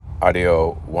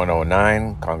Audio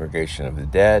 109, Congregation of the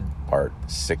Dead, Part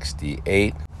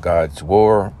 68, God's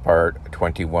War, Part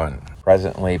 21.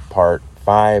 Presently, Part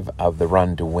 5 of the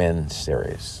Run to Win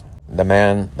series. The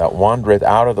man that wandereth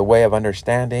out of the way of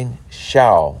understanding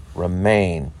shall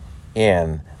remain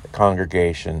in the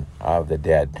congregation of the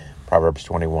dead. Proverbs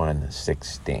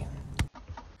 21:16.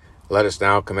 Let us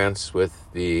now commence with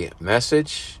the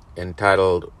message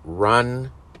entitled Run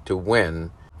to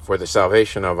Win for the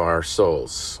Salvation of Our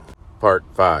Souls. Part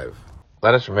 5.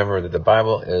 Let us remember that the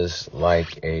Bible is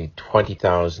like a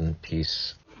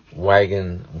 20,000-piece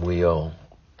wagon wheel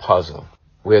puzzle,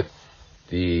 with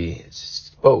the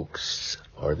spokes,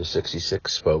 or the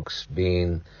 66 spokes,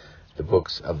 being the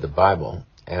books of the Bible,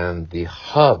 and the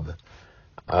hub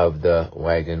of the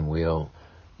wagon wheel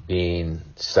being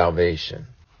salvation.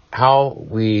 How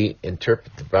we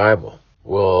interpret the Bible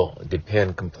will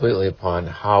depend completely upon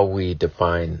how we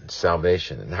define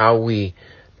salvation. And how we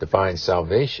define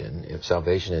salvation, if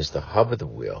salvation is the hub of the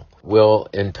wheel, will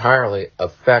entirely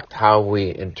affect how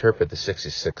we interpret the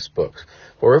 66 books.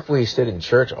 For if we sit in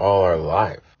church all our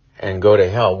life and go to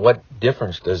hell, what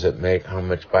difference does it make how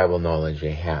much Bible knowledge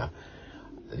we have?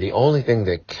 The only thing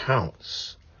that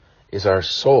counts is our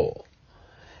soul.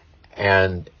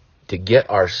 And to get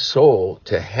our soul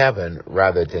to heaven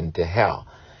rather than to hell.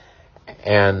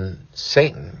 And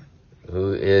Satan,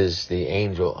 who is the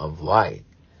angel of light,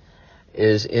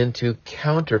 is into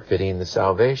counterfeiting the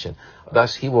salvation.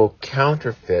 Thus, he will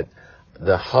counterfeit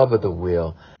the hub of the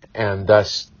wheel and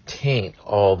thus taint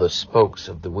all the spokes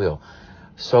of the wheel.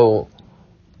 So,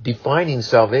 defining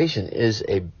salvation is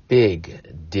a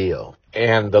big deal.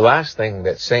 And the last thing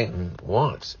that Satan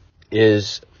wants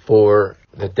is for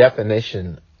the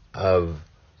definition of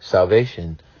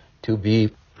salvation to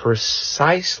be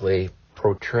precisely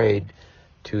portrayed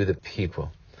to the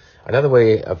people. Another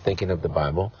way of thinking of the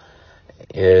Bible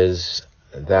is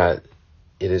that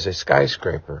it is a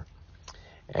skyscraper,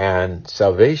 and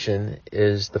salvation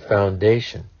is the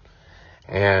foundation,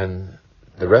 and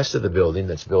the rest of the building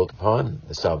that's built upon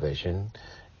the salvation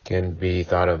can be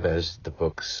thought of as the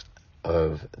books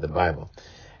of the Bible.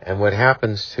 And what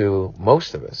happens to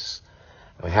most of us,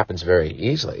 it happens very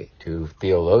easily to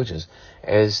theologians,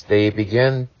 as they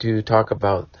begin to talk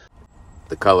about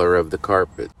the color of the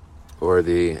carpet, or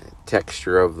the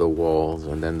texture of the walls,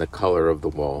 and then the color of the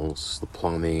walls, the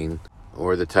plumbing,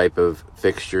 or the type of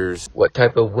fixtures, what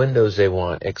type of windows they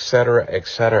want, etc.,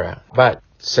 etc. But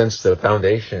since the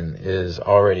foundation is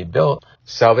already built,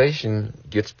 salvation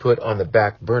gets put on the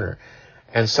back burner.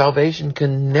 And salvation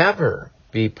can never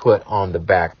be put on the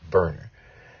back burner,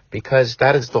 because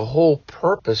that is the whole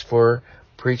purpose for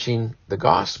preaching the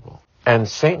gospel. And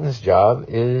Satan's job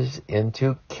is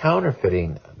into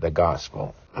counterfeiting the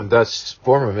gospel. And thus,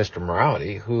 former Mr.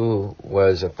 Morality, who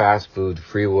was a fast food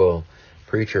free will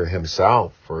preacher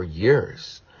himself for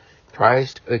years,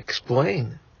 tries to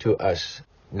explain to us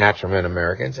natural men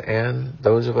Americans and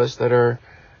those of us that are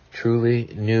truly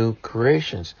new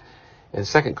creations. In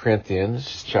 2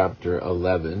 Corinthians chapter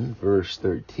 11, verse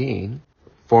 13,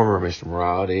 former Mr.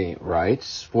 Morality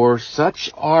writes, "For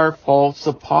such are false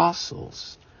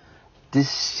apostles,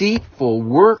 deceitful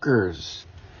workers,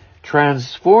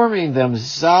 transforming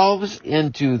themselves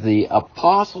into the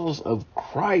apostles of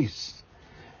Christ."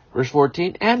 Verse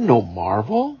 14, "And no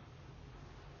marvel,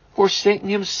 for Satan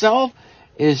himself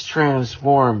is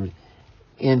transformed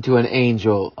into an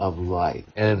angel of light."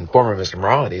 And former Mr.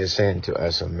 Morality is saying to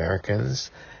us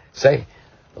Americans, say,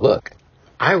 look,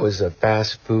 I was a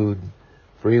fast food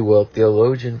free will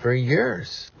theologian for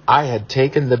years. I had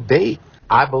taken the bait.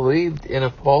 I believed in a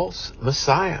false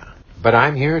Messiah. But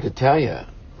I'm here to tell you,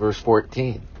 verse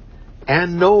 14,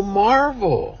 "And no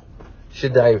marvel."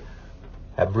 Should I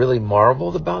have really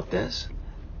marveled about this?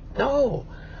 No.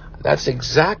 That's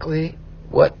exactly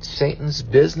what Satan's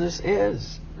business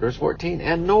is. Verse 14,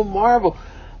 "And no marvel,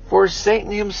 for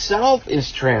Satan himself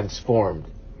is transformed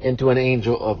into an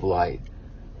angel of light."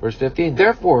 Verse 15,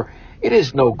 "Therefore it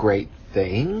is no great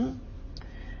thing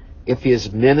if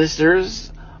his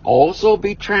ministers also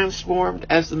be transformed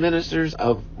as the ministers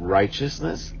of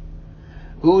righteousness,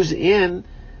 whose end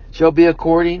shall be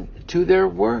according to their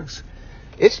works."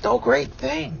 It's no great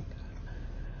thing.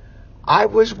 I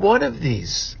was one of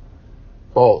these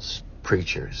false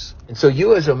preachers. And so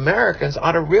you as Americans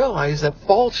ought to realize that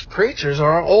false preachers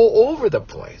are all over the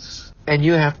place. And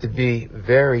you have to be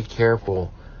very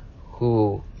careful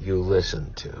who you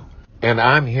listen to. And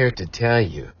I'm here to tell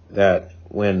you that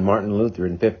when Martin Luther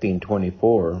in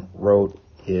 1524 wrote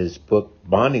his book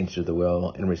Bondage to the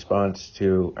Will in response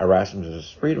to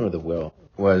Erasmus's Freedom of the Will,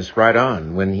 was right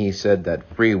on when he said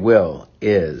that free will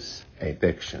is a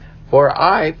fiction. For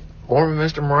I form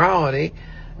of Mr. Morality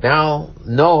now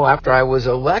know, after I was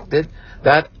elected,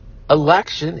 that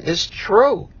election is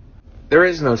true. There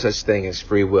is no such thing as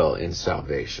free will in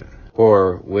salvation.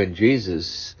 For when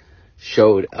Jesus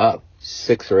showed up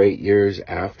 6 or 8 years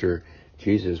after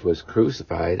Jesus was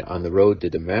crucified on the road to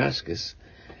Damascus,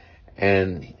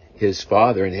 and his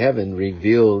Father in heaven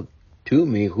revealed to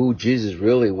me who Jesus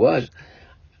really was,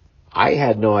 I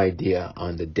had no idea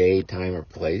on the day, time, or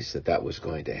place that was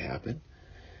going to happen.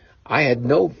 I had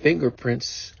no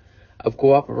fingerprints of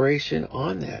cooperation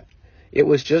on that. It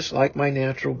was just like my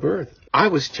natural birth. I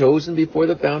was chosen before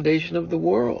the foundation of the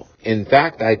world. In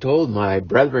fact, I told my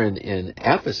brethren in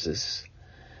Ephesus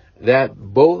that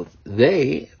both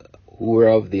they, who were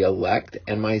of the elect,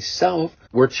 and myself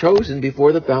were chosen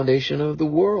before the foundation of the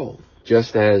world,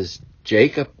 just as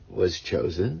Jacob was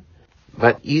chosen,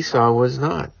 but Esau was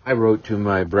not. I wrote to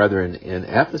my brethren in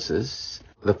Ephesus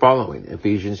the following,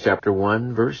 Ephesians chapter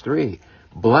 1, verse 3.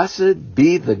 Blessed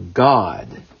be the God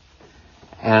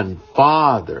and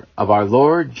Father of our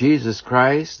Lord Jesus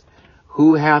Christ,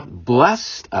 who hath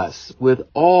blessed us with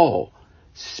all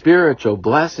spiritual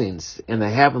blessings in the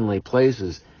heavenly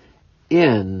places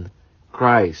in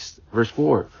Christ. Verse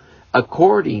 4.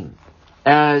 According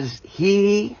as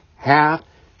he hath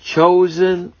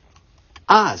chosen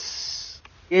us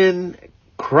in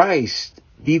Christ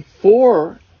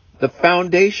before the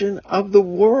foundation of the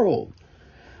world,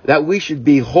 that we should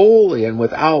be holy and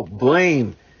without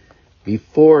blame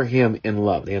before him in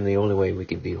love. And the only way we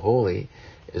can be holy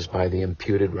is by the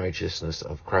imputed righteousness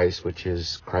of Christ, which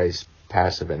is Christ's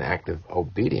passive and active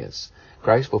obedience.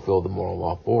 Christ fulfilled the moral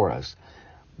law for us,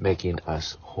 making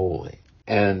us holy.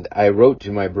 And I wrote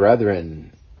to my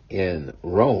brethren in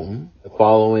Rome the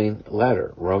following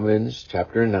letter, Romans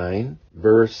chapter 9,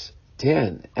 verse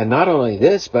 10. And not only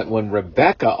this, but when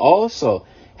Rebekah also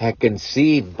had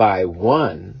conceived by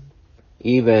one,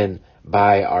 even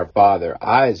by our father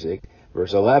Isaac,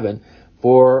 verse 11,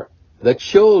 for the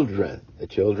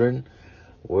children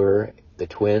were the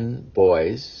twin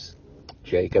boys,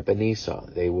 Jacob and Esau.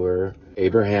 They were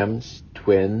Abraham's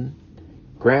twin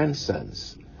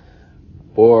grandsons.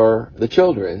 For the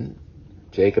children,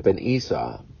 Jacob and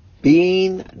Esau,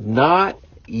 being not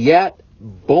yet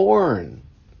born,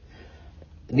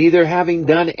 neither having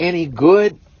done any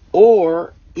good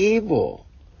or evil,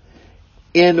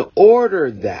 in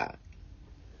order that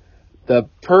the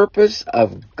purpose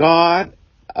of God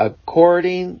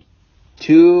according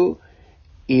to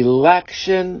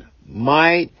election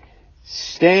might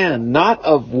stand, not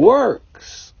of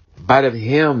works, but of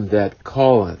him that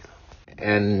calleth.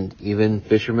 And even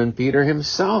fisherman Peter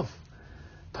himself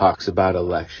talks about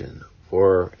election.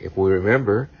 For if we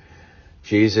remember,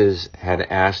 Jesus had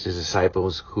asked his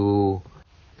disciples who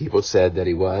people said that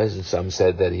he was, and some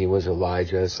said that he was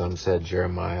Elijah, some said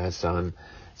Jeremiah, some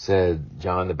said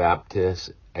John the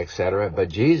Baptist, etc. But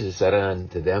Jesus said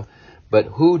unto them, but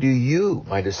who do you,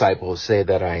 my disciples, say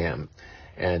that I am?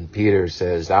 And Peter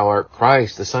says, thou art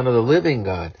Christ, the Son of the living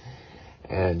God.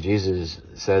 And Jesus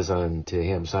says unto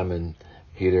him, Simon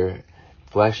Peter,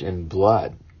 flesh and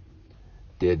blood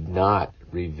did not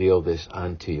reveal this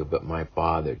unto you, but my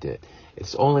Father did.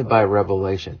 It's only by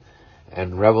revelation.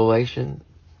 And revelation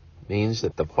means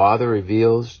that the Father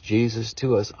reveals Jesus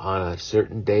to us on a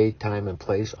certain day, time, and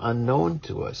place unknown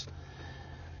to us.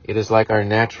 It is like our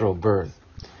natural birth.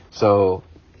 So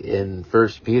in 1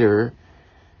 Peter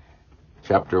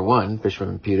chapter 1,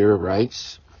 Fisherman Peter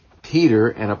writes, Peter,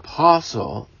 an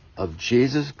apostle of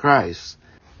Jesus Christ,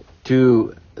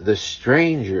 to the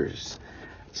strangers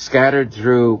scattered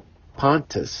through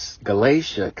Pontus,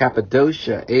 Galatia,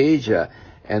 Cappadocia, Asia,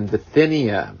 and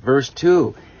Bithynia. Verse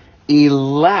 2,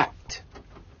 elect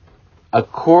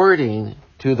according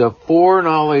to the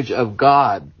foreknowledge of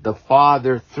God the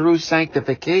Father through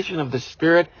sanctification of the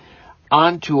Spirit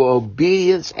unto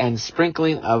obedience and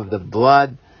sprinkling of the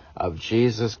blood of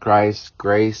Jesus Christ,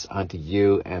 grace unto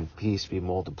you and peace be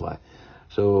multiplied.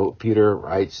 So Peter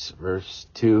writes, verse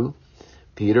 2,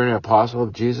 Peter, an apostle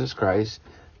of Jesus Christ,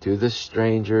 to the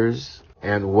strangers.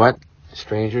 And what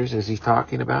strangers is he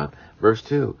talking about? Verse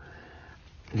 2,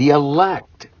 the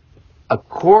elect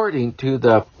according to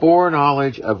the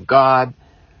foreknowledge of God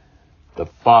the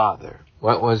Father.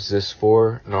 What was this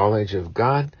foreknowledge of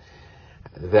God?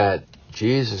 That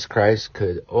Jesus Christ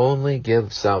could only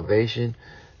give salvation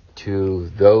to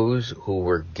those who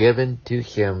were given to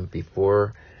him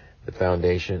before the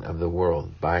foundation of the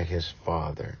world by his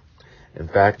Father. In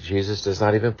fact, Jesus does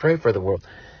not even pray for the world.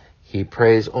 He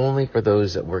prays only for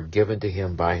those that were given to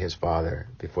him by his Father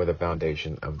before the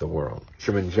foundation of the world.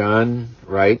 Sherman John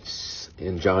writes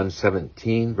in John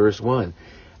 17, verse 1,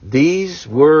 these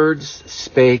words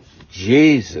spake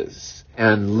Jesus,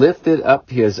 and lifted up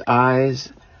his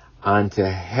eyes unto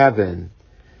heaven,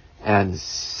 and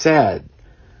said,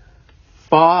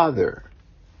 Father,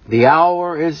 the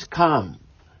hour is come.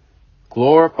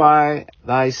 Glorify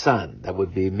thy Son, that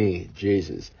would be me,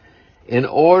 Jesus, in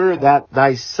order that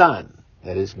thy Son,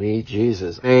 that is me,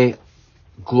 Jesus, may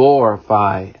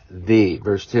glorify thee.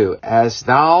 Verse 2, as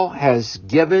thou hast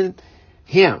given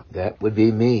him, that would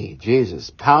be me, Jesus,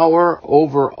 power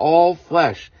over all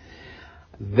flesh,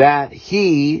 that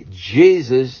he,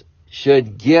 Jesus,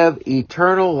 should give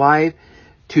eternal life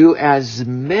to as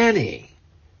many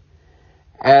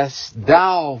as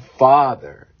thou,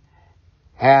 Father,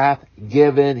 hath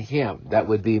given him. That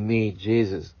would be me,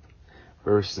 Jesus.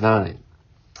 Verse 9.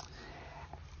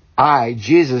 I,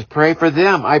 Jesus, pray for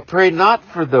them. I pray not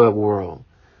for the world,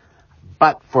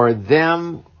 but for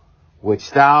them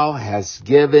which thou hast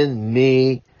given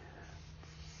me,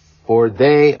 for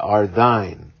they are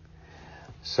thine.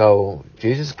 So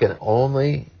Jesus can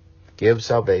only give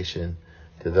salvation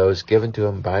to those given to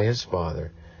him by his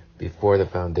Father before the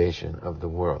foundation of the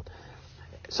world.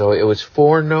 So it was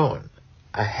foreknown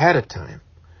ahead of time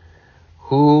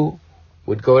who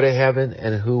would go to heaven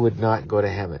and who would not go to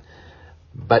heaven.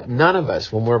 But none of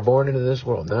us, when we're born into this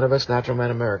world, none of us natural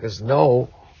man Americans know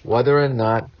whether or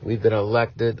not we've been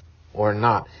elected or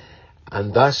not.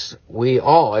 And thus, we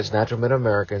all, as natural men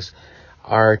Americans,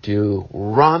 are to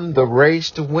run the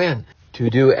race to win, to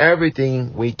do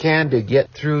everything we can to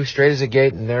get through straight as a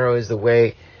gate and narrow is the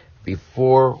way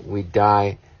before we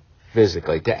die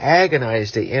physically. To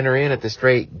agonize to enter in at the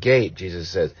straight gate, Jesus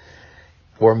says.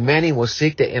 For many will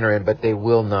seek to enter in, but they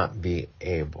will not be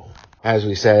able. As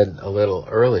we said a little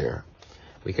earlier,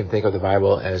 we can think of the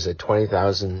Bible as a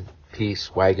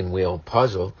 20,000-piece wagon wheel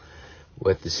puzzle,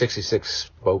 with the 66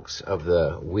 spokes of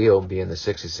the wheel being the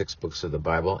 66 books of the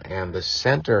Bible, and the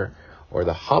center or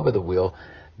the hub of the wheel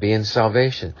being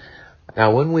salvation.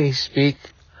 Now, when we speak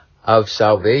of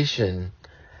salvation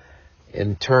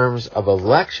in terms of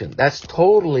election, that's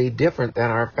totally different than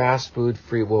our fast food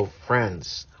free will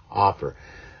friends offer.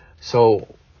 So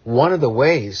one of the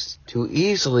ways to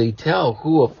easily tell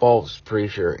who a false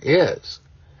preacher is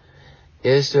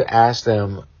to ask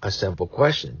them a simple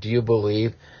question. Do you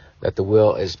believe that the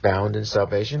will is bound in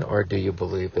salvation, or do you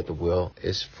believe that the will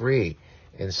is free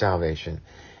in salvation?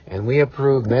 And we have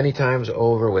proved many times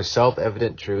over with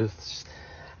self-evident truths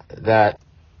that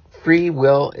free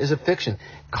will is a fiction.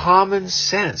 Common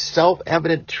sense,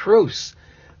 self-evident truths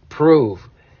prove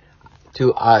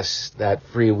to us that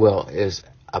free will is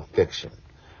a fiction.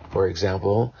 For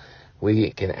example,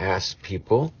 we can ask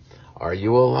people, are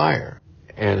you a liar?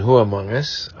 And who among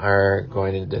us are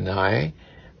going to deny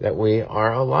that we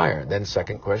are a liar? Then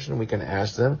second question, we can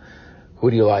ask them, who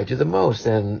do you lie to the most?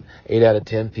 And 8 out of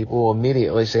 10 people will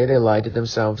immediately say they lie to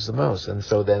themselves the most. And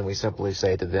so then we simply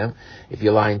say to them, if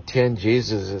you lie in 10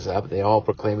 Jesuses up, they all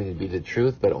proclaiming to be the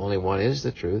truth, but only one is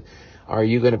the truth. Are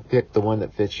you going to pick the one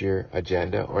that fits your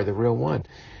agenda or the real one?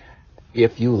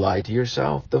 If you lie to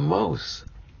yourself the most,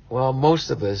 well,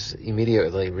 most of us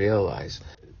immediately realize,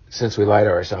 since we lie to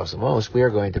ourselves the most, we are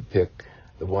going to pick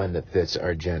the one that fits our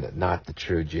agenda, not the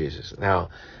true Jesus. Now,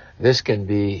 this can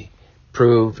be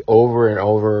proved over and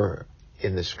over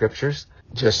in the scriptures,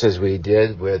 just as we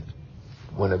did with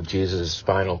one of Jesus'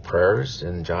 final prayers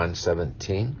in John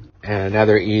 17. And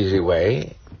another easy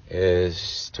way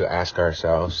is to ask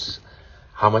ourselves,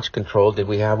 how much control did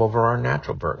we have over our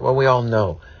natural birth? Well, we all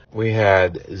know we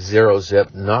had zero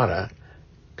zip nada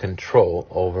control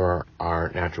over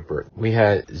our natural birth. We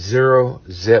had zero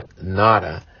zip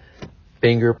nada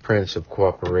fingerprints of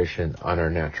cooperation on our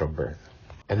natural birth.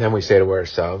 And then we say to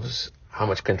ourselves, how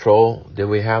much control do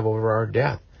we have over our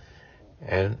death?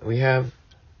 And we have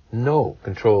no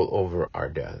control over our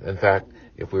death. In fact,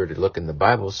 if we were to look in the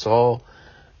Bible, Saul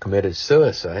committed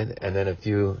suicide, and then a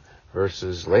few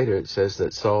verses later it says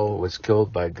that Saul was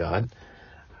killed by God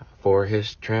for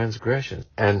his transgression.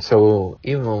 And so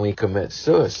even when we commit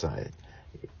suicide,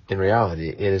 in reality,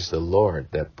 it is the Lord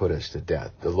that put us to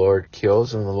death. The Lord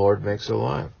kills and the Lord makes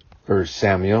alive. 1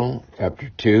 Samuel chapter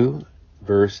 2,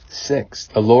 verse 6.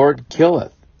 The Lord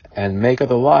killeth and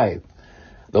maketh alive.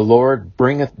 The Lord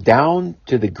bringeth down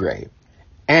to the grave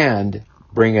and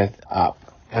bringeth up.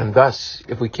 And thus,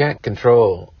 if we can't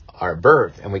control our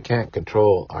birth and we can't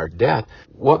control our death,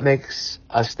 what makes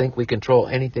us think we control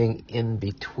anything in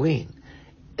between?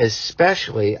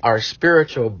 Especially our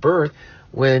spiritual birth,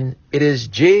 when it is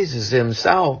Jesus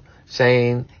himself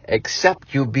saying,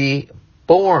 except you be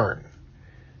born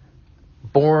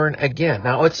again.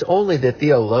 Now, it's only the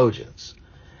theologians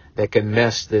that can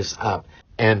mess this up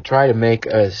and try to make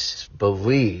us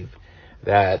believe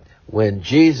that when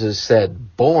Jesus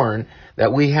said born,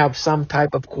 that we have some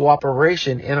type of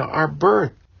cooperation in our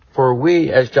birth. For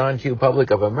we, as John Q.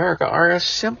 Public of America, are a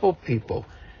simple people.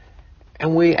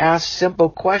 And we ask simple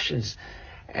questions.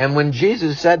 And when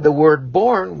Jesus said the word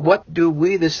born, what do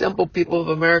we, the simple people of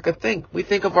America, think? We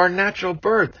think of our natural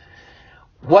birth.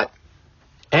 What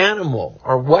animal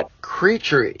or what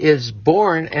creature is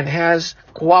born and has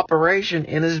cooperation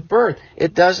in his birth?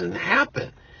 It doesn't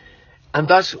happen. And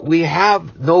thus we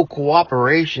have no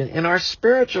cooperation in our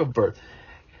spiritual birth.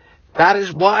 That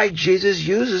is why Jesus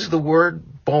uses the word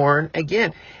born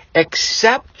again.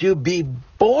 Except you be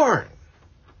born,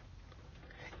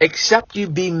 except you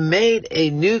be made a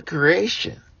new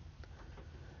creation,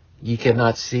 you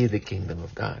cannot see the kingdom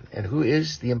of God. And who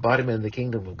is the embodiment of the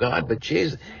kingdom of God but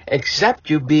Jesus? Except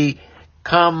you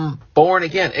become born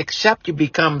again, except you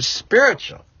become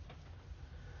spiritual,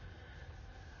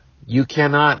 you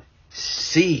cannot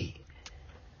see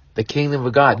the kingdom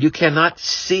of God. You cannot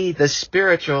see the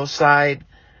spiritual side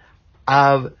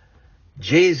of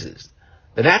Jesus.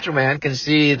 The natural man can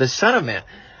see the Son of Man,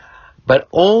 but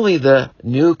only the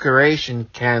new creation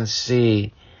can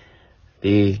see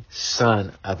the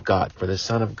Son of God, for the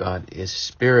Son of God is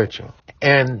spiritual.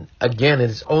 And again, it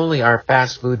is only our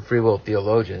fast food free will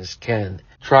theologians can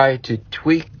try to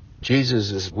tweak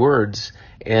Jesus' words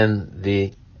in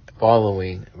the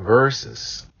following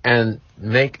verses and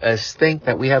make us think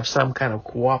that we have some kind of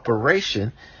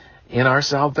cooperation in our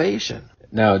salvation.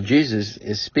 Now, Jesus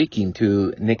is speaking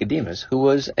to Nicodemus, who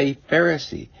was a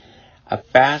Pharisee, a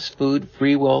fast food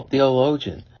free will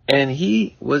theologian. And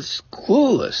he was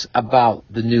clueless about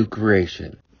the new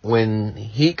creation when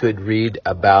he could read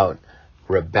about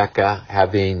Rebekah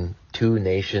having 2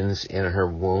 nations in her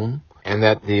womb, and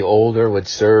that the older would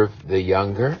serve the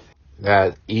younger,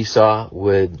 that Esau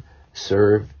would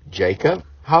serve Jacob.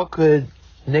 How could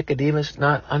Nicodemus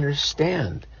not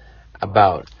understand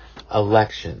about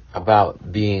election,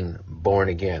 about being born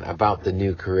again, about the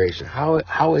new creation?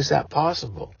 How is that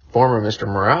possible? Former Mr.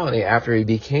 Morality, after he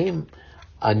became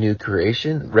a new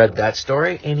creation, read that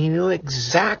story, and he knew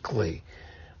exactly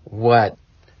what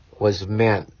was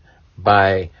meant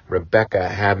by Rebekah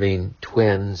having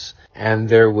twins, and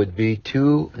there would be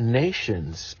 2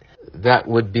 nations that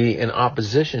would be in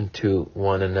opposition to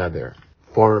one another.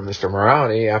 Former Mr.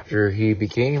 Morality, after he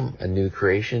became a new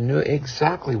creation, knew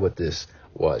exactly what this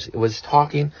was. It was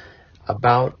talking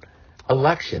about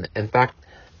election. In fact,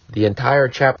 the entire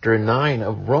chapter 9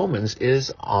 of Romans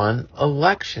is on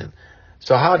election.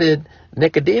 So how did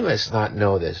Nicodemus not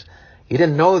know this? He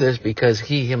didn't know this because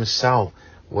he himself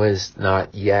was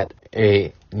not yet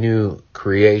a new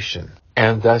creation,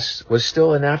 and thus was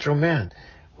still a natural man,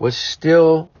 was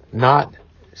still not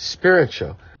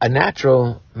spiritual. A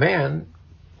natural man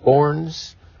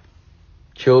borns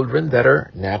children that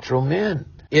are natural men.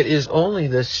 It is only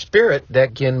the Spirit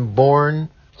that can born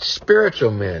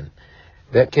spiritual men,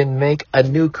 that can make a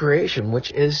new creation,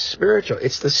 which is spiritual.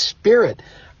 It's the Spirit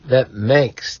that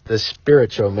makes the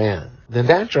spiritual man. The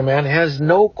natural man has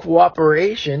no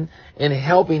cooperation in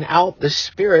helping out the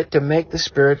Spirit to make the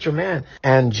spiritual man.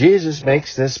 And Jesus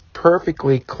makes this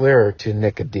perfectly clear to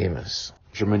Nicodemus.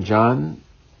 John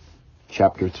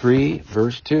chapter 3,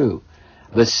 verse 2.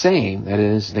 The same, that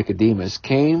is Nicodemus,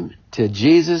 came to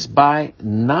Jesus by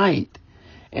night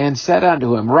and said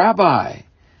unto him, Rabbi,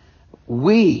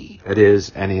 we, that is,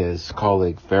 and his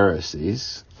colleague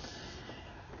Pharisees,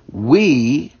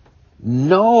 we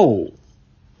know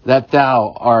that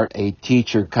thou art a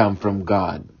teacher come from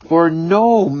God. For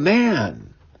no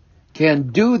man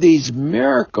can do these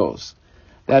miracles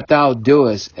that thou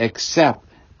doest except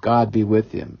God be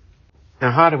with him.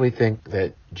 Now, how do we think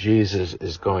that Jesus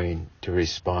is going to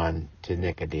respond to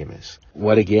Nicodemus?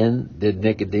 What again did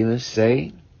Nicodemus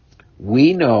say?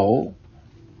 We know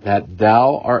that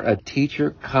thou art a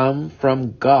teacher come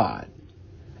from God.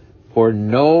 For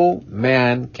no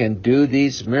man can do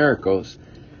these miracles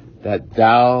that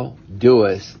thou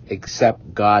doest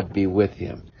except God be with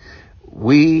him.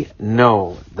 We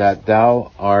know that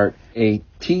thou art a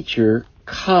teacher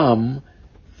come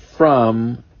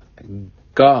from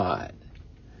God.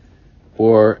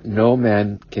 For no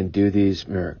man can do these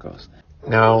miracles.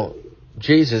 Now,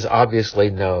 Jesus obviously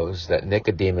knows that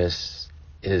Nicodemus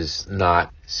is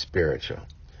not spiritual.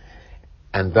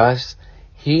 And thus,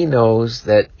 he knows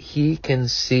that he can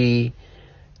see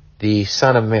the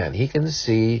Son of Man. He can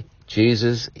see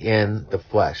Jesus in the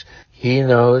flesh. He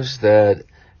knows that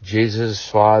Jesus'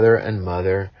 father and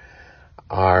mother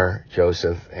are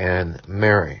Joseph and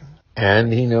Mary.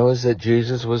 And he knows that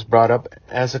Jesus was brought up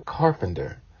as a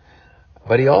carpenter,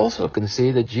 But he also can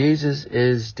see that Jesus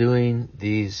is doing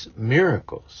these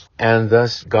miracles, and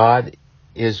thus God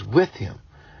is with him.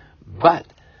 But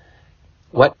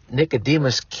what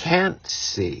Nicodemus can't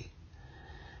see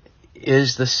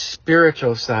is the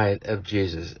spiritual side of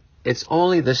Jesus. It's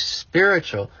only the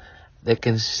spiritual that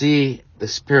can see the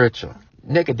spiritual.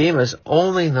 Nicodemus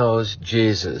only knows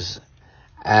Jesus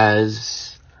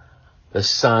as the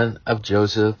son of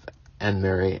Joseph and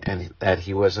Mary, and that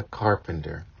he was a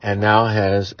carpenter, and now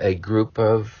has a group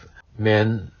of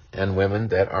men and women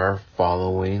that are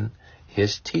following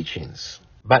his teachings.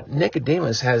 But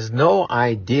Nicodemus has no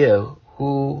idea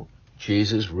who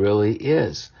Jesus really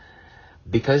is,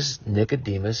 because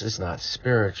Nicodemus is not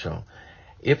spiritual.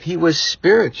 If he was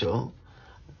spiritual,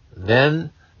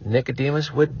 then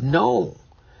Nicodemus would know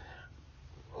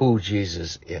who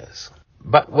Jesus is.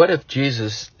 But what if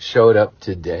Jesus showed up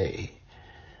today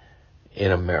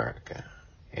in America,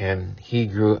 and he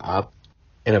grew up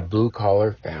in a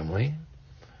blue-collar family,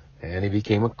 and he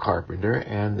became a carpenter,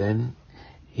 and then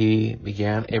he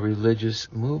began a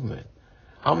religious movement?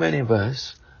 How many of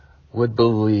us would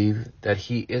believe that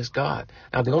he is God?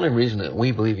 Now, the only reason that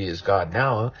we believe he is God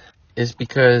now is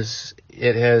because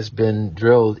it has been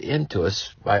drilled into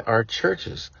us by our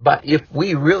churches. But if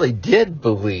we really did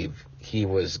believe he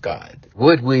was God,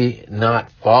 would we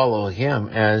not follow him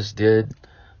as did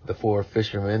the 4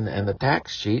 fishermen and the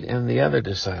tax cheat and the other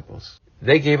disciples?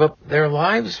 They gave up their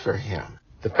lives for him.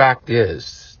 The fact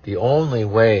is, the only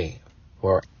way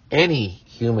for any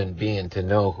human being to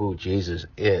know who Jesus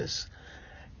is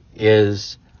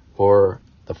for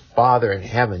the Father in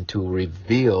heaven to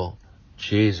reveal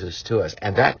Jesus to us.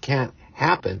 And that can't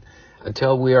happen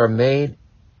until we are made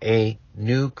a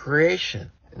new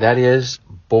creation. That is,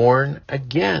 born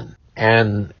again.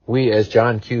 And we, as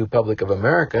John Q. Public of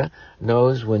America,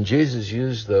 knows when Jesus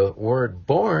used the word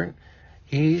born,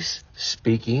 he's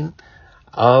speaking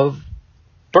of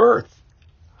birth.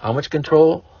 How much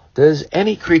control does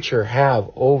any creature have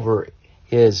over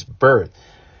his birth?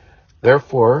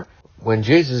 Therefore, when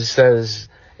Jesus says,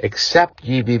 "Except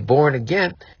ye be born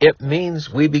again," it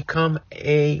means we become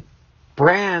a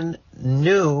brand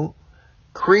new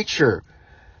creature,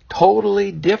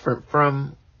 totally different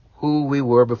from who we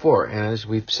were before. And as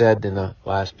we've said in the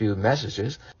last few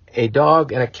messages, a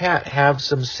dog and a cat have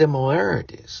some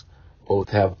similarities. Both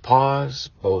have paws,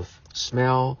 both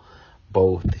smell,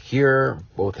 both hear,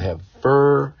 both have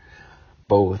fur,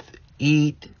 both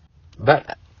eat.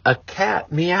 But a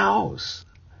cat meows,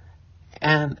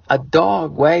 and a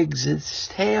dog wags its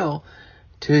tail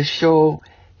to show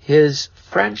his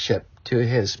friendship to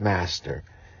his master.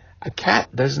 A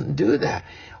cat doesn't do that.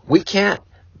 We can't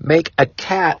make a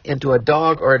cat into a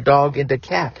dog or a dog into a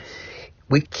cat.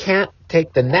 We can't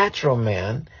take the natural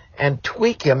man and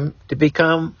tweak him to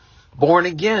become born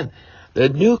again. The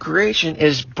new creation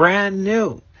is brand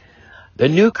new. The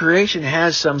new creation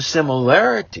has some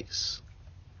similarities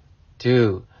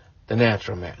to the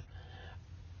natural man.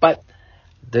 But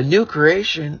the new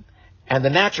creation and the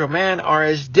natural man are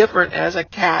as different as a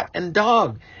cat and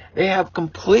dog. They have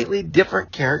completely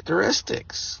different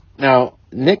characteristics. Now,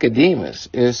 Nicodemus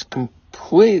is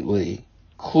completely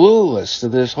clueless to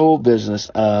this whole business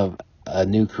of a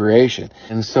new creation.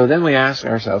 And so then we ask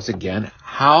ourselves again,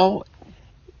 how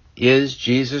is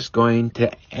Jesus going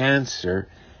to answer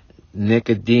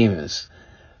Nicodemus,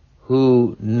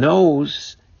 who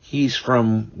knows he's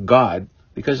from God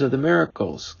because of the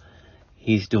miracles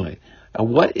he's doing? Now,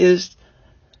 what is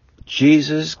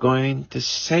Jesus going to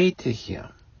say to him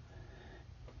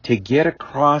to get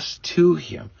across to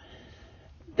him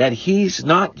that he's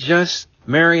not just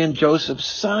Mary and Joseph's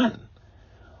son?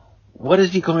 What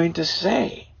is he going to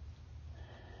say?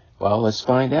 Well, let's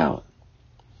find out.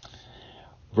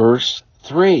 Verse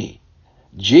 3,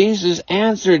 Jesus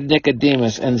answered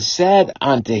Nicodemus and said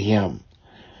unto him,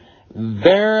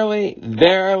 Verily,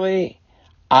 verily,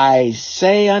 I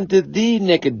say unto thee,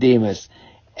 Nicodemus,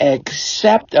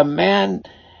 except a man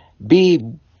be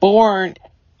born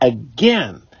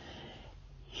again,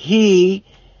 he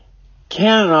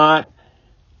cannot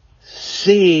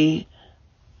see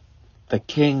the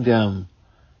kingdom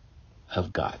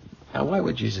of God. Now, why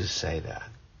would Jesus say that?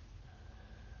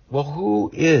 Well, who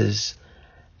is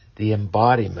the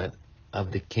embodiment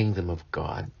of the kingdom of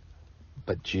God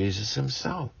but Jesus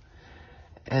himself?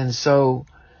 And so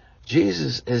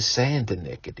Jesus is saying to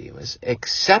Nicodemus,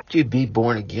 except you be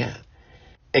born again,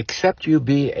 except you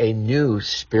be a new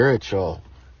spiritual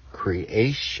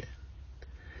creation,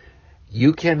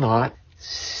 you cannot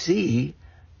see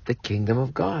the kingdom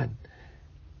of God.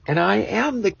 And I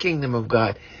am the kingdom of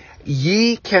God.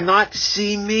 Ye cannot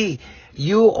see me.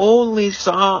 You only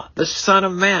saw the Son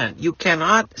of Man. You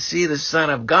cannot see the Son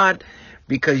of God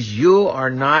because you are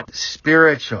not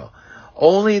spiritual.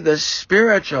 Only the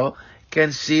spiritual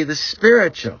can see the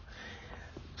spiritual.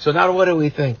 So now what do we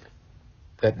think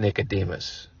that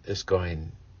Nicodemus is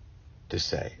going to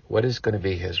say? What is going to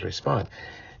be his response?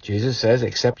 Jesus says,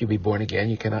 except you be born again,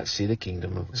 you cannot see the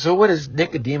kingdom of God. So what is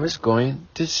Nicodemus going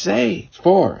to say?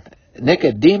 For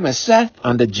Nicodemus saith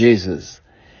unto Jesus,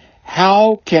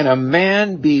 how can a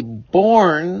man be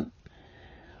born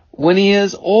when he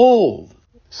is old?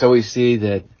 So we see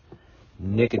that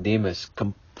Nicodemus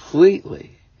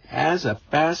completely, as a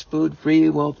fast food free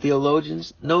will theologian,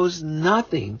 knows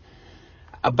nothing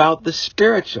about the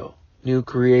spiritual new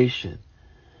creation.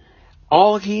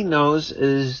 All he knows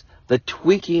is the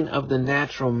tweaking of the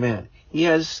natural man. He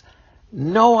has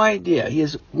no idea. He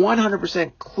is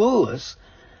 100% clueless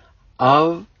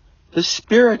of the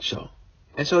spiritual.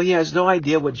 And so he has no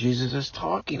idea what Jesus is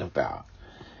talking about.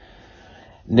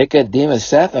 Nicodemus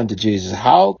saith unto Jesus,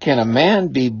 how can a man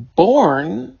be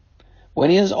born when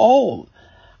he is old?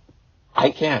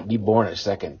 I can't be born a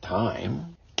second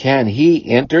time. Can he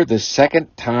enter the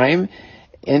second time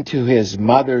into his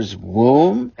mother's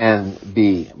womb and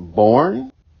be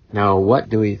born? Now, what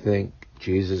do we think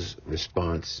Jesus'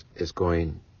 response is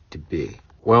going to be?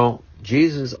 Well,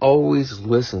 Jesus always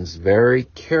listens very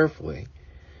carefully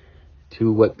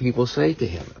to what people say to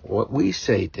him, what we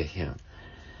say to him.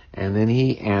 And then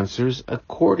he answers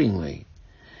accordingly.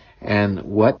 And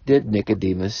what did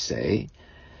Nicodemus say?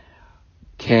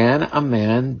 Can a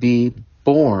man be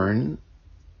born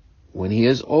when he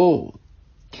is old?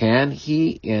 Can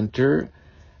he enter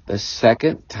the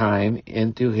second time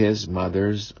into his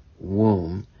mother's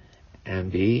womb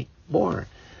and be born?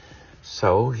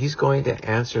 So he's going to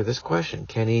answer this question.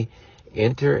 Can he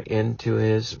enter into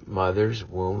his mother's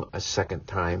womb a second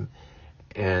time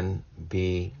and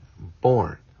be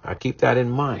born? Now keep that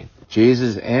in mind.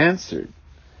 Jesus answered,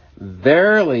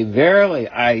 verily, verily,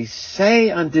 I say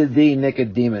unto thee,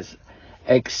 Nicodemus,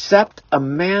 except a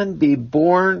man be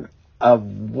born of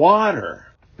water.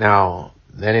 Now,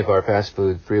 many of our fast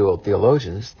food free will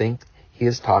theologians think he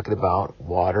is talking about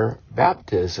water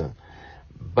baptism.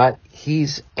 But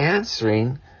he's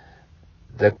answering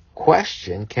the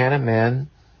question, can a man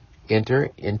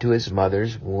enter into his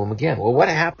mother's womb again? Well, what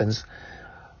happens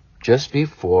just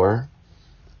before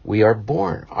we are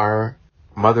born? Our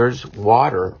mother's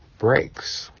water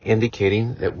breaks,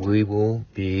 indicating that we will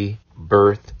be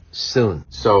birthed soon.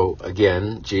 So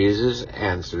again, Jesus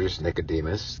answers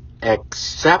Nicodemus,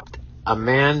 except a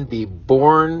man be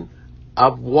born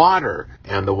of water.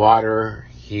 And the water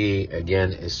he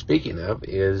again is speaking of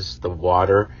is the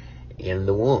water in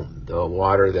the womb, the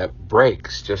water that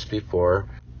breaks just before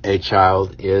a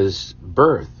child is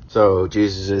birthed. So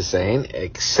Jesus is saying,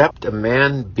 except a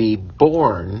man be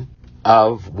born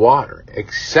of water,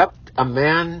 except a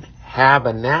man have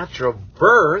a natural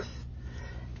birth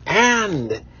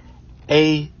and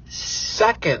a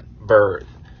second birth.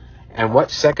 And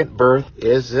what second birth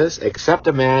is this? Except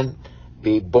a man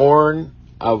be born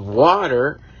of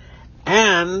water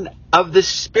and of the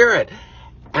Spirit.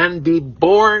 And be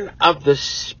born of the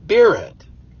Spirit,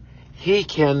 he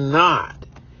cannot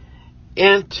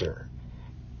enter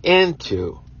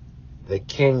into the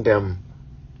kingdom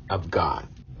of God.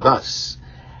 Thus,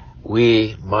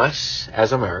 we must,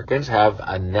 as Americans, have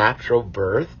a natural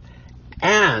birth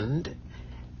and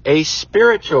a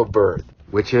spiritual birth,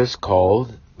 which is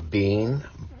called being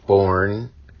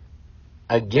born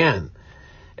again.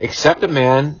 Except a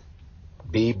man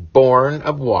be born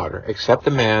of water, except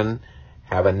a man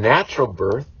have a natural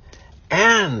birth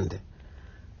and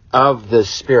of the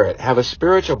Spirit, have a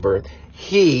spiritual birth,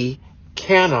 he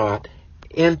cannot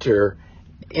enter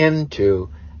into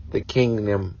the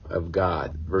kingdom of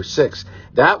God. Verse 6,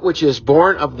 that which is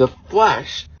born of the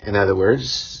flesh, in other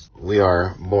words, we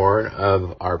are born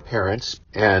of our parents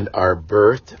and are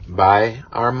birthed by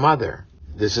our mother.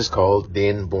 This is called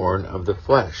being born of the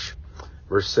flesh.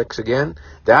 Verse 6 again,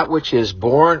 that which is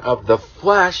born of the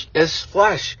flesh is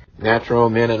flesh. Natural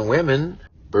men and women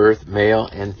birth male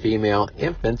and female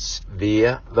infants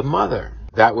via the mother.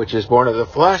 That which is born of the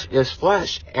flesh is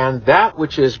flesh, and that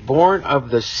which is born of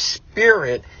the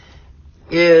Spirit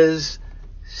is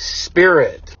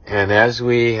spirit. And as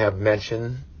we have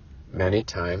mentioned many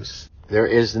times, there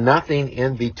is nothing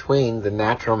in between the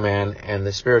natural man and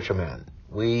the spiritual man.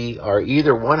 We are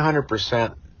either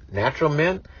 100% natural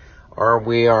men or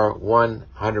we are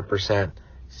 100%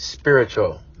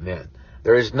 spiritual men.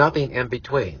 There is nothing in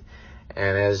between.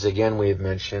 And as again we've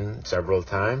mentioned several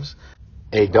times,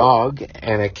 A dog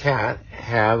and a cat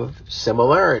have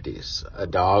similarities. A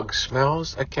dog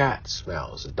smells, a cat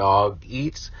smells. A dog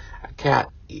eats, a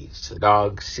cat eats. A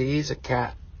dog sees, a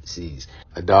cat sees.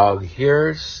 A dog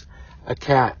hears, a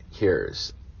cat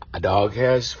hears. A dog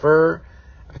has fur,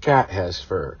 a cat has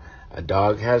fur. A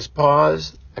dog has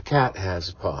paws, a cat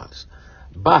has paws.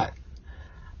 But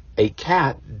a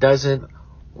cat doesn't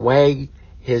wag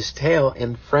his tail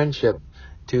in friendship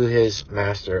to his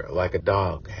master like a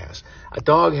dog has. A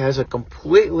dog has a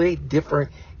completely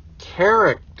different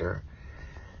character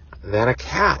than a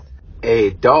cat. A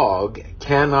dog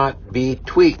cannot be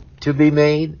tweaked to be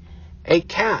made a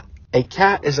cat. A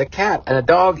cat is a cat, and a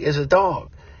dog is a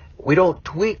dog. We don't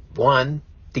tweak one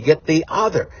to get the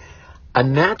other. A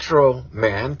natural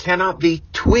man cannot be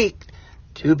tweaked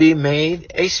to be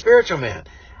made a spiritual man.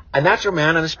 A natural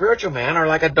man and a spiritual man are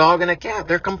like a dog and a cat.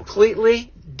 They're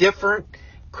completely different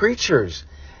creatures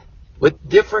with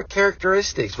different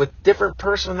characteristics, with different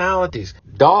personalities.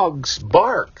 Dogs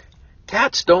bark.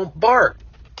 Cats don't bark.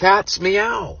 Cats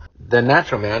meow. The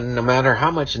natural man, no matter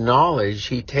how much knowledge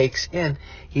he takes in,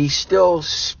 he still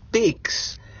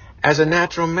speaks as a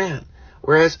natural man.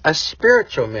 Whereas a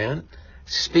spiritual man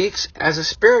speaks as a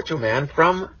spiritual man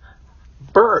from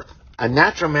birth. A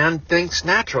natural man thinks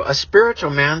natural. A spiritual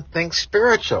man thinks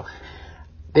spiritual.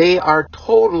 They are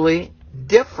totally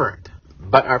different.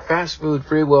 But our fast food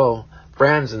free will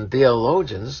friends and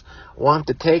theologians want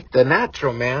to take the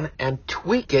natural man and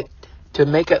tweak it to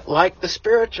make it like the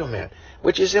spiritual man,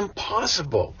 which is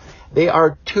impossible. They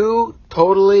are two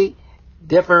totally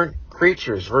different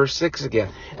creatures. Verse 6 again.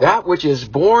 That which is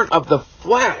born of the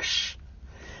flesh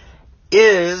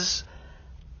is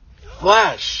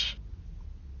flesh.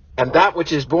 And that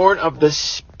which is born of the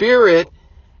Spirit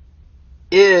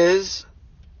is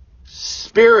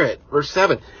spirit. Verse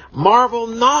 7. Marvel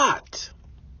not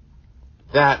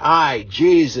that I,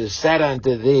 Jesus, said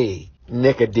unto thee,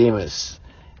 Nicodemus,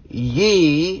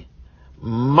 ye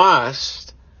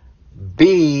must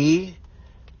be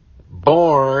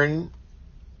born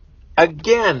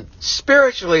again,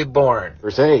 spiritually born.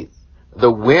 Verse 8.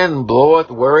 The wind bloweth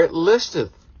where it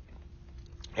listeth,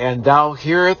 and thou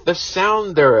hearest the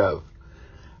sound thereof,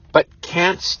 but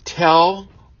canst tell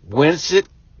whence it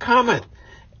cometh,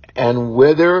 and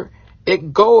whither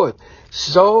it goeth.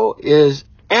 So is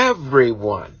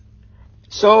everyone.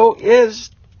 So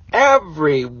is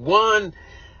everyone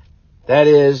that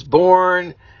is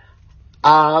born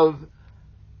of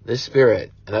the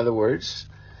Spirit. In other words,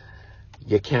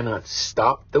 you cannot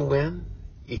stop the wind.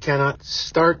 You cannot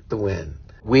start the wind.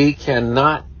 We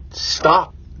cannot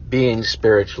stop being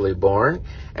spiritually born,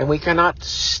 and we cannot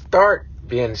start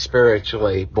being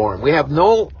spiritually born. We have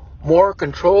no more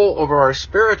control over our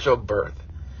spiritual birth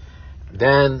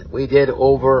than we did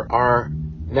over our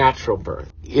natural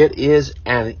birth. It is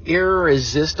an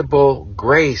irresistible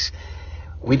grace.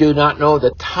 We do not know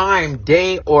the time,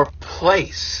 day, or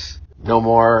place, no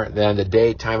more than the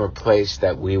day, time, or place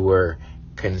that we were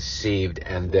conceived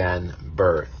and then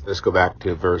birthed. Let's go back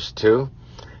to verse 2.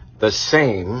 The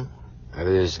same, that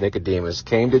is Nicodemus,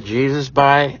 came to Jesus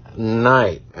by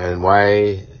night. And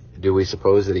why do we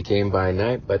suppose that he came by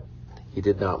night? But he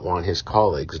did not want his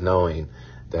colleagues knowing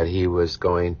that he was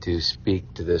going to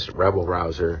speak to this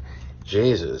rebel-rouser,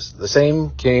 Jesus. The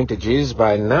same came to Jesus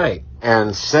by night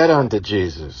and said unto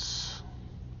Jesus,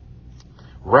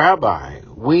 Rabbi,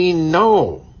 we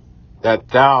know that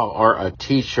thou art a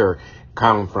teacher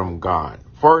come from God.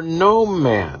 For no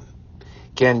man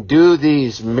can do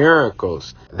these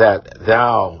miracles that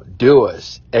thou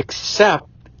doest, except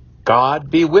God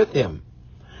be with him.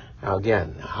 Now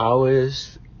again, how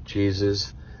is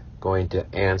Jesus going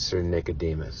to answer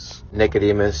Nicodemus?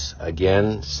 Nicodemus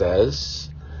again says,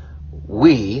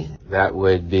 we, that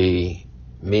would be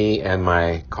me and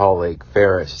my colleague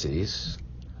Pharisees,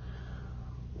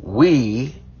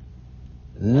 we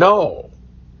know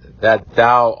that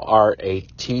thou art a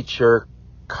teacher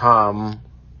come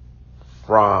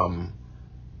from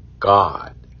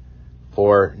God.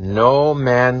 For no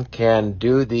man can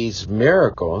do these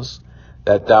miracles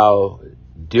that thou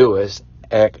doest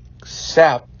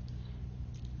except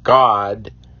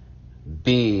God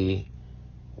be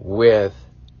with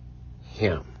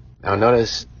him. Now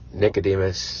notice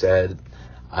Nicodemus said,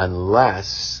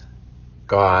 unless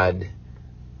God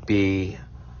be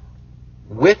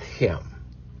with him.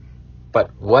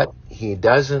 But what he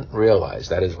doesn't realize,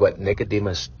 that is what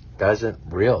Nicodemus doesn't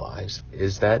realize,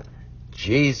 is that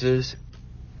Jesus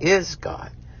is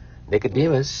God.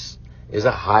 Nicodemus is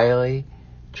a highly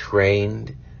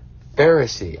trained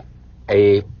Pharisee,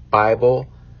 a Bible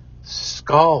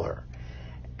scholar,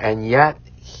 and yet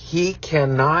he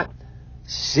cannot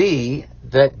see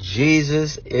that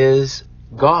Jesus is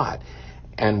God.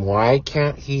 And why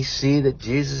can't he see that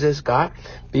Jesus is God?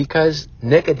 Because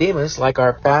Nicodemus, like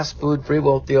our fast food free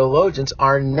will theologians,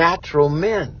 are natural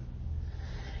men.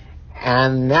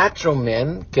 And natural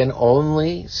men can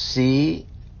only see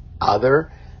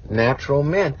other natural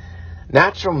men.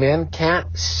 Natural men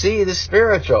can't see the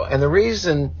spiritual. And the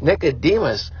reason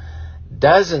Nicodemus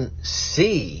doesn't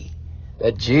see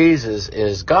that Jesus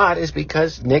is God is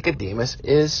because Nicodemus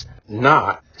is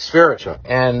not spiritual.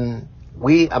 And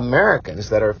we Americans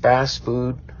that are fast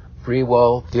food, free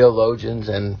will theologians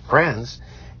and friends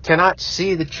cannot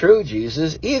see the true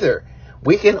Jesus either.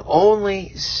 We can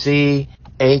only see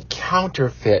a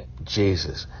counterfeit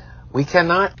Jesus. We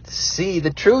cannot see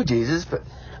the true Jesus,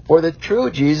 for the true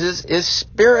Jesus is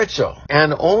spiritual,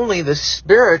 and only the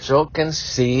spiritual can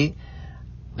see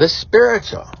the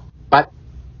spiritual. But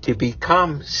to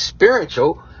become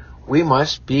spiritual, we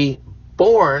must be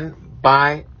born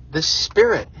by the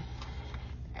Spirit.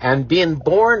 And being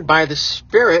born by the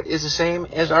Spirit is the same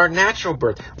as our natural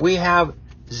birth. We have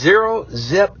zero,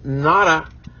 zip, nada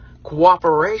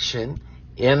cooperation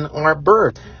in our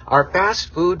birth. Our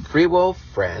fast food free will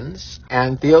friends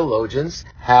and theologians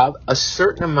have a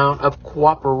certain amount of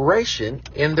cooperation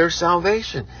in their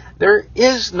salvation. There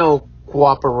is no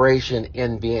cooperation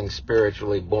in being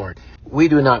spiritually born. We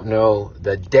do not know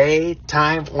the day,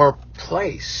 time, or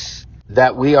place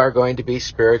that we are going to be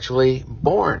spiritually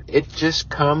born. It just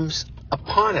comes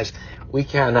upon us. We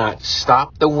cannot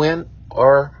stop the wind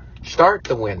or start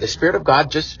the wind. The Spirit of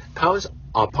God just comes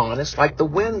upon us like the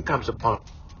wind comes upon us.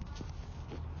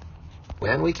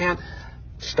 When we can't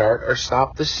start or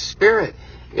stop the Spirit,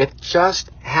 it just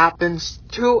happens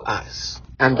to us.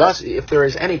 And thus, if there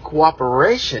is any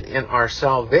cooperation in our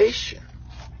salvation,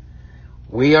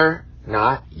 we are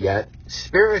not yet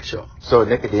spiritual. So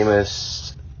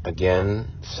Nicodemus again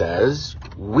says,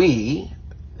 we,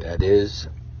 that is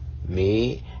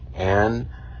me and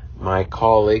my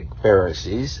colleague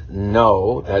Pharisees,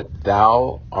 know that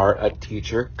thou art a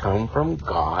teacher come from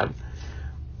God,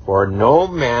 for no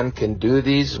man can do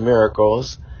these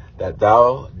miracles that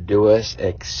thou doest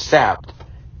except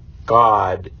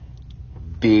God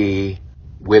be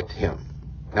with him.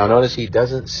 Now notice he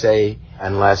doesn't say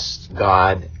unless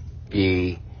God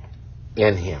be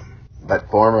in him. But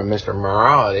former Mr.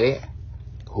 Morality,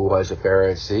 who was a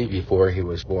Pharisee before he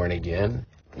was born again,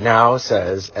 now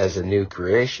says as a new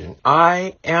creation,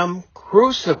 I am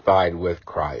crucified with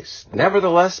Christ.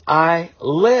 Nevertheless, I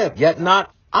live, yet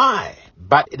not I,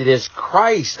 but it is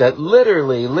Christ that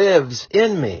literally lives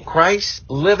in me. Christ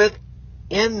liveth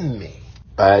in me.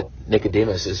 But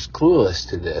Nicodemus is clueless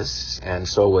to this, and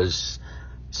so was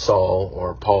Saul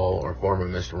or Paul or former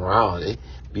Mr. Morality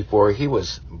before he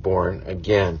was born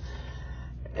again.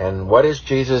 And what is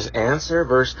Jesus' answer?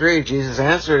 Verse 3, Jesus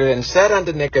answered and said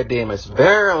unto Nicodemus,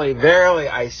 Verily, verily,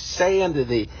 I say unto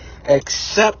thee,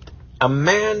 except a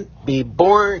man be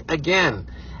born again,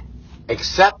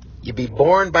 except you be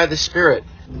born by the Spirit.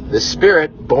 The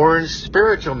Spirit born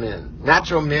spiritual men.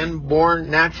 Natural men born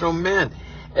natural men.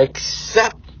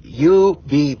 Except you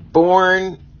be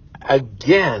born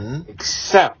again,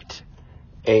 except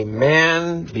a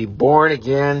man be born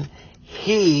again,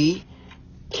 he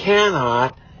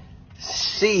cannot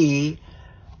see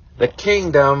the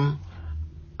kingdom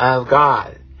of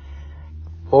God.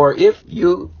 For if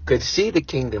you could see the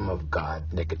kingdom of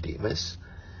God, Nicodemus,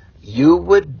 you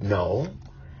would know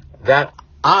that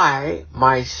I,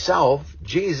 myself,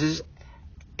 Jesus,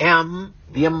 am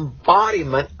the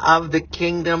embodiment of the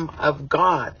kingdom of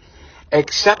God.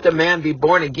 Except a man be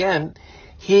born again,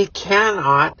 he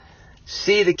cannot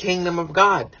see the kingdom of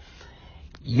God.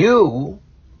 You,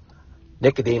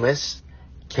 Nicodemus,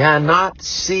 cannot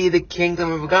see the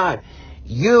kingdom of God.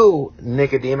 You,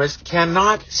 Nicodemus,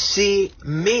 cannot see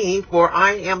me, for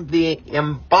I am the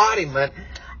embodiment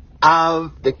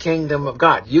of the kingdom of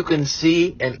God. You can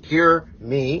see and hear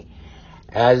me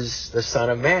as the Son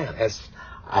of Man, as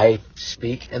I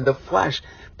speak in the flesh.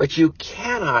 But you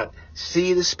cannot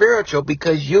see the spiritual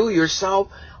because you yourself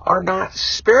are not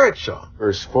spiritual.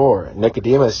 Verse 4,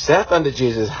 Nicodemus saith unto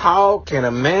Jesus, How can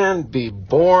a man be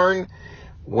born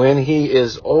when he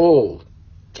is old?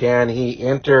 Can he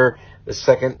enter the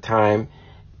second time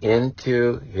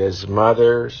into his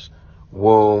mother's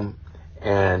womb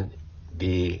and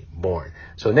be born?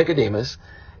 So Nicodemus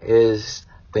is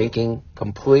thinking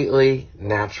completely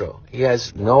natural. He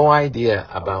has no idea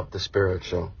about the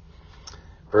spiritual.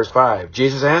 Verse 5,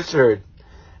 Jesus answered,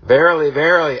 Verily,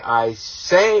 verily, I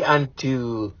say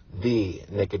unto thee,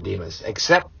 Nicodemus,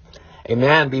 except a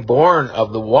man be born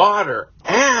of the water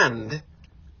and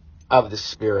of the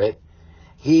Spirit,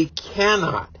 he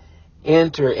cannot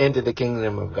enter into the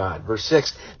kingdom of God. Verse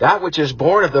 6, that which is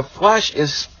born of the flesh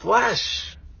is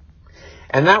flesh,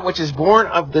 and that which is born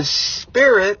of the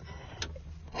Spirit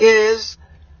is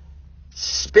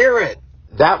spirit.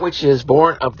 That which is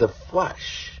born of the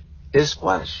flesh is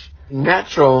flesh.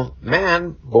 Natural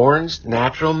man borns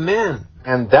natural men,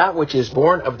 and that which is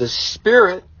born of the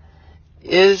Spirit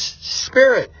is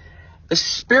spirit. The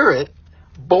Spirit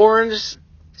borns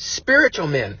spiritual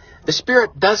men. The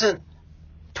Spirit doesn't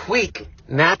tweak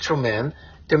natural men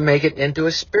to make it into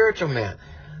a spiritual man.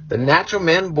 The natural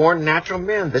men born natural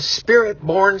men. The Spirit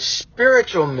born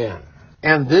spiritual men.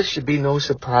 And this should be no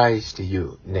surprise to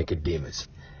you, Nicodemus.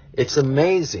 It's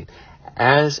amazing,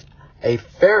 as a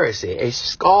Pharisee, a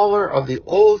scholar of the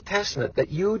Old Testament,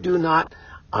 that you do not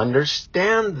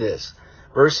understand this.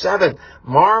 Verse 7,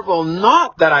 marvel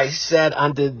not that I said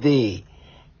unto thee,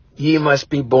 ye must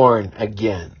be born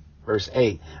again. Verse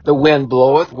 8, the wind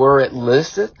bloweth where it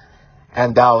listeth,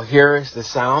 and thou hearest the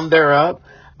sound thereof,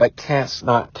 but canst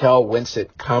not tell whence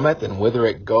it cometh and whither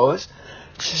it goeth.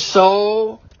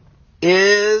 So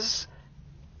is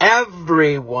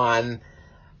everyone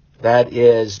that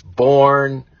is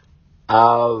born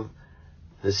of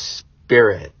the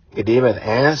Spirit. Nicodemus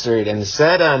answered and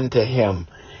said unto him,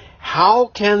 how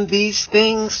can these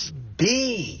things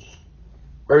be?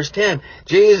 Verse 10,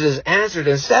 Jesus answered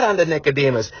and said unto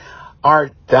Nicodemus,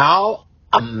 art thou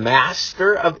a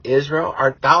master of Israel?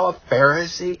 Art thou a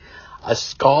Pharisee, a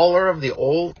scholar of the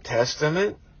Old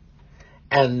Testament,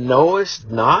 and knowest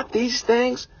not these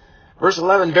things? Verse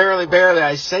 11, verily, verily,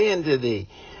 I say unto thee,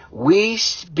 we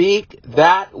speak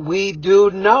that we do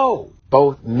know,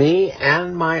 both me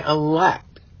and my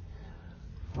elect.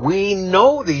 We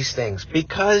know these things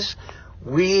because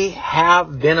we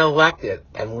have been elected.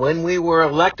 And when we were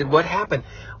elected, what happened?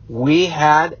 We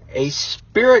had a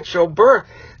spiritual birth.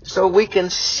 So we can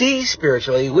see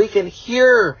spiritually. We can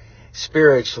hear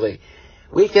spiritually.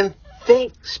 We can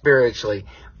think spiritually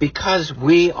because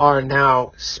we are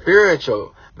now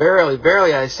spiritual. Verily,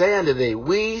 verily, I say unto thee,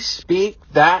 we speak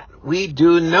that we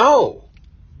do know,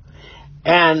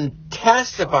 and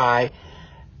testify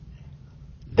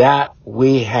that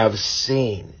we have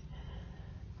seen.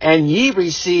 And ye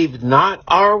received not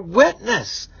our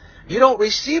witness. You don't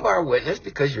receive our witness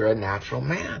because you're a natural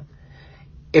man.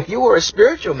 If you were a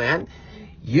spiritual man,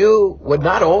 you would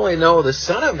not only know the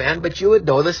Son of Man, but you would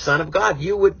know the Son of God.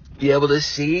 You would be able to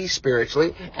see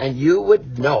spiritually, and you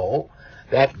would know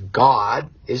that God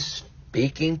is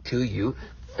speaking to you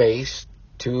face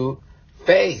to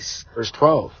face. Verse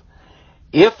 12.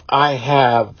 If I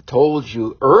have told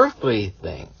you earthly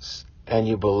things, and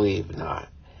you believe not,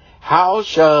 how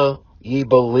shall ye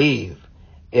believe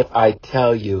if I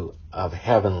tell you of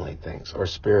heavenly things or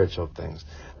spiritual things?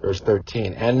 Verse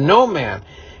 13. And no man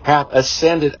hath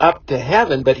ascended up to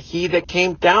heaven, but he that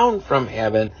came down from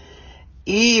heaven,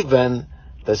 even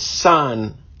the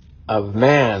Son of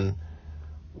Man,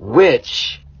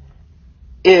 which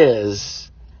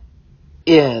is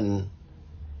in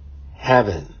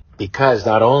heaven. Because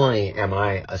not only am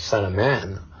I a son of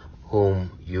man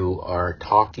whom you are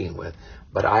talking with,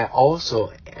 but I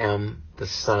also am the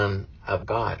Son of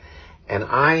God. And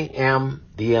I am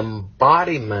the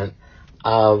embodiment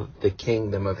of the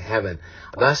kingdom of heaven.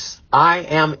 Thus, I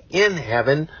am in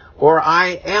heaven, or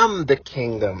I am the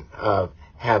kingdom of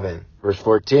heaven. Verse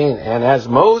 14, and as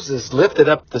Moses lifted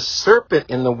up the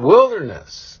serpent in the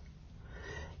wilderness,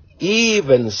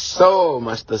 even so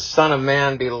must the Son of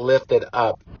Man be lifted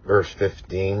up. Verse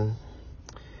 15,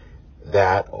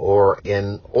 that, or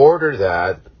in order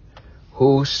that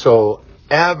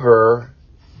whosoever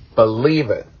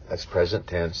believeth, that's present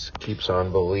tense, keeps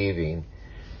on believing,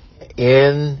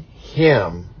 in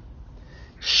him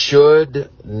should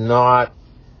not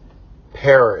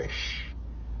perish,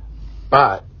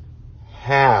 but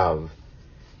have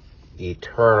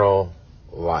eternal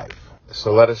life.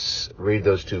 So let us read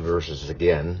those two verses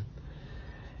again.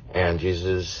 And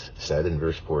Jesus said in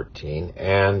verse 14,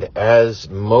 and as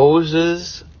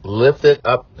Moses lifted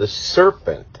up the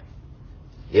serpent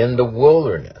in the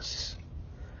wilderness,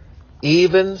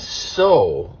 even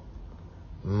so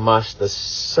must the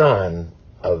Son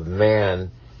of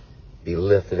Man be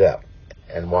lifted up.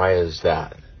 And why is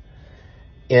that?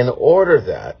 In order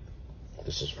that,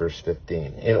 this is verse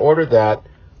 15, in order that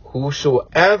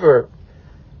whosoever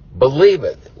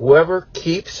believeth, whoever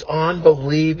keeps on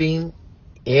believing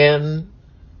in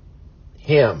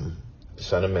him, the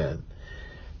Son of Man,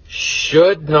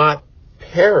 should not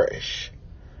perish,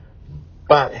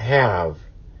 but have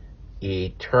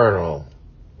eternal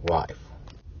life.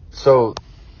 So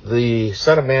the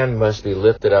Son of Man must be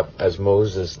lifted up as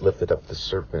Moses lifted up the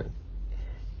serpent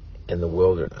in the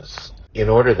wilderness, in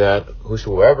order that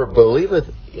whosoever believeth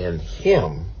in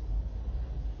him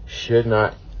should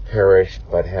not perish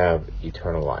but have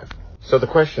eternal life. So the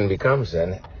question becomes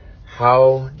then,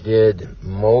 how did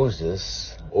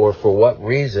Moses, or for what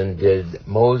reason did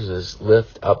Moses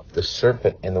lift up the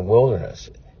serpent in the wilderness?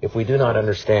 If we do not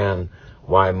understand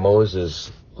why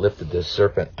Moses lifted this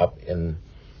serpent up in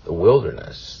the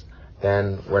wilderness,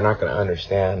 then we're not going to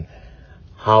understand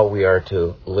how we are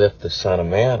to lift the Son of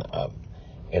Man up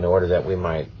in order that we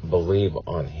might believe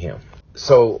on him.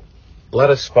 So let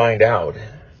us find out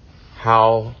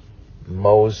how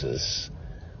Moses,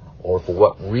 or for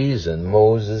what reason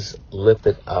Moses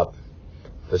lifted up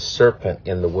the serpent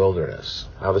in the wilderness.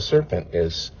 Now the serpent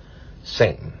is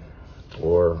Satan,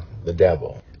 or the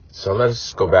devil. So let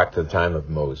us go back to the time of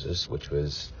Moses, which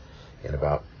was in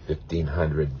about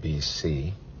 1500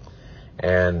 BC,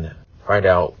 and find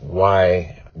out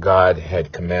why God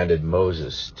had commanded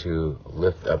Moses to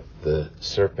lift up the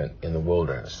serpent in the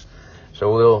wilderness.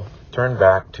 So we'll turn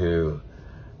back to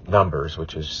Numbers,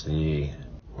 which is the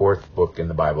fourth book in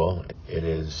the Bible. It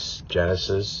is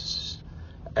Genesis,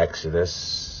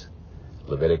 Exodus,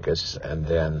 Leviticus, and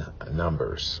then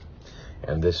Numbers.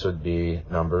 And this would be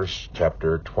Numbers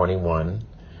chapter 21,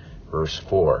 verse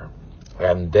 4.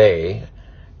 And they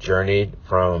journeyed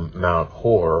from Mount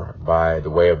Hor by the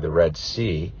way of the Red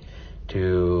Sea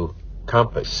to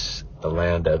compass the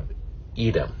land of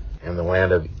Edom. And the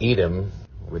land of Edom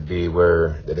would be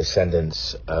where the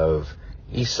descendants of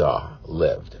Esau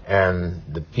lived. And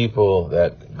the people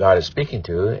that God is speaking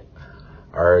to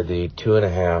are the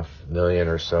 2.5 million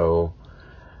or so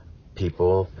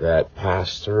people that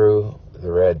passed through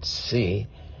the Red Sea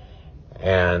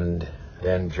and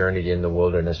then journeyed in the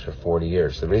wilderness for 40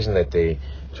 years. The reason that they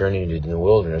journeyed in the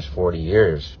wilderness 40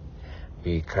 years,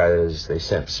 because they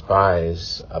sent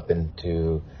spies up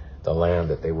into the land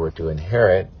that they were to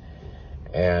inherit,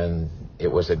 and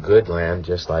it was a good land,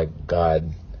 just like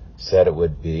God said it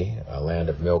would be, a land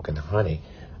of milk and honey.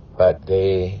 But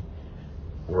they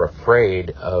were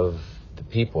afraid of the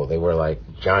people. They were like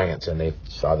giants, and they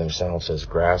saw themselves as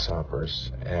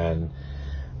grasshoppers. And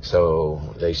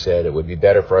so they said it would be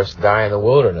better for us to die in the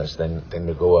wilderness than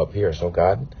to go up here. So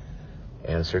God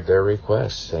answered their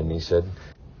requests, and he said,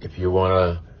 if you want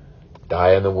to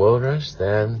die in the wilderness,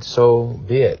 then so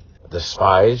be it. The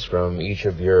spies from each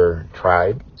of your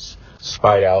tribes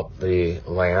spied out the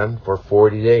land for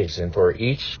 40 days. And for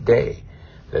each day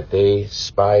that they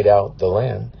spied out the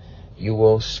land, you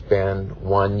will spend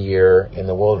 1 year in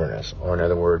the wilderness. Or in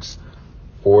other words,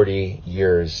 40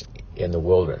 years in the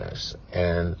wilderness.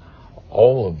 And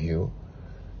all of you,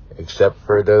 except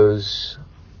for those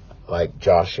like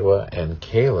Joshua and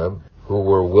Caleb, who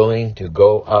were willing to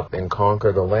go up and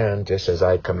conquer the land just as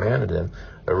I commanded them,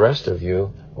 the rest of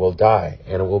you will die,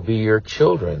 and it will be your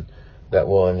children that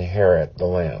will inherit the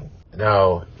land.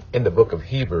 Now, in the book of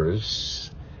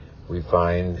Hebrews, we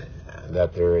find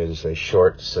that there is a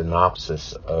short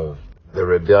synopsis of the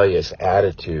rebellious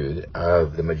attitude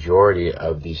of the majority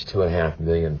of these 2.5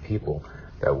 million people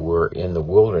that were in the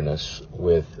wilderness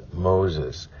with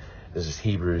Moses. This is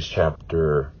Hebrews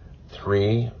chapter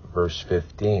 3, verse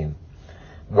 15.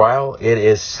 While it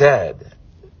is said,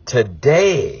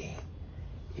 today,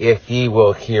 if ye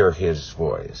will hear his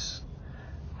voice,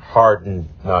 harden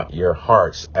not your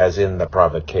hearts, as in the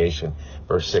provocation.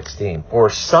 Verse 16. For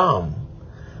some,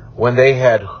 when they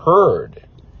had heard,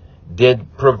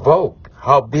 did provoke,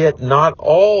 howbeit not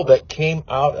all that came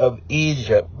out of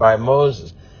Egypt by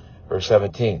Moses. Verse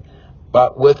 17.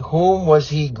 But with whom was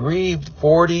he grieved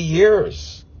 40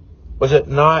 years? Was it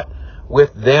not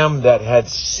with them that had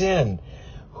sinned,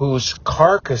 whose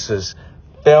carcasses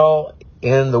fell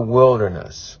in the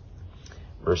wilderness?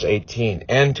 Verse 18.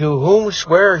 And to whom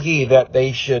sware he that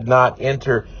they should not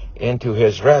enter into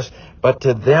his rest, but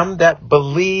to them that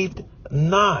believed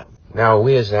not? Now,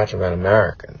 we as natural men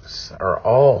Americans are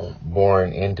all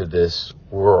born into this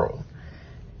world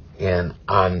in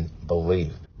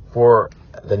unbelief. For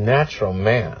the natural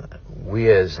man, we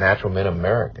as natural men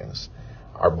Americans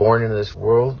are born into this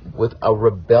world with a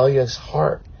rebellious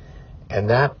heart. And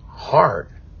that heart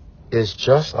is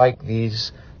just like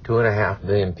these 2.5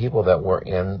 million people that were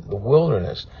in the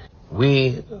wilderness.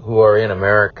 We who are in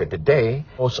America today,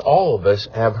 most all of us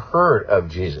have heard of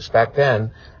Jesus. Back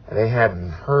then, they hadn't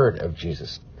heard of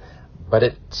Jesus. But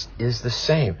it is the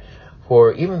same.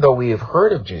 For even though we have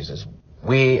heard of Jesus,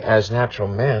 we as natural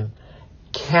men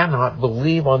cannot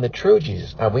believe on the true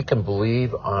Jesus. Now, we can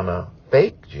believe on a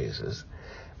fake Jesus,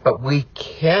 but we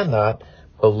cannot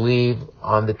believe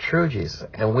on the true Jesus.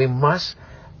 And we must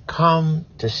come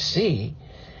to see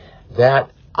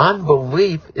that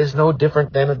Unbelief is no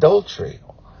different than adultery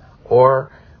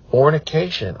or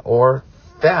fornication or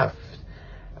theft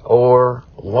or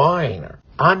lying.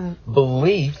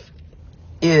 Unbelief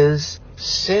is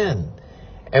sin.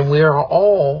 And we are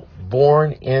all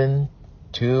born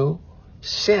into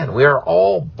sin. We are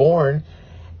all born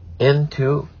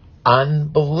into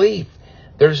unbelief.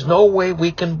 There's no way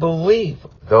we can believe.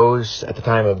 Those at the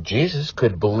time of Jesus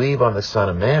could believe on the Son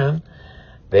of Man.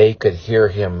 They could hear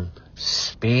him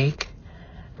speak.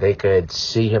 They could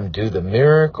see him do the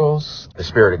miracles. The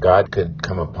Spirit of God could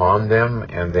come upon them,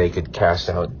 and they could cast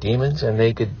out demons, and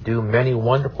they could do many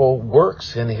wonderful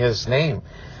works in his name.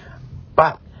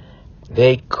 But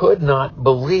they could not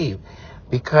believe,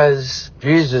 because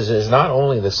Jesus is not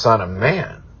only the Son of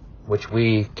Man, which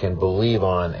we can believe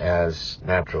on as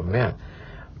natural men,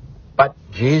 but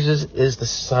Jesus is the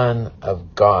Son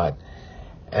of God.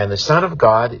 And the Son of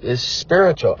God is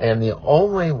spiritual. And the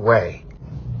only way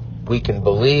we can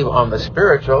believe on the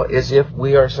spiritual is if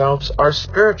we ourselves are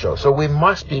spiritual. So we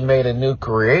must be made a new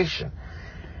creation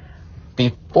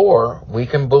before we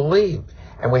can believe.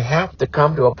 And we have to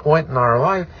come to a point in our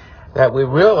life that we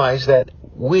realize that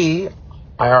we,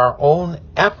 by our own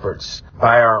efforts,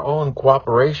 by our own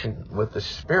cooperation with the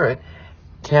Spirit,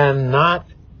 cannot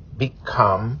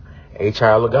become a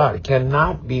child of God. It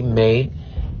cannot be made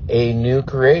a new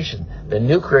creation. The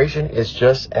new creation is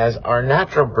just as our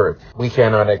natural birth. We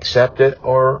cannot accept it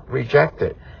or reject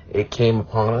it. It came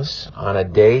upon us on a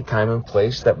day, time, and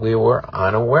place that we were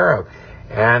unaware of.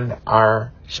 And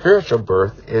our spiritual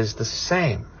birth is the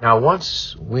same. Now,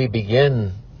 once we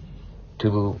begin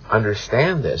to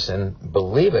understand this and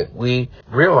believe it, we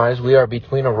realize we are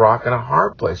between a rock and a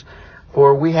hard place.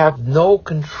 For we have no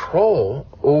control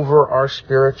over our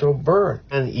spiritual birth.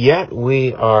 And yet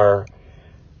we are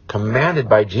commanded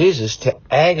by Jesus to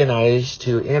agonize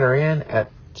to enter in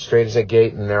at straight as a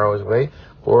gate and narrow as a way,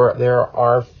 for there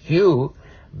are few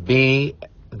be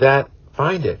that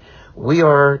find it. We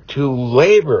are to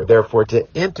labor, therefore, to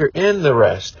enter in the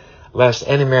rest, lest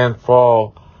any man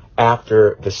fall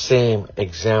after the same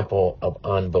example of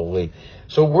unbelief.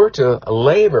 So we're to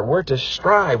labor, we're to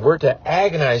strive, we're to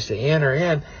agonize to enter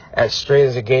in as straight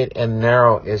as a gate and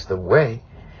narrow is the way.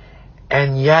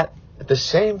 And yet, at the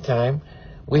same time,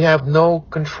 we have no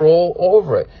control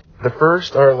over it. The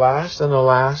first are last, and the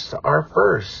last are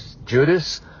first.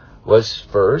 Judas was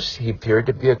first. He appeared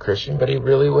to be a Christian, but he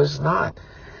really was not.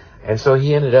 And so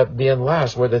he ended up being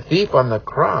last, where the thief on the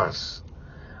cross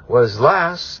was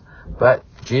last, but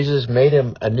Jesus made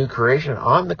him a new creation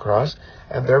on the cross,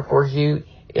 and therefore he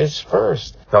is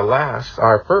first. The last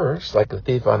are first, like the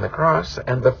thief on the cross,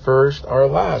 and the first are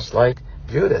last, like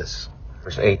Judas.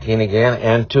 Verse 18 again,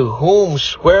 and to whom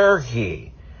sware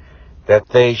he that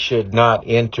they should not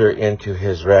enter into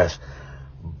his rest?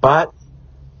 But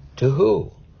to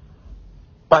who?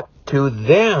 But to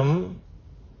them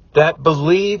that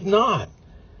believe not.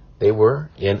 They were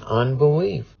in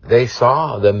unbelief. They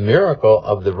saw the miracle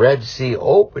of the Red Sea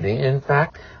opening. In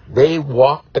fact, they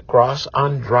walked across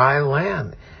on dry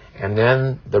land. And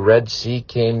then the Red Sea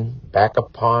came back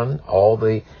upon all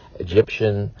the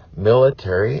Egyptian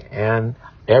military, and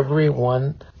every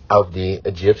one of the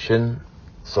Egyptian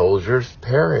soldiers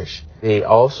perished. They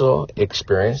also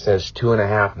experienced, as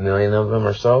 2.5 million of them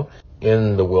or so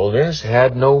in the wilderness,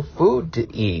 had no food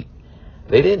to eat.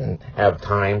 They didn't have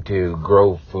time to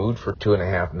grow food for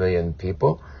 2.5 million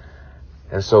people.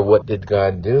 And so what did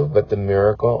God do? But the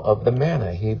miracle of the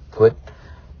manna. He put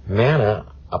manna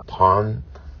upon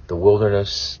the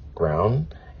wilderness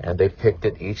ground, and they picked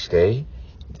it each day,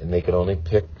 and they could only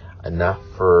pick enough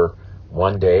for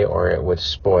one day or it would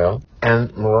spoil.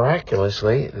 And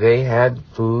miraculously, they had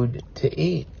food to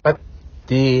eat. But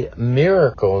the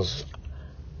miracles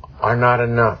are not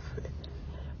enough.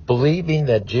 Believing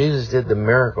that Jesus did the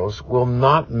miracles will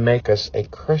not make us a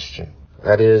Christian.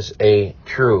 That is, a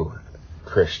true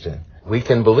Christian. We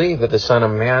can believe that the Son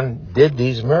of Man did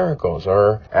these miracles,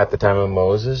 or at the time of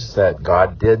Moses, that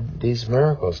God did these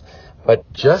miracles.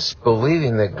 But just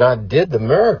believing that God did the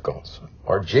miracles,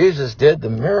 or Jesus did the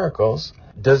miracles,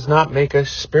 does not make us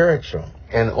spiritual.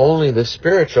 And only the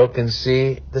spiritual can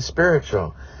see the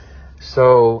spiritual.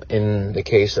 So, in the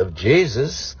case of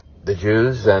Jesus, the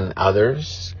Jews and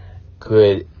others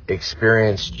could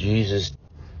experience Jesus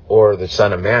or the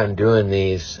Son of Man doing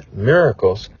these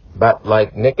miracles, but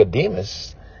like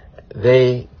Nicodemus,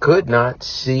 they could not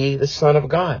see the Son of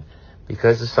God,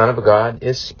 because the Son of God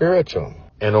is spiritual,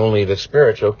 and only the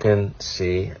spiritual can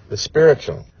see the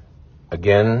spiritual.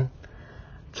 Again,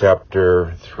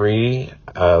 chapter 3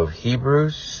 of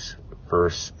Hebrews,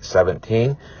 verse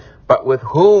 17, But with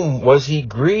whom was he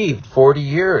grieved 40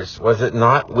 years? Was it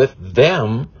not with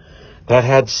them that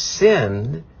had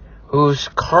sinned, whose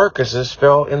carcasses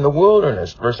fell in the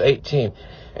wilderness? Verse 18.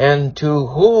 And to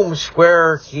whom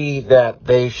sware he that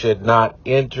they should not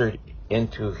enter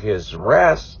into his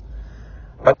rest,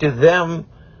 but to them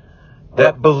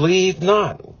that believe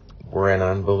not, were in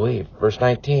unbelief. Verse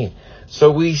 19.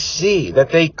 So we see that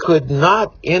they could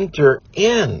not enter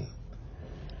in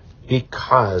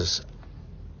because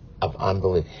of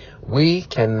unbelief. We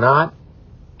cannot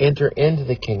enter into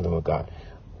the kingdom of God.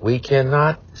 We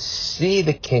cannot see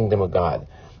the kingdom of God.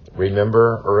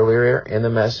 Remember earlier in the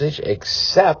message,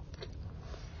 except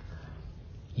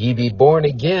ye be born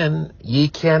again, ye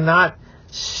cannot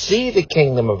see the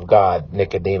kingdom of God,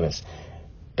 Nicodemus.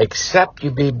 Except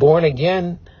you be born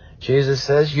again, Jesus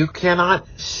says, you cannot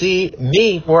see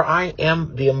me, for I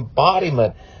am the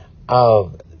embodiment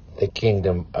of the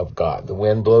kingdom of God. The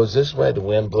wind blows this way, the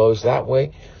wind blows that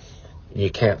way. You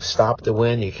can't stop the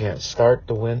wind, you can't start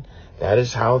the wind. That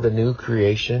is how the new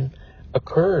creation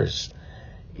occurs.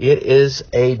 It is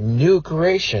a new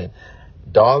creation.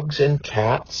 Dogs and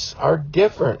cats are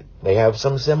different. They have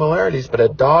some similarities, but a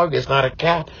dog is not a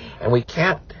cat, and we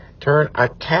can't turn a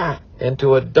cat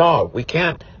into a dog. We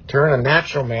can't turn a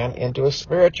natural man into a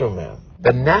spiritual man.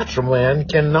 The natural man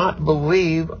cannot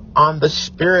believe on the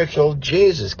spiritual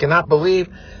Jesus, cannot believe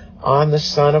on the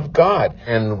Son of God.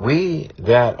 And we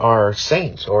that are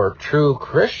saints or true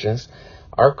Christians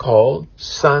are called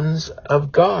sons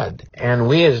of God. And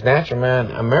we as natural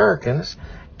man Americans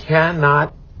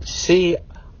cannot see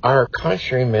our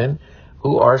countrymen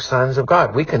who are sons of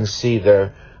God. We can see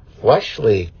the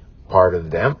fleshly part of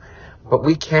them, but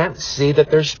we can't see that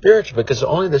they're spiritual, because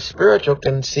only the spiritual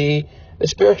can see the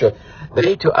spiritual.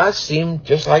 They to us seem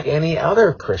just like any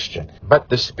other Christian, but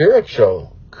the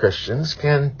spiritual Christians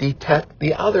can detect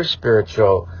the other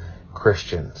spiritual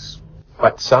Christians.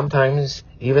 But sometimes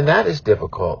even that is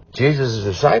difficult. Jesus'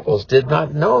 disciples did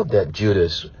not know that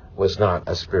Judas was not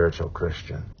a spiritual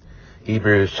Christian.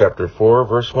 Hebrews chapter 4,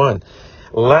 verse 1.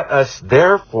 Let us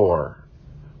therefore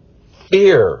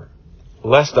fear,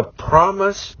 lest the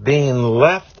promise being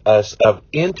left us of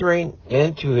entering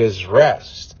into his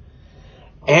rest,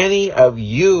 any of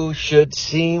you should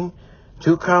seem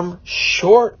to come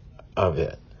short of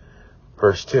it.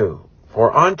 Verse 2.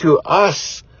 For unto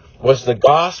us was the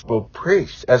gospel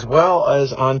preached, as well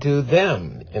as unto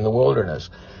them in the wilderness.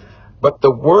 But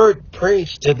the word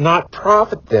preached did not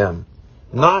profit them,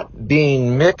 not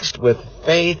being mixed with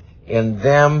faith in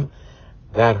them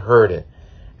that heard it.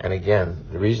 And again,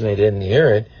 the reason they didn't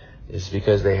hear it is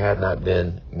because they had not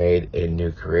been made a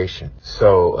new creation.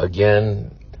 So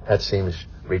again, that seems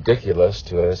ridiculous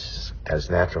to us as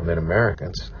natural men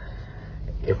Americans.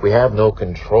 If we have no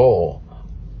control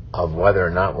of whether or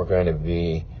not we're going to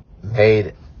be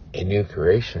made a new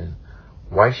creation,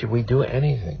 why should we do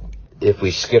anything? If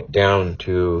we skip down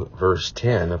to verse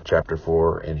 10 of chapter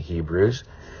 4 in Hebrews,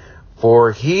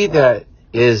 for he that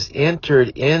is entered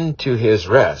into his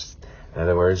rest, in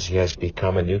other words, he has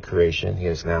become a new creation, he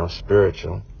is now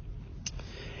spiritual,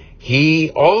 he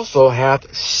also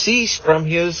hath ceased from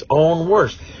his own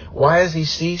works. Why has he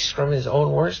ceased from his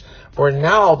own works? For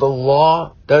now the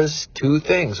law does two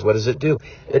things. What does it do?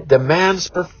 It demands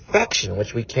perfection,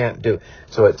 which we can't do.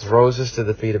 So it throws us to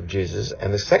the feet of Jesus.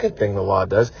 And the second thing the law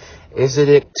does is it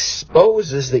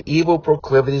exposes the evil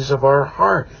proclivities of our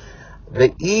heart.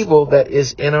 The evil that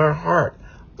is in our heart.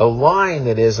 The lying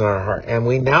that is in our heart. And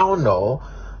we now know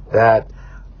that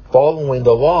following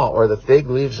the law, or the fig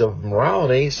leaves of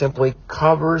morality, simply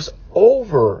covers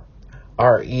over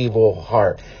our evil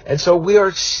heart. And so we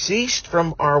are ceased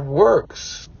from our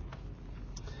works.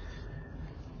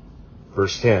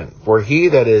 Verse 10, for he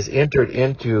that is entered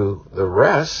into the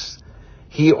rest,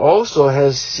 he also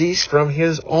has ceased from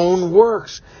his own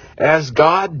works, as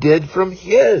God did from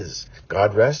his.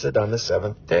 God rested on the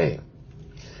seventh day.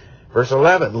 Verse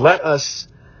 11, let us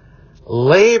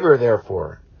labor,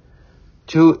 therefore,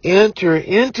 to enter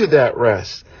into that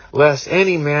rest, lest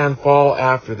any man fall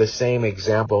after the same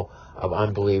example of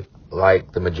unbelief,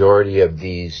 like the majority of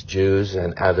these Jews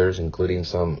and others, including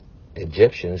some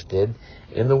Egyptians, did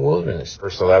in the wilderness.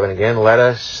 Verse 11 again, let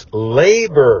us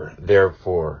labor,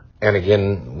 therefore. And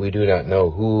again, we do not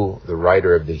know who the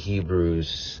writer of the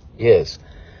Hebrews is,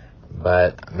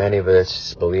 but many of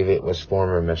us believe it was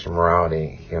former Mr. Morality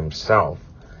himself,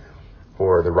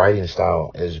 for the writing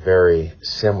style is very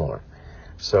similar.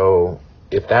 So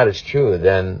if that is true,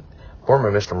 then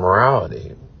former Mr.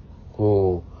 Morality,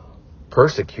 who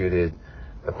persecuted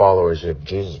the followers of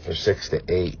Jesus for 6 to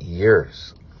 8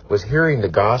 years, was hearing the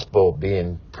gospel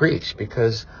being preached,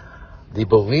 because the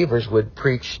believers would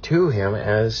preach to him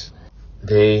as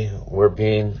they were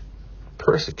being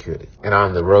persecuted. And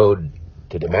on the road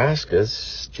to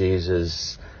Damascus,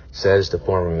 Jesus says to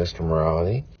former Mr.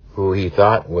 Morality, who he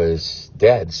thought was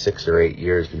dead 6 or 8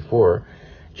 years before,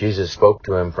 Jesus spoke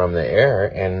to him from the air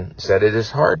and said, "It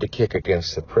is hard to kick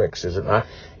against the pricks, is it not?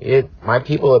 My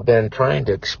people have been trying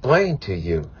to explain to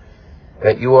you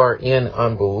that you are in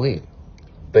unbelief.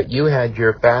 But you had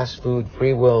your fast food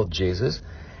free will, Jesus,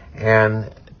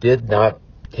 and did not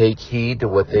take heed to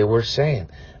what they were saying.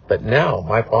 But now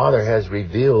my Father has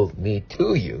revealed me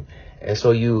to you, and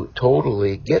so you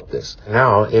totally get this."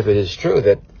 Now, if it is true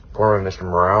that former Mr.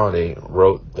 Morality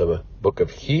wrote the book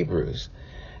of Hebrews,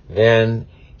 then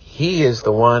he is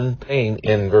the one saying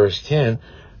in verse 10,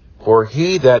 "For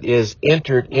he that is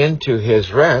entered into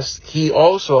his rest, he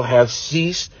also hath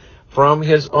ceased from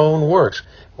his own works."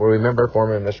 Well, remember,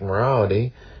 former Mr.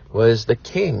 Morality was the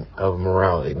king of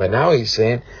morality. But now he's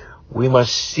saying we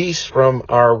must cease from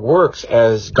our works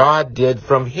as God did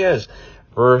from his.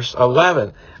 Verse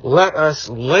 11, "Let us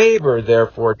labor,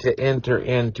 therefore, to enter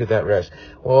into that rest."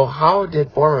 Well, how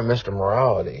did former Mr.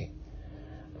 Morality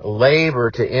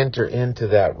labor to enter into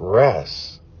that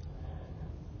rest?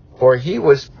 For he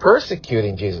was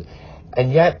persecuting Jesus.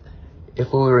 And yet,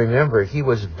 if we remember, he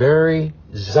was very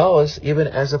zealous even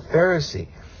as a Pharisee.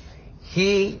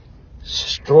 He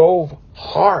strove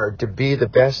hard to be the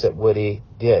best at what he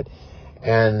did.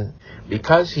 And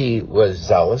because he was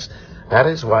zealous, that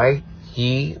is why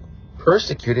he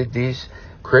persecuted these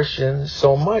Christians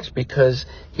so much, because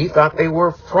he thought they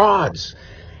were frauds.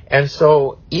 And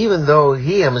so even though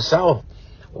he himself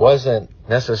wasn't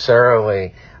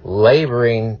necessarily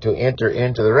laboring to enter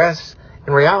into the rest,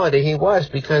 in reality he was,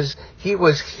 because he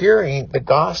was hearing the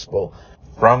gospel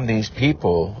from these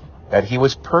people that he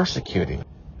was persecuting.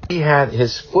 He had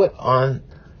his foot on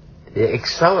the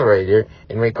accelerator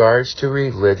in regards to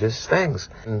religious things.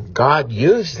 And God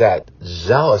used that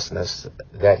zealousness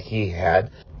that he had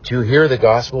to hear the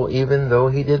gospel even though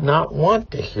he did not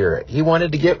want to hear it. He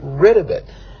wanted to get rid of it,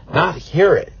 not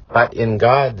hear it. But in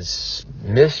God's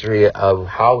mystery of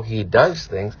how he does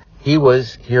things, he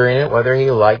was hearing it whether he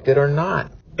liked it or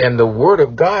not. And the Word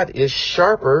of God is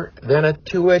sharper than a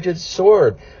two-edged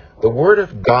sword. The Word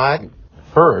of God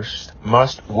first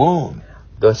must wound.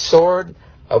 The sword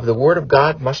of the Word of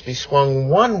God must be swung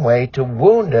one way to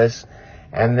wound us,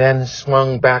 and then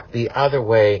swung back the other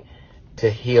way to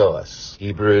heal us.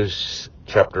 Hebrews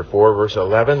chapter 4, verse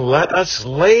 11, "Let us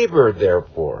labor,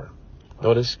 therefore."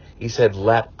 Notice he said,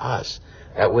 "Let us."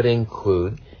 That would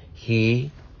include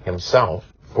he himself,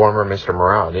 former Mr.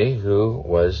 Morality, who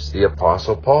was the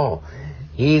Apostle Paul.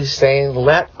 He's saying,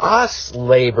 let us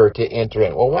labor to enter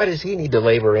in. Well, why does he need to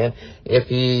labor in if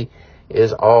he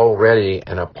is already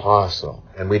an apostle?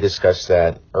 And we discussed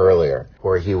that earlier,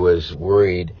 where he was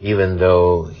worried, even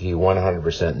though he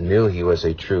 100% knew he was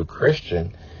a true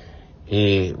Christian,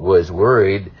 he was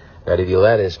worried that if he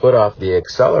let his foot off the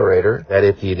accelerator, that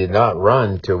if he did not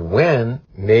run to win,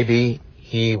 maybe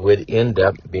he would end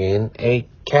up being a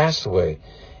castaway.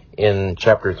 In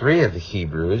chapter 3 of the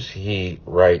Hebrews, he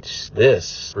writes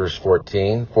this, verse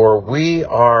 14, "For we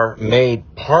are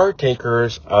made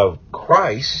partakers of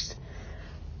Christ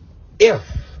if,"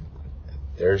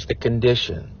 there's the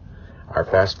condition. Our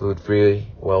fast food free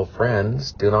will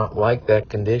friends do not like that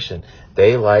condition.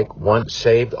 They like once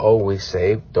saved, always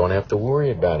saved, don't have to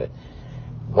worry about it.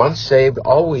 Once saved,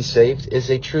 always saved is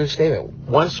a true statement.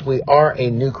 Once we are a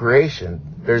new creation,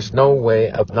 there's no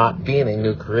way of not being a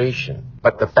new creation.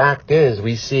 But the fact is,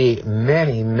 we see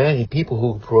many, many people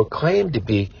who proclaim to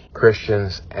be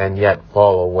Christians and yet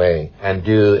fall away and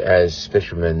do as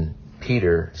fisherman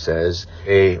Peter says,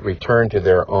 they return to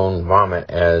their own vomit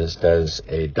as does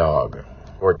a dog.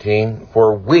 14,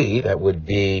 "For we," that would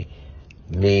be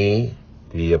me,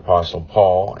 the Apostle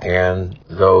Paul, and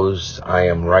those I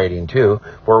am writing to,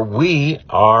 "For we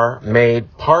are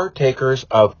made partakers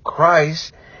of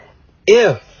Christ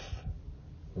if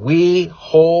we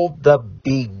hold the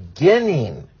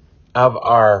beginning of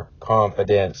our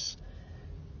confidence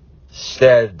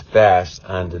steadfast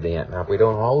unto the end." Now, if we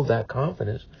don't hold that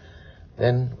confidence,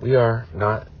 then we are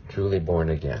not truly born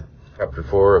again. Chapter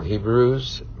 4 of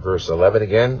Hebrews, verse 11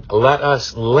 again, "Let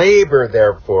us labor,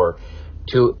 therefore,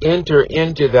 to enter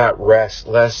into that rest,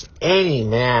 lest any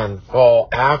man fall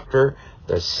after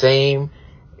the same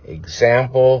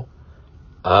example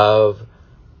of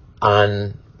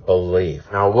unbelief."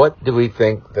 Now, what do we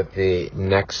think that the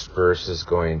next verse is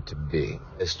going to be?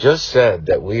 It's just said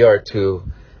that we are to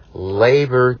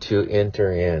labor to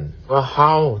enter in. Well,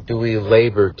 how do we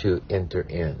labor to enter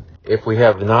in? If we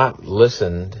have not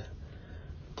listened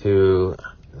to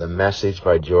the message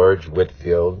by George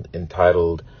Whitefield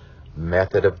entitled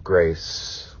Method of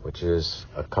Grace, which is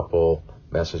a couple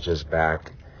messages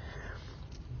back,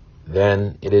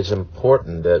 then it is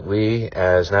important that we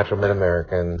as natural men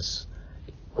Americans,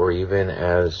 or even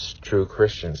as true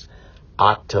Christians,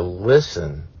 ought to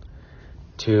listen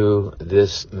to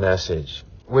this message,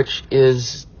 which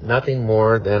is nothing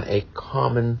more than a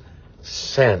common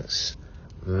sense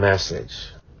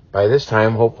message. By this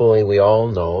time, hopefully we all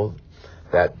know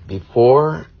that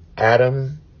before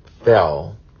Adam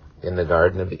fell in the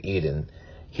Garden of Eden,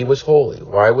 he was holy.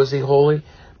 Why was he holy?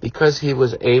 Because he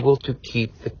was able to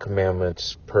keep the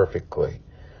commandments perfectly.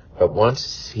 But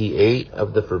once he ate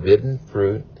of the forbidden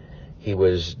fruit, he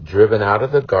was driven out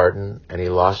of the garden and he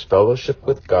lost fellowship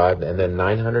with God, and then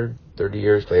 930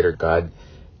 years later, God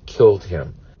killed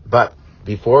him. But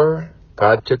before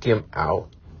God took him out,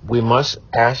 we must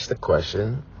ask the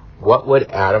question, what would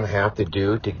Adam have to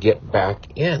do to get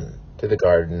back in to the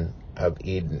Garden of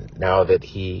Eden now that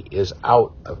he is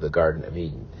out of the Garden of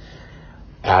Eden?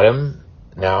 Adam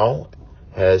now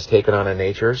has taken on a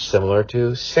nature similar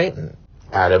to Satan.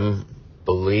 Adam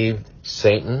believed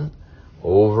Satan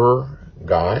over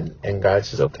God, and God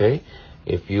says, okay,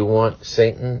 if you want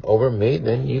Satan over me,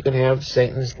 then you can have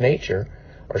Satan's nature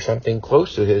or something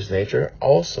close to his nature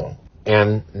also.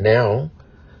 And now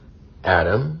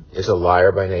Adam is a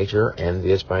liar by nature,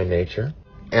 envious by nature,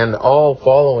 and all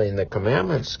following the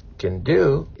commandments can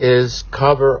do is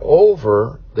cover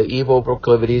over the evil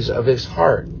proclivities of his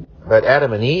heart. But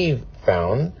Adam and Eve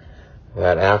found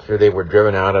that after they were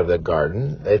driven out of the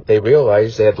garden, they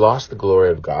realized they had lost the glory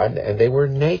of God and they were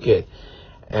naked.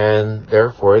 And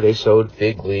therefore they sewed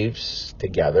fig leaves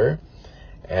together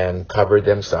and covered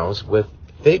themselves with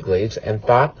fig leaves and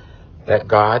thought that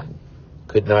God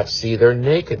could not see their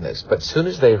nakedness. But as soon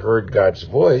as they heard God's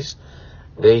voice,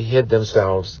 they hid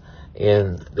themselves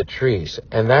in the trees.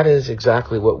 And that is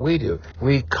exactly what we do.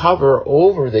 We cover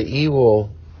over the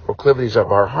evil proclivities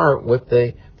of our heart with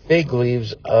the fig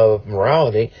leaves of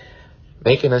morality,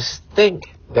 making us think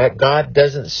that God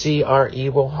doesn't see our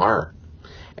evil heart.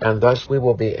 And thus we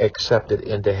will be accepted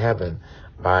into heaven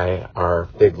by our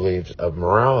fig leaves of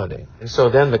morality. And so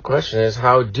then the question is,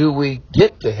 how do we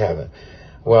get to heaven?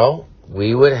 Well,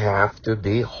 we would have to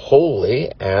be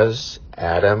holy as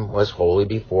Adam was holy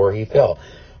before he fell.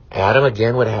 Adam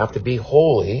again would have to be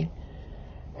holy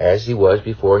as he was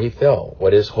before he fell.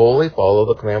 What is holy? Follow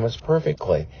the commandments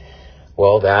perfectly.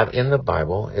 Well, that in the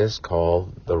Bible is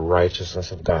called the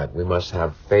righteousness of God. We must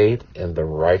have faith in the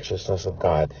righteousness of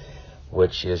God,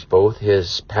 which is both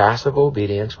his passive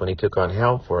obedience when he took on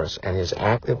hell for us and his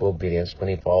active obedience when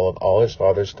he followed all his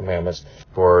Father's commandments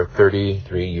for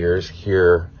 33 years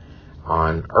here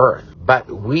on earth. But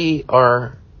we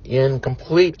are in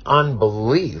complete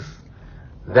unbelief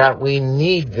that we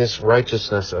need this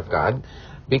righteousness of God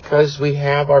because we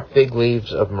have our fig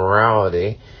leaves of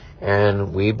morality,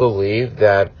 and we believe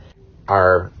that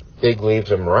our fig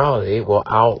leaves of morality will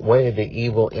outweigh the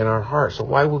evil in our heart. So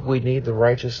why would we need the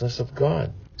righteousness of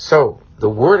God? So the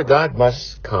Word of God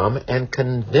must come and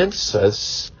convince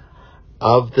us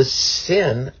of the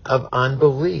sin of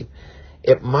unbelief.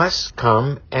 It must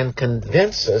come and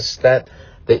convince us that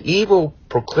the evil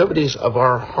proclivities of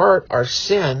our heart are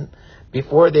sin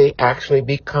before they actually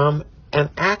become an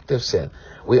act of sin.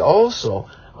 We also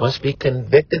must be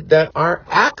convicted that our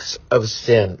acts of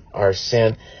sin are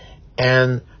sin,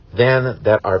 and then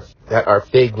that our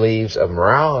fig leaves of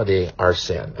morality are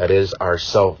sin. That is, our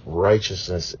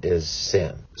self-righteousness is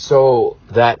sin. So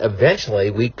that eventually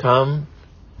we come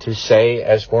to say,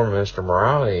 as former Minister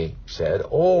Morality said,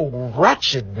 "Oh,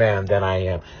 wretched man that I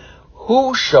am,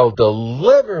 who shall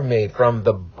deliver me from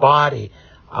the body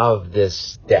of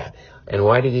this death?" And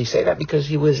why did he say that? Because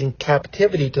he was in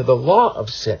captivity to the law of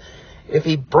sin. If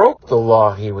he broke the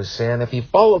law, he was sin. If he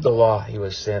followed the law, he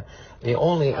was sin. The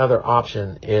only other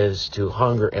option is to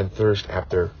hunger and thirst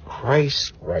after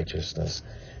Christ's righteousness,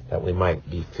 that we might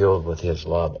be filled with his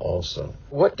love also.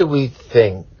 What do we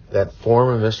think that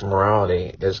former Mr.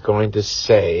 Morality is going to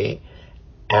say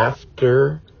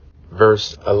after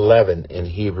verse 11 in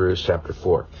Hebrews chapter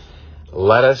 4?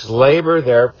 Let us labor,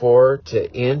 therefore,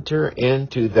 to enter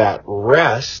into that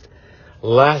rest,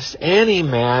 lest any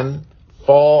man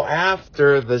fall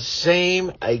after the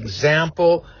same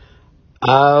example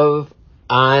of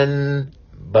unbelief.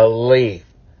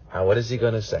 Now, what is he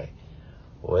going to say?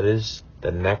 What is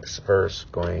the next verse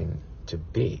going to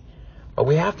be? But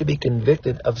we have to be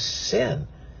convicted of sin.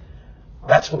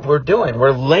 That's what we're doing.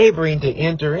 We're laboring to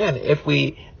enter in. If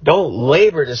we don't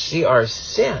labor to see our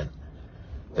sin,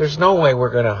 there's no way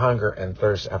we're going to hunger and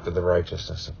thirst after the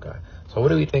righteousness of God. So what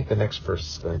do we think the next verse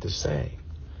is going to say?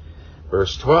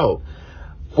 Verse 12.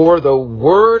 For the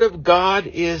word of God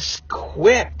is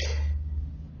quick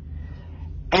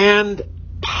and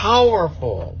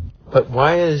powerful. But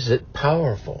why is it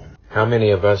powerful? How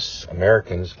many of us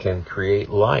Americans can create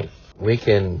life? We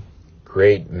can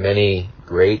create many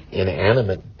great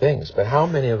inanimate things, but how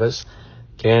many of us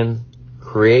can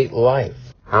create life?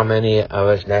 How many of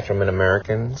us natural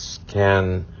Americans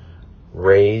can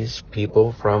raise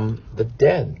people from the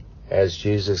dead, as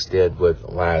Jesus did with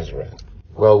Lazarus?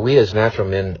 Well, we as natural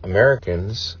men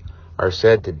Americans are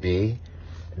said to be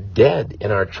dead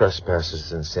in our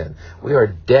trespasses and sin. We are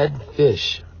dead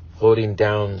fish floating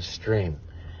downstream.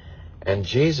 And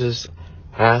Jesus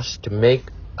has to make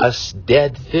us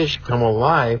dead fish come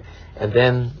alive and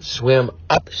then swim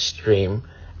upstream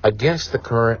against the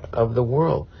current of the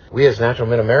world. We as natural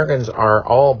men Americans are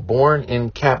all born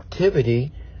in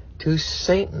captivity to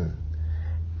Satan.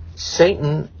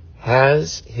 Satan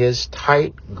has his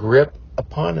tight grip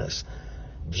upon us.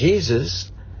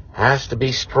 Jesus has to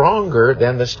be stronger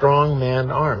than the strong man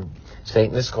arm.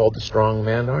 Satan is called the strong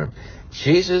man arm.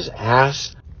 Jesus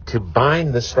has to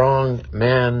bind the strong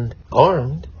man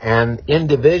armed and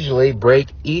individually break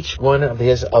each one of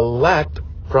his elect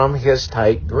from his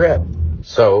tight grip.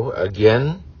 So,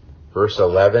 again, verse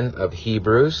 11 of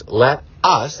Hebrews, let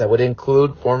us, that would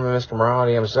include former Mr.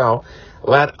 Morality himself,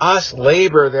 let us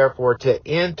labor, therefore, to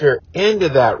enter into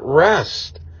that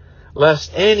rest,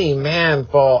 lest any man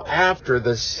fall after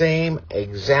the same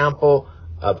example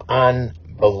of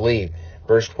unbelief.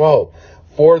 Verse 12,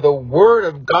 for the word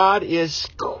of God is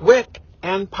quick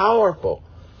and powerful.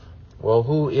 Well,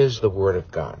 who is the word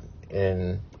of God?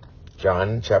 In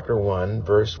John chapter 1,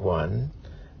 verse 1,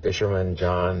 Fisherman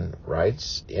John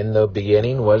writes, in the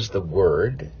beginning was the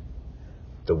Word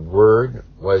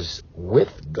was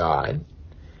with God,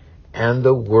 and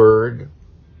the Word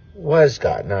was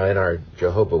God. Now, in our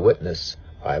Jehovah Witness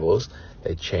Bibles,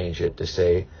 they change it to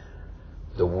say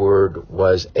the Word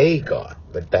was a God,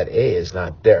 but that a is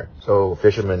not there. So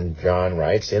Fisherman John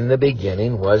writes, in the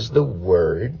beginning was the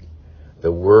Word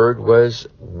was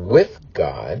with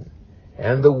God,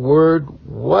 and the Word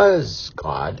was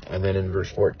God. And then in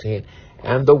verse 14,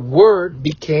 and the Word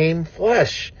became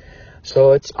flesh.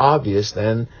 So it's obvious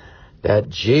then that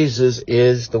Jesus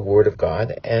is the Word of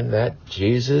God and that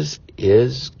Jesus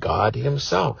is God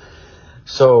himself.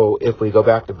 So if we go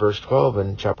back to verse 12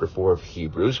 in chapter 4 of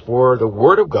Hebrews, for the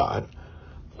Word of God,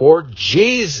 for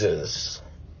Jesus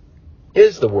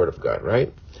is the Word of God,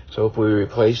 right? So if we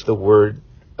replace the Word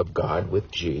of God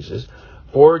with Jesus,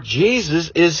 for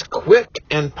Jesus is quick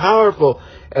and powerful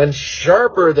and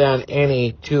sharper than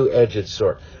any two-edged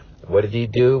sword. What did he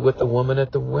do with the woman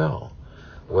at the well?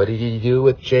 What did he do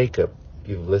with Jacob?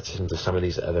 You've listened to some of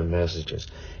these other messages.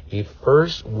 He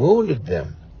first wounded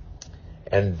them,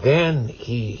 and then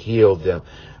he healed them.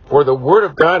 For the word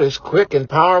of God is quick and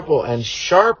powerful and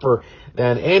sharper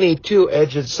than any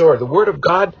two-edged sword. The word of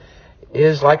God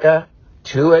is like a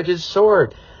two-edged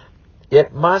sword.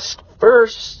 It must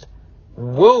first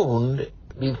wound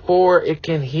before it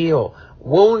can heal.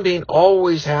 Wounding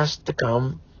always has to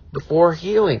come before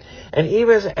healing. And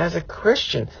even as a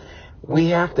Christian, we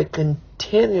have to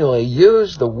continually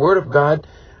use the Word of God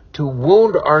to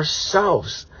wound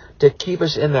ourselves, to keep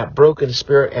us in that broken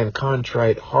spirit and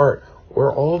contrite heart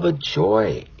where all the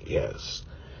joy is.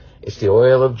 It's the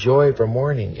oil of joy for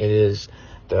mourning. It is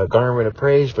the garment of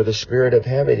praise for the spirit of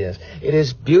heaviness. It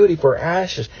is beauty for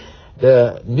ashes.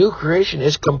 The new creation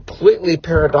is completely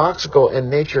paradoxical in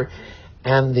nature,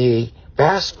 and the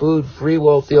fast food free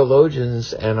will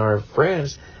theologians and our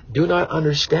friends do not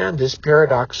understand this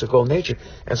paradoxical nature.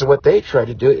 And so what they try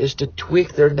to do is to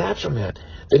tweak their natural man.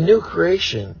 The new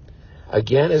creation,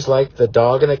 again, is like the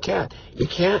dog and a cat. You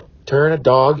can't turn a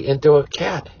dog into a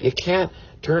cat. You can't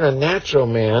turn a natural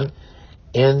man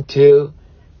into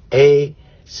a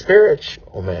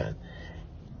spiritual man.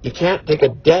 You can't take a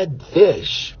dead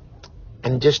fish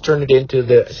and just turn it into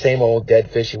the same old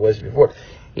dead fish he was before.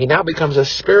 He now becomes a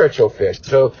spiritual fish.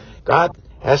 So God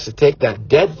has to take that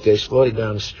dead fish floating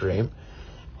downstream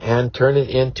and turn it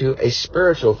into a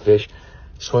spiritual fish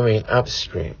swimming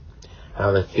upstream.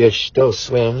 Now the fish still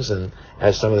swims and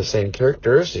has some of the same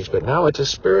characteristics, but now it's a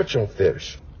spiritual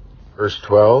fish. Verse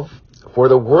 12, for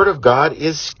the word of God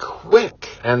is quick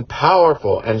and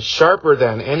powerful and sharper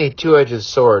than any two-edged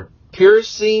sword,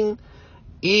 piercing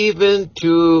even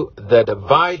to the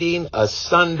dividing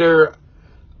asunder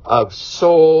of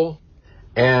soul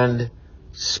and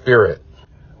spirit.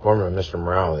 Former Mr.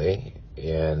 Morality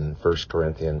in 1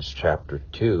 Corinthians chapter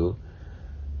 2,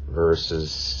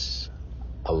 verses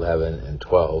 11 and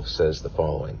 12 says the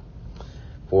following.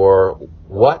 For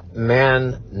what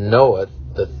man knoweth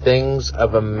the things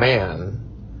of a man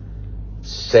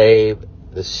save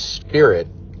the spirit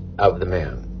of the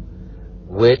man,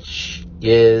 which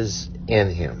is in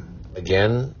him.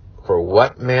 Again, for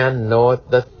what man knoweth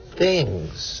the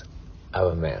things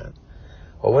of a man?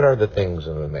 Well, what are the things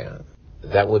of a man?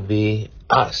 That would be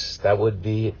us. That would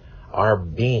be our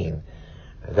being.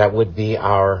 That would be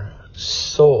our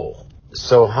soul.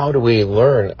 So how do we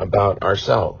learn about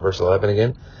ourselves? Verse 11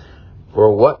 again.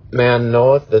 For what man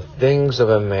knoweth the things of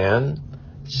a man,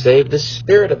 save the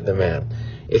spirit of the man?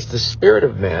 It's the spirit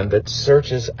of man that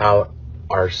searches out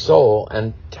our soul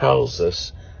and tells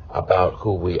us about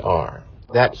who we are.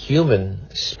 That human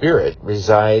spirit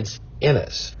resides in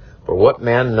us. For what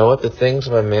man knoweth the things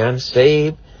of a man,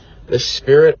 save the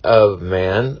spirit of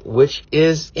man, which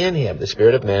is in him? The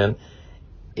spirit of man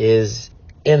is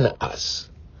in us.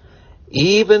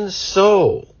 Even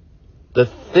so, the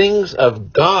things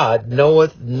of God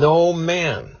knoweth no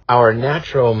man. Our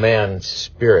natural man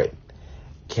spirit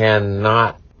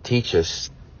cannot teach us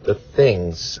the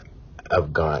things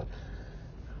of God.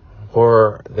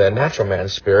 For the natural man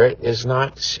spirit is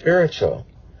not spiritual.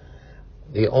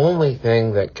 The only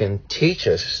thing that can teach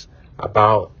us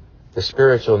about the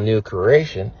spiritual new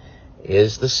creation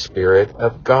is the Spirit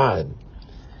of God.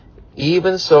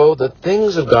 Even so, the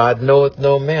things of God knoweth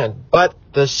no man, but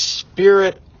the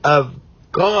Spirit of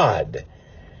God.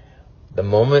 The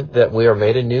moment that we are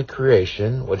made a new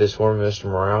creation, what does former Mr.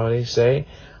 Morality say?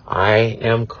 I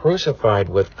am crucified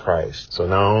with Christ. So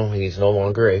now he's no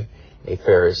longer a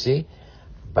Pharisee,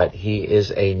 but he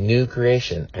is a new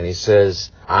creation. And he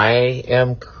says, I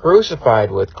am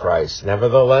crucified with Christ.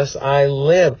 Nevertheless, I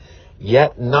live.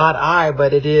 Yet not I,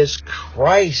 but it is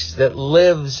Christ that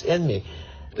lives in me.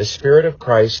 The Spirit of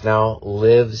Christ now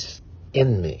lives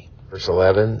in me. Verse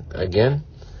 11 again.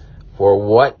 For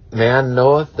what man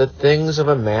knoweth the things of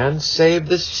a man, save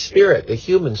the spirit, the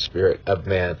human spirit of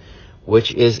man,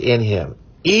 which is in him?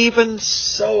 Even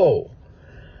so,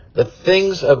 the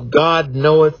things of God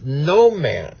knoweth no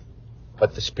man,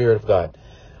 but the Spirit of God.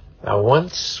 Now,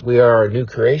 once we are a new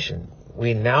creation,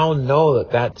 we now know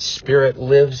that that Spirit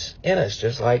lives in us,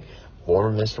 just like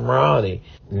former Mr. Morality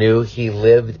knew he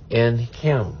lived in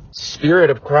him. Spirit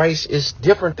of Christ is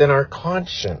different than our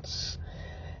conscience.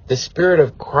 The Spirit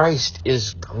of Christ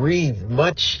is grieved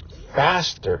much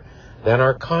faster than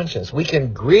our conscience. We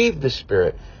can grieve the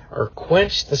Spirit or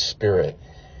quench the Spirit.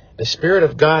 The Spirit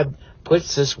of God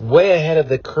puts us way ahead of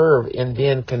the curve in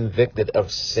being convicted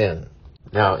of sin.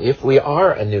 Now, if we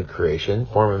are a new creation,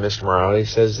 former Mr. Morality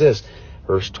says this,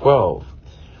 verse 12.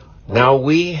 Now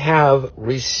we have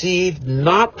received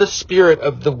not the spirit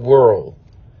of the world,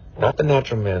 not the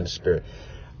natural man's spirit,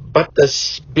 but the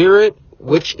Spirit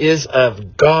which is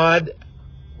of God.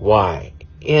 Why?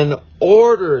 In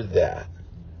order that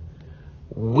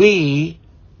we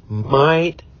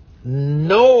might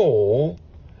know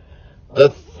the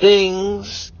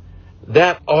things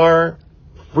that are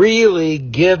freely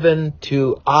given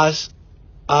to us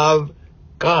of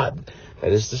God.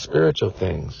 That is the spiritual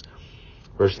things.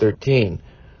 Verse 13.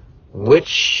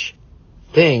 Which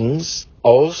things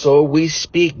also we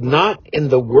speak not in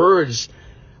the words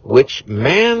which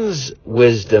man's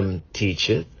wisdom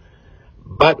teacheth,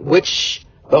 but which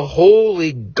the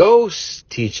Holy Ghost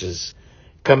teaches,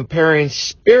 comparing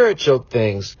spiritual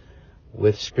things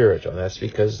with spiritual. And that's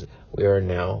because we are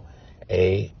now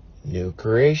a new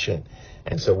creation.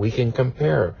 And so we can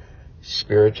compare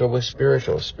spiritual with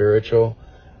spiritual, spiritual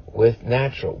with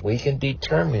natural. We can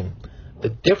determine the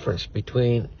difference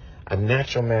between a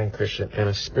natural man Christian and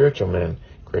a spiritual man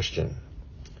Christian.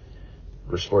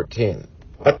 Verse 14.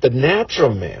 But the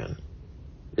natural man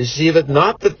receiveth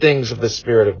not the things of the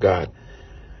Spirit of God,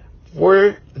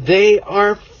 for they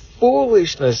are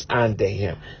foolishness unto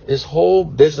him. This whole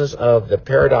business of the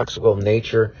paradoxical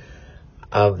nature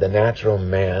of the natural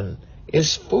man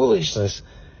is foolishness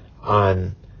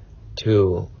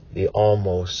unto the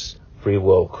almost free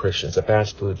will Christians, the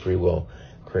fast food free will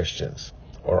Christians,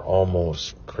 or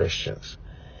almost Christians.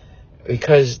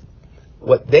 Because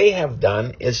what they have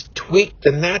done is tweak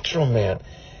the natural man.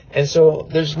 And so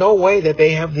there's no way that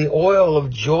they have the oil of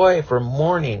joy for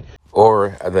mourning,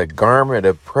 or the garment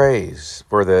of praise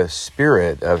for the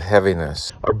spirit of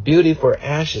heaviness, or beauty for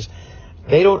ashes.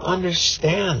 They don't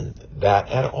understand that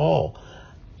at all.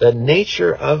 The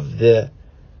nature of the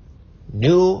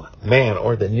new man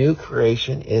or the new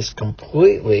creation is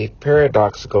completely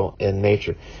paradoxical in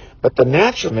nature. But the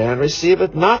natural man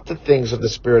receiveth not the things of the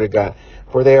Spirit of God,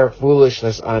 for they are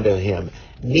foolishness unto him.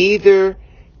 Neither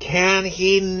can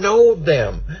he know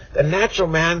them. The natural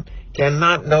man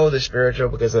cannot know the spiritual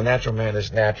because the natural man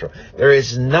is natural. There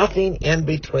is nothing in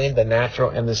between the natural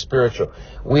and the spiritual.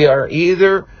 We are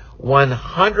either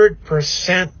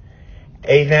 100%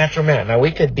 a natural man. Now, we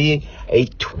could be a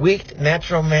tweaked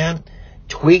natural man,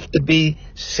 tweaked to be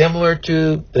similar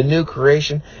to the new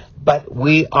creation, but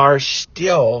we are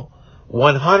still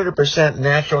 100%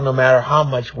 natural no matter how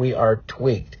much we are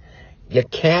tweaked. You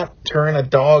can't turn a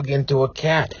dog into a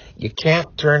cat. You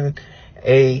can't turn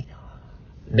a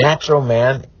natural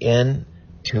man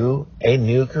into a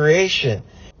new creation.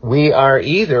 We are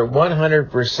either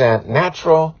 100%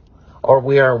 natural or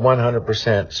we are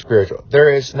 100% spiritual.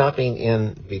 There is nothing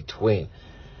in between.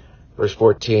 Verse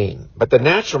 14, but the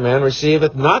natural man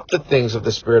receiveth not the things of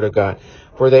the Spirit of God,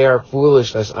 for they are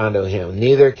foolishness unto him.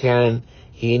 Neither can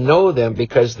he know them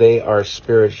because they are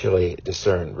spiritually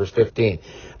discerned. Verse 15,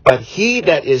 but he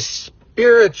that is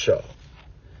spiritual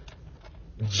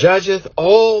judgeth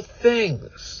all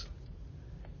things,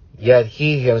 yet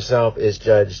he himself is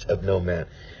judged of no man.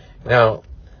 Now,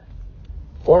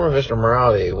 former Mr.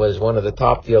 Morality was one of the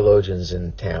top theologians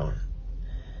in town.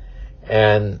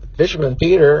 And Fisherman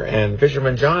Peter and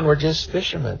Fisherman John were just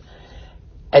fishermen.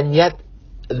 And yet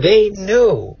they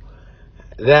knew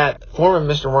that former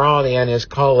Mr. Morality and his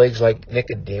colleagues like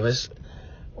Nicodemus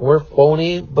were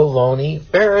phony, baloney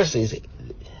Pharisees.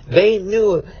 They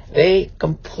knew, they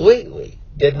completely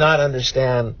did not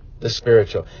understand the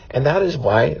spiritual. And that is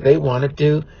why they wanted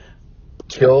to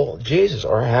kill Jesus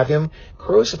or have him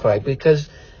crucified, because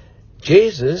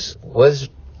Jesus was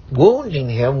wounding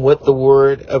him with the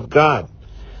word of God.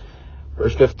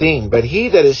 Verse 15, but he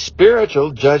that is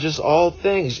spiritual judges all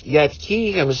things, yet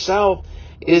he himself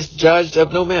is judged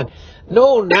of no man.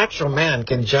 No natural man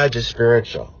can judge a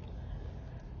spiritual,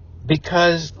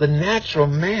 because the natural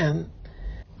man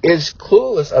is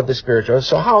clueless of the spiritual.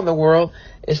 So how in the world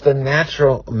is the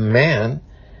natural man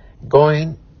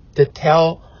going to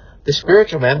tell the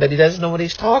spiritual man that he doesn't know what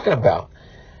he's talking about?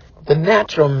 The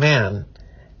natural man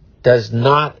does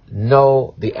not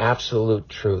know the absolute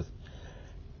truth.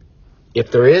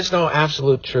 If there is no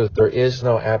absolute truth, there is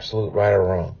no absolute right or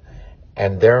wrong.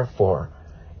 And therefore,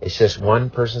 it's just one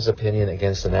person's opinion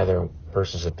against another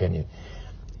person's opinion.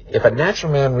 If a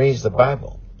natural man reads the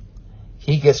Bible,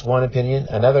 he gets one opinion,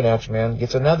 another natural man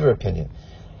gets another opinion.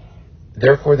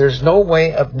 Therefore, there's no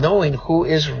way of knowing who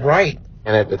is right.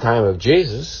 And at the time of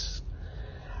Jesus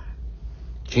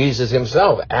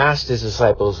himself asked his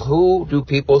disciples, who do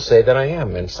people say that I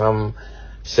am? And some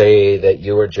say that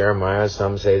you are Jeremiah,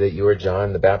 some say that you are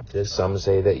John the Baptist, some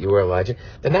say that you are Elijah.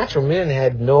 The natural man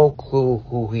had no clue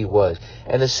who he was.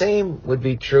 And the same would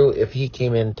be true if he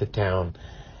came into town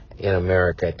in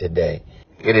America today.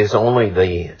 It is only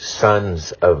the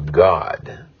sons of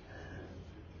God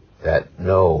that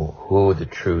know who the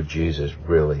true Jesus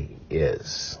really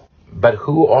is. But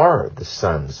who are the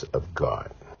sons of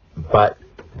God? But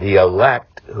the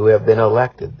elect who have been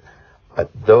elected. But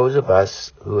those of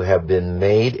us who have been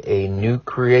made a new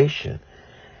creation.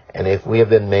 And if we have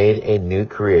been made a new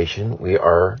creation, we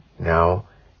are now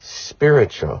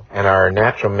spiritual. And our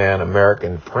natural man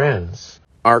American friends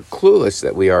are clueless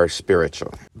that we are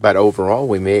spiritual. But overall,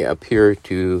 we may appear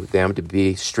to them to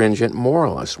be stringent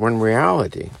moralists, when in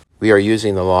reality, we are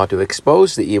using the law to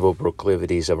expose the evil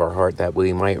proclivities of our heart that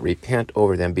we might repent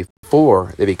over them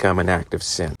before they become an act of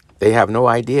sin. They have no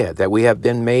idea that we have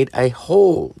been made a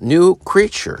whole new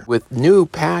creature with new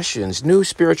passions, new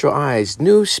spiritual eyes,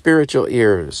 new spiritual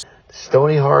ears. The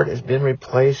stony heart has been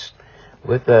replaced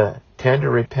with a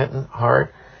tender, repentant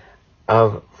heart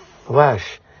of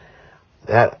flesh.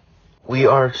 That we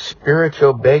are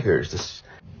spiritual beggars.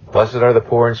 Blessed are the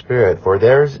poor in spirit, for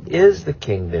theirs is the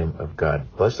kingdom of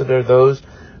God. Blessed are those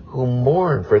who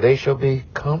mourn, for they shall be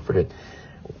comforted.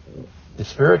 The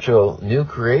spiritual new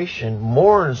creation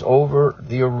mourns over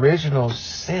the original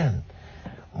sin,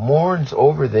 mourns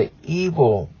over the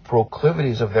evil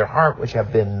proclivities of their heart, which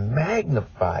have been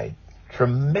magnified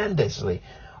tremendously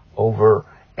over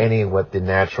any what the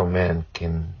natural man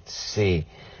can see.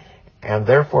 And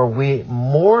therefore we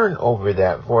mourn over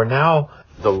that, for now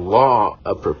the law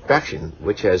of perfection,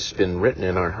 which has been written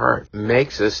in our heart,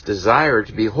 makes us desire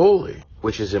to be holy,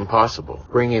 which is impossible,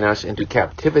 bringing us into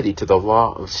captivity to the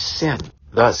law of sin,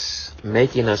 thus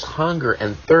making us hunger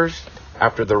and thirst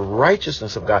after the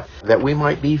righteousness of God, that we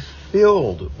might be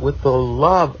filled with the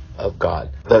love of God.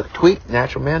 The tweaked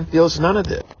natural man feels none of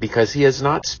it, because he is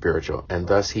not spiritual, and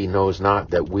thus he knows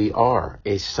not that we are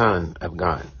a son of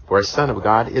God. For a son of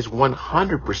God is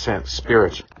 100%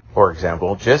 spiritual. For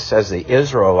example, just as the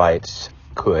Israelites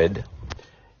could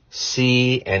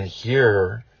see and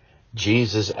hear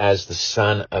Jesus as the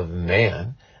Son of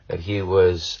Man, that he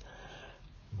was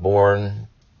born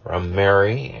from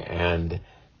Mary and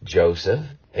Joseph.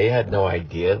 They had no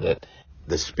idea that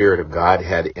the Spirit of God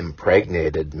had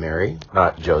impregnated Mary,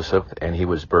 not Joseph, and he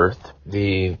was birthed.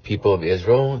 The people of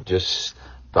Israel just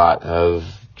thought of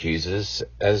Jesus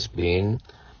as being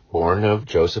born of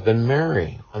Joseph and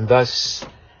Mary. And thus,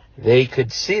 they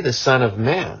could see the Son of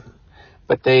Man,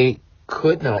 but they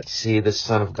could not see the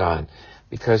Son of God,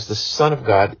 because the Son of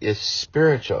God is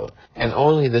spiritual, and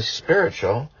only the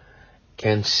spiritual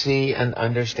can see and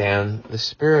understand the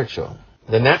spiritual.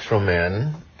 The natural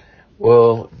man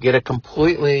will get a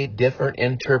completely different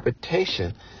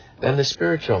interpretation than the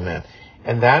spiritual man.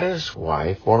 And that is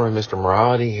why former Mr.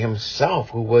 Morality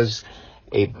himself, who was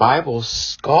a Bible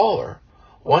scholar,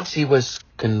 once he was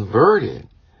converted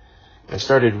and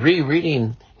started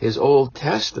rereading his Old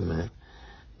Testament,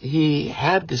 he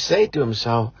had to say to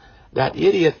himself, that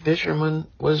idiot fisherman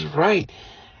was right.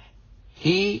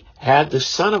 He had the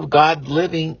Son of God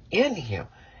living in him,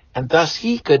 and thus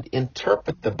he could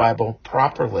interpret the Bible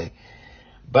properly.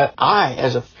 But I,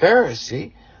 as a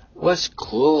Pharisee, was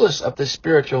clueless of the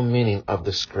spiritual meaning of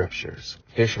the Scriptures.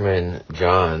 Fisherman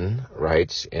John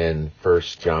writes in 1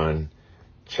 John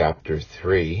chapter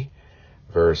 3,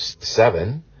 verse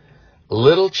 7,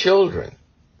 "Little children,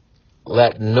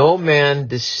 let no man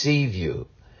deceive you.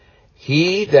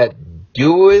 He that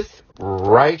doeth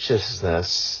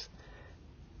righteousness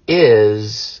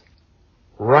is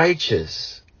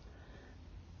righteous,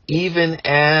 even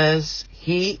as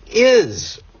he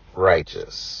is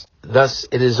righteous." Thus,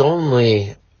 it is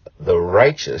only the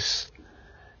righteous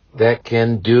that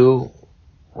can do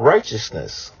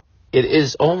righteousness. It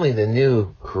is only the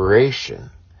new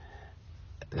creation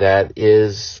that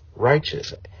is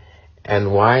righteous.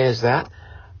 And why is that?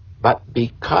 But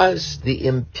because the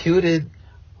imputed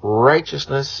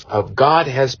righteousness of God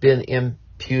has been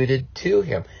imputed to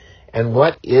him. And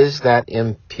what is that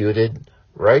imputed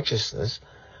righteousness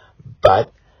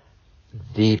but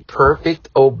the perfect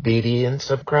obedience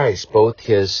of Christ, both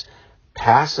his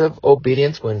passive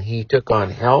obedience when he took on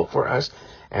hell for us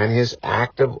and his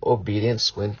active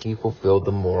obedience when he fulfilled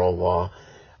the moral law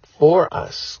for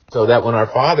us. So that when our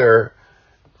Father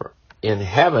in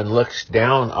heaven looks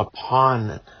down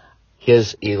upon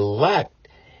his elect,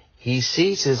 he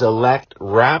sees his elect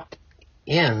wrapped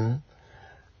in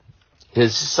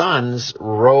his Son's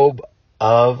robe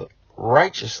of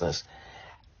righteousness.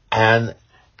 And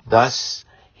thus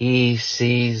he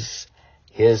sees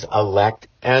his elect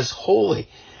as holy,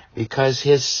 because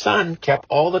his Son kept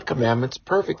all the commandments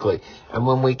perfectly. And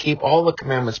when we keep all the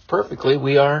commandments perfectly,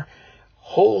 we are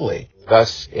holy.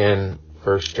 Thus in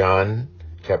 1 John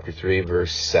chapter 3,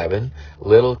 verse 7,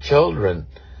 "Little children,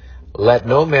 let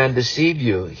no man deceive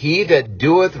you. He that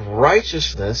doeth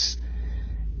righteousness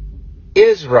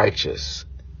is righteous,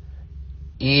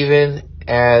 even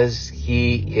as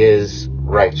he is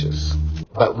righteous."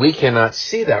 But we cannot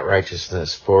see that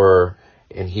righteousness, for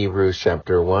in Hebrews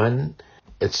chapter 1,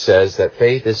 it says that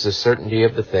faith is the certainty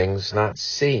of the things not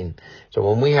seen. So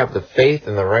when we have the faith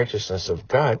and the righteousness of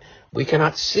God, we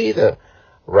cannot see the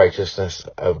righteousness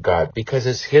of God because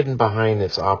it's hidden behind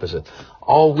its opposite.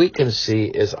 All we can see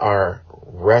is our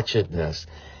wretchedness.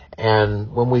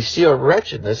 And when we see our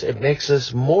wretchedness, it makes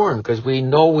us mourn because we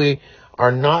know we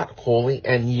are not holy,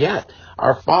 and yet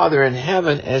our Father in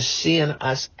heaven is seeing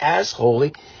us as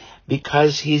holy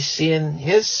because he's seeing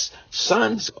his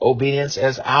Son's obedience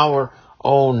as our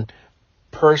own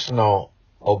personal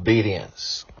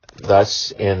obedience.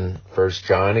 Thus, in 1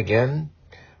 John again,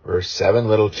 verse 7,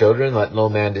 "Little children, let no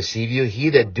man deceive you. He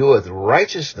that doeth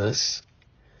righteousness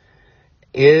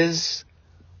is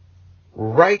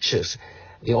righteous."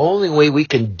 The only way we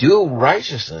can do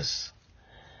righteousness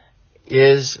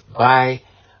is by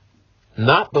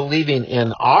not believing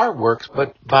in our works,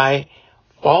 but by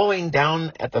falling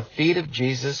down at the feet of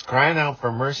Jesus, crying out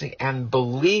for mercy, and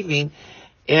believing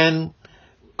in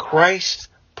Christ's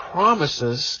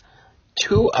promises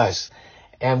to us.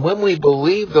 And when we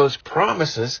believe those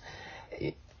promises,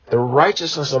 the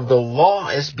righteousness of the law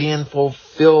is being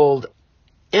fulfilled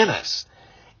in us.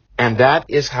 And that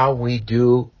is how we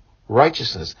do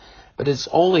righteousness. But it's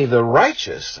only the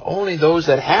righteous, only those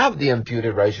that have the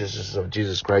imputed righteousness of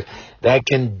Jesus Christ, that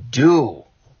can do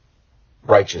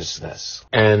righteousness.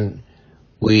 And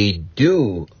we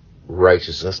do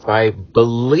righteousness by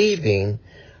believing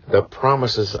the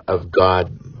promises of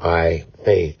God by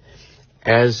faith,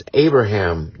 as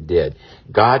Abraham did.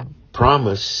 God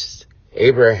promised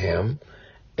Abraham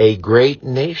a great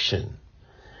nation,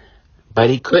 but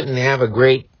he couldn't have a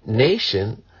great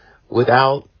nation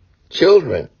without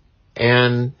children.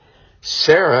 And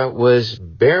Sarah was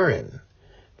barren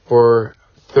for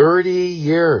 30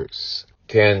 years.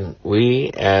 Can we,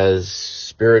 as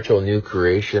spiritual new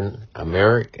creation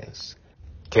Americans,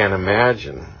 can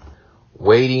imagine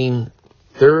waiting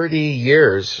 30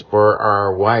 years for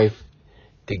our wife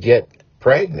to get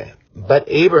pregnant? But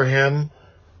Abraham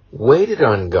waited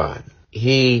on God.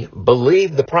 He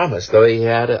believed the promise, though he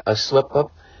had a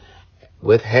slip-up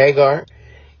with Hagar.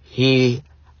 He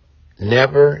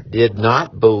did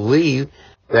not believe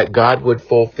that God would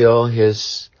fulfill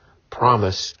his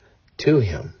promise to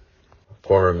him.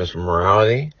 Former Mr.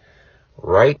 Morality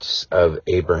writes of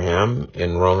Abraham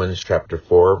in Romans chapter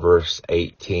 4, verse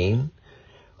 18,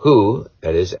 who,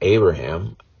 that is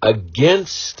Abraham,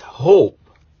 against hope,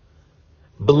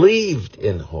 believed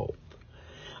in hope,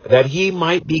 that he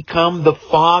might become the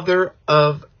father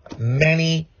of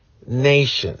many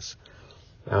nations.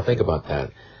 Now think about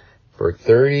that. For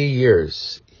 30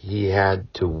 years, he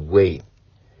had to wait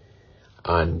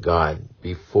on God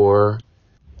before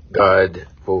God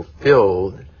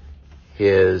fulfilled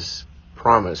his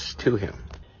promise to him.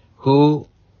 Who,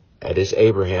 that is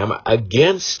Abraham,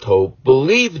 against hope,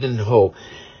 believed in hope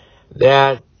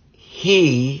that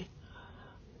he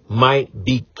might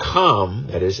become,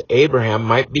 that is Abraham,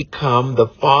 might become the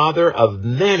father of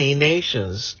many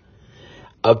nations,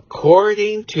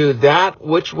 according to that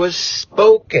which was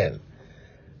spoken.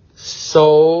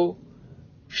 So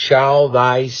shall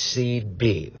thy seed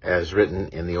be, as written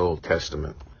in the Old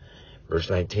Testament. Verse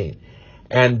 19.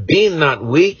 And being not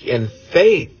weak in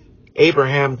faith,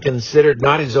 Abraham considered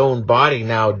not his own body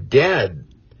now dead,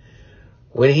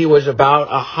 when he was about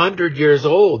 100 years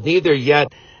old, neither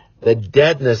yet the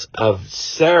deadness of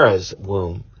Sarah's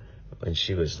womb, when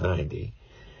she was 90.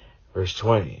 Verse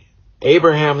 20.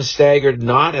 Abraham staggered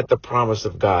not at the promise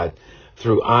of God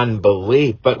through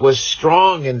unbelief, but was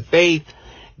strong in faith,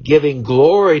 giving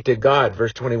glory to God.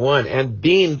 Verse 21. And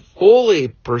being fully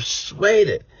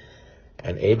persuaded,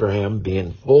 and Abraham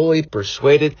being fully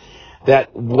persuaded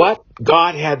that what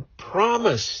God had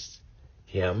promised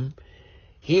him,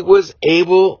 he was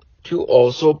able to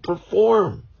also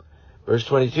perform. Verse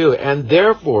 22. And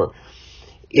therefore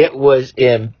it was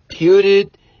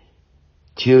imputed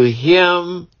to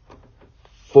him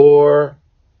for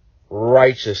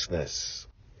righteousness.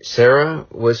 Sarah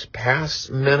was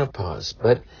past menopause,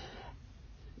 but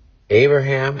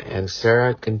Abraham and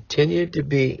Sarah continued to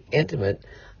be intimate,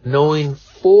 knowing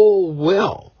full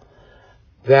well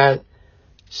that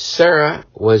Sarah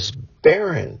was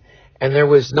barren, and there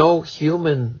was no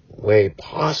human way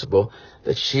possible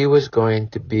that she was going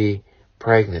to be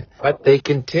pregnant. But they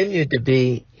continued to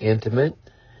be intimate,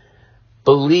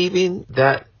 believing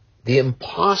that the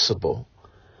impossible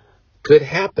could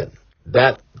happen,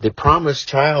 that the promised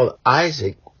child,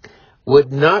 Isaac,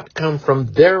 would not come from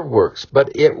their works,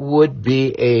 but it would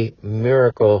be a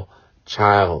miracle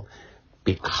child,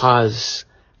 because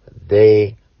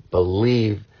they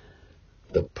believed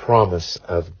the promise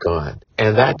of God.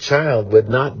 And that child would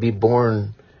not be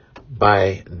born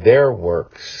by their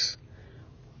works,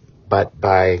 but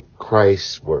by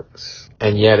Christ's works.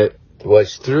 And yet it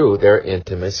was through their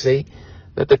intimacy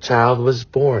that the child was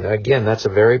born. Again, that's a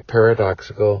very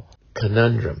paradoxical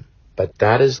conundrum, but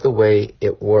that is the way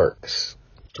it works.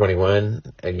 21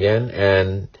 again,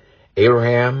 and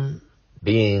Abraham,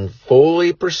 being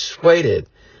fully persuaded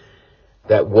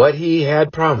that what he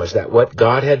had promised, that what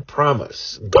God had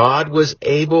promised, God was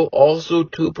able also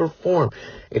to perform.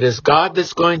 It is God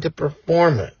that's going to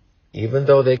perform it, even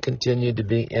though they continued to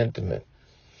be intimate.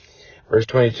 Verse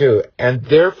 22, and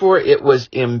therefore it was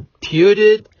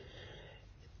imputed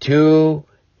to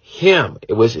him.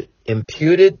 It was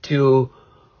imputed to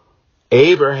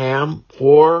Abraham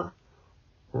for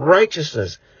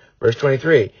righteousness. Verse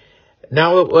 23,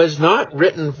 now it was not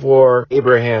written for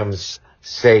Abraham's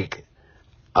sake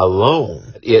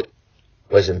alone. It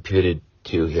was imputed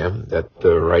to him, that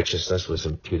the righteousness was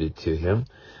imputed to him.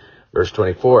 Verse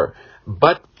 24,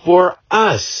 but for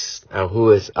us. Now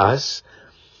who is us?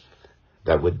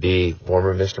 That would be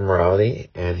former Mr. Morality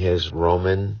and his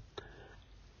Roman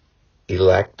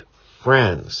elect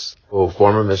friends. Well,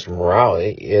 former Mr.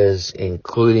 Morality is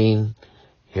including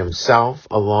himself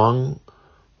along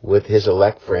with his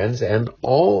elect friends and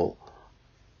all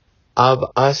of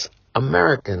us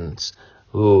Americans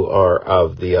who are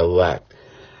of the elect.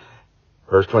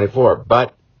 Verse 24,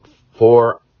 but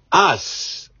for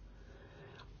us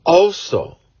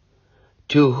also,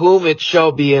 to whom it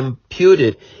shall be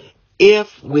imputed,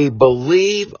 if we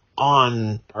believe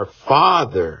on our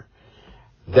Father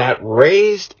that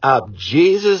raised up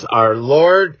Jesus our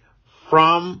Lord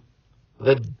from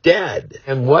the dead.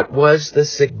 And what was the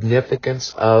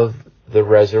significance of the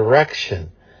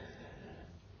resurrection?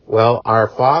 Well, our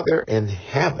Father in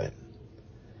heaven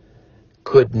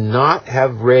could not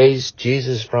have raised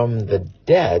Jesus from the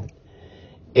dead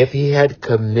if he had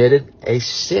committed a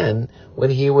sin when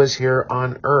he was here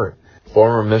on earth.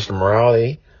 Former Mr.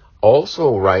 Morale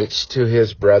also writes to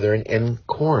his brethren in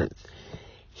Corinth,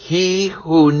 he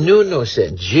who knew no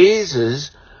sin,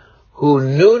 Jesus, who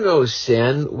knew no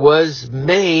sin, was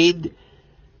made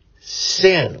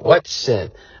sin. What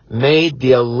sin? Made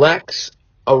the elect's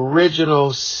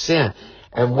original sin.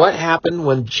 And what happened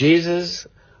when Jesus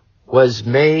was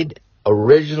made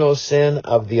original sin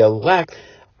of the elect?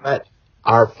 But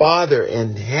our Father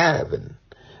in heaven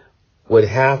would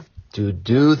have to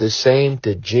do the same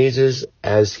to Jesus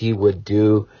as he would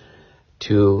do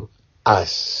to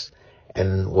us.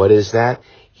 And what is that?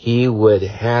 He would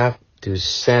have to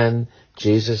send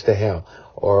Jesus to hell,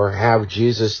 or have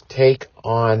Jesus take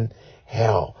on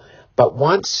hell. But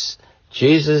once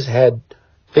Jesus had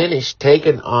finished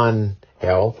taking on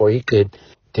hell, for he could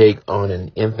take on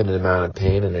an infinite amount of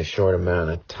pain in a short amount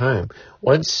of time,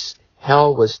 once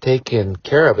hell was taken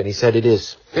care of and he said, it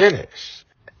is finished,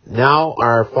 now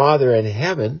our Father in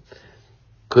heaven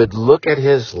could look at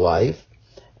his life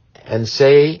and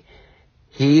say,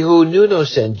 he who knew no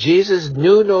sin, Jesus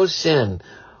knew no sin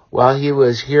while he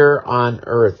was here on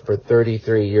earth for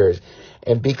 33 years.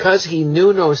 And because he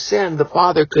knew no sin, the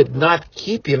Father could not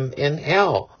keep him in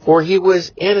hell, for he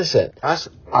was innocent. Thus,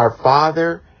 our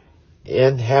Father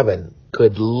in heaven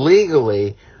could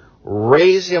legally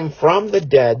raise him from the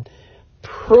dead,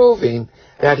 proving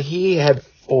that he had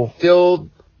fulfilled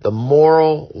the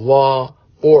moral law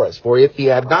for us. For if he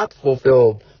had not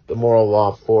fulfilled the moral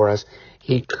law for us,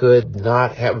 he could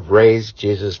not have raised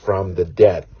Jesus from the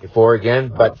dead. Before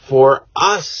again, but for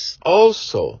us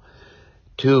also,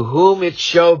 to whom it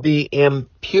shall be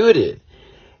imputed,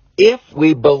 if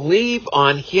we believe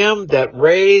on him that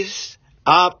raised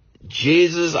up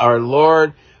Jesus our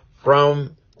Lord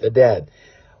from the dead.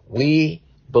 We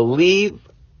believe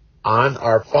on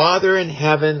our Father in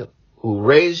heaven who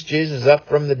raised Jesus up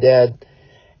from the dead.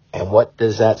 And what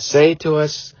does that say to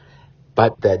us?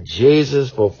 But that Jesus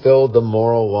fulfilled the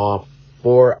moral law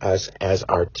for us as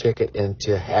our ticket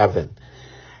into heaven.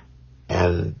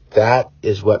 And that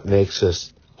is what makes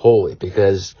us holy,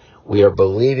 because we are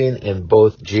believing in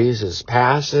both Jesus'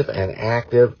 passive and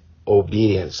active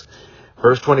obedience.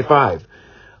 Verse 25,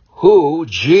 who,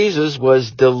 Jesus,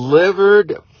 was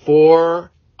delivered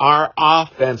for our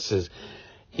offenses.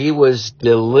 He was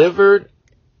delivered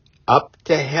up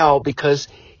to hell because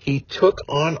he took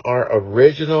on our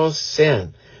original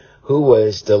sin, who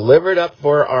was delivered up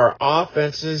for our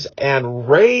offenses and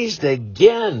raised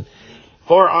again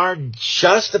for our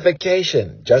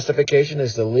justification. Justification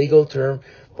is the legal term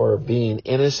for being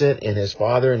innocent in his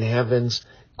Father in heaven's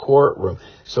courtroom.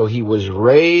 So he was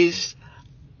raised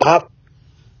up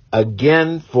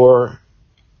again for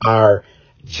our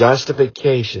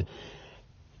justification.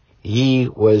 He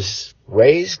was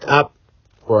raised up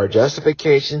for our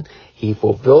justification. He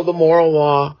fulfilled the moral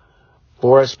law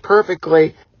for us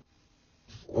perfectly.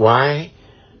 Why?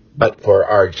 But for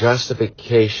our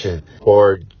justification,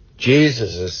 for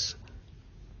Jesus'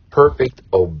 perfect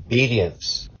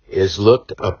obedience is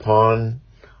looked upon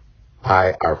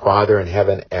by our Father in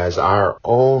heaven as our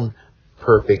own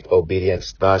perfect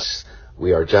obedience. Thus,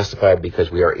 we are justified because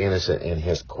we are innocent in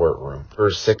his courtroom.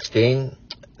 Verse 16,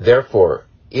 therefore,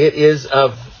 it is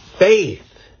of faith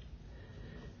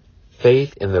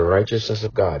in the righteousness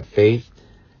of God, faith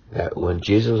that when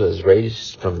Jesus was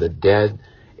raised from the dead,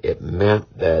 it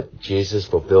meant that Jesus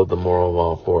fulfilled the moral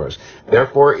law for us.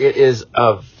 Therefore, it is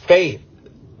of faith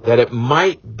that it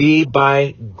might be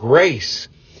by grace.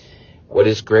 What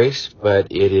is grace?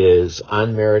 But it is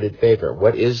unmerited favor.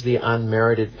 What is the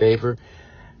unmerited favor?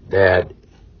 That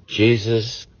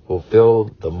Jesus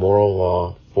fulfilled the moral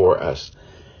law for us.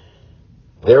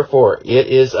 Therefore, it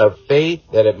is of faith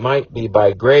that it might be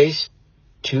by grace,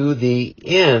 to the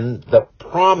end the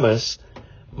promise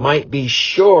might be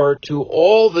sure to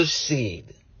all the seed,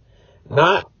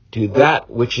 not to that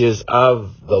which is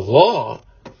of the law.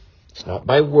 It's not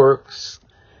by works.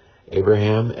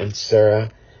 Abraham and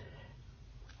Sarah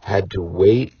had to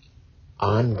wait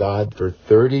on God for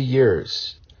 30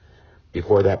 years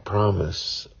before that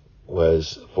promise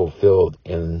was fulfilled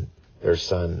in their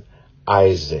son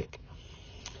Isaac.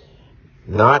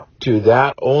 Not to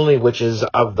that only which is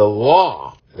of the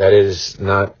law, that is,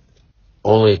 not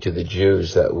only to the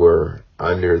Jews that were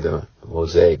under the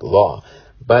Mosaic law,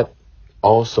 but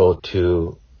also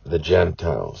to the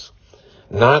Gentiles.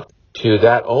 Not to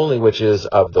that only which is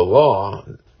of the law,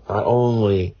 not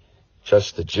only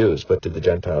just the Jews, but to the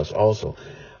Gentiles also.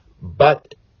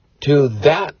 But to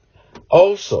that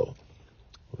also,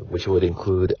 which would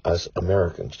include us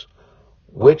Americans,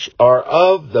 which are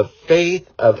of the faith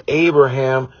of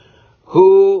Abraham,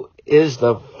 who is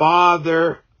the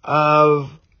father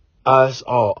of us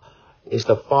all, is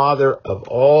the father of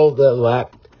all the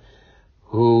elect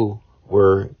who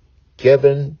were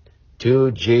given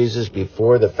to Jesus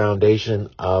before the foundation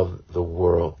of the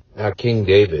world. Now, King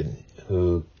David,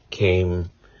 who came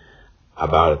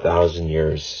about 1,000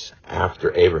 years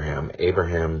after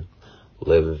Abraham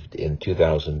lived in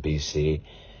 2000 BC,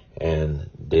 and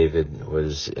David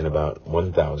was in about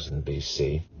 1000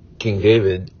 BC. King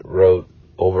David wrote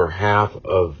over half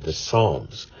of the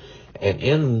Psalms. And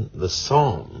in the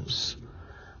Psalms,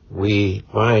 we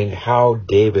find how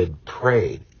David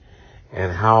prayed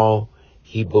and how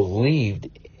he believed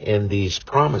in these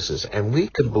promises. And we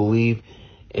can believe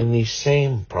in these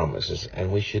same promises,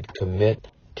 and we should commit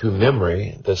to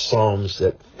memory the Psalms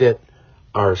that fit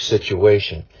our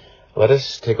situation. Let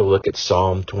us take a look at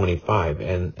Psalm 25.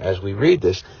 And as we read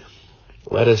this,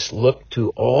 let us look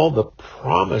to all the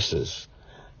promises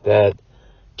that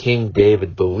King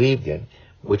David believed in,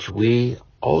 which we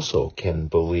also can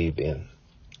believe in.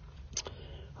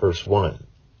 Verse 1,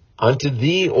 Unto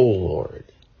thee, O Lord,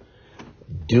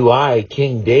 do I,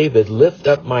 King David, lift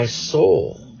up my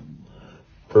soul.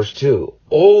 Verse 2,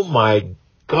 O my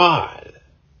God,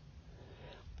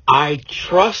 I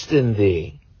trust in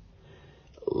thee.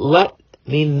 Let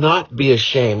me not be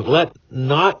ashamed. Let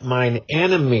not mine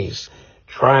enemies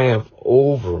triumph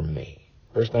over me.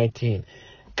 Verse 19,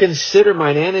 Consider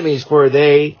mine enemies, for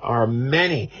they are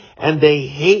many, and they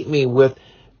hate me with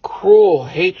cruel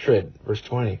hatred. Verse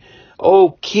 20,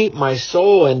 Oh, keep my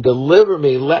soul and deliver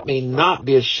me. Let me not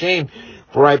be ashamed,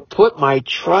 for I put my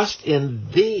trust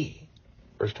in thee.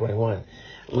 Verse 21,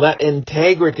 Let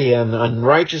integrity and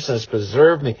unrighteousness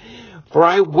preserve me, for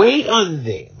I wait on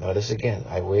thee. Notice again,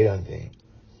 I wait on thee.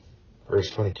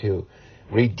 Verse 22,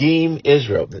 Redeem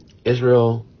Israel.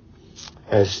 Israel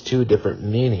has two different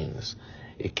meanings.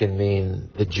 It can mean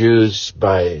the Jews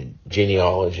by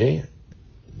genealogy,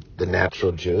 the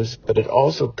natural Jews, but it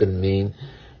also can mean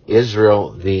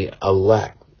Israel, the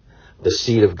elect, the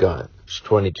seed of God. Verse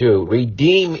 22,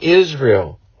 Redeem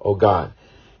Israel, O God,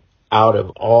 out of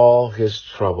all his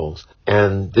troubles.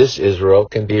 And this Israel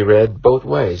can be read both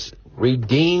ways.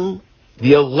 Redeem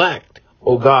the elect,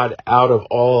 O God, out of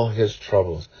all his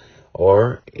troubles.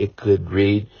 Or it could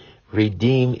read,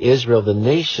 Redeem Israel, the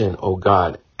nation, O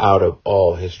God, out of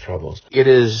all his troubles. It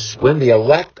is when the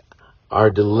elect are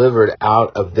delivered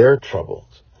out of their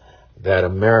troubles that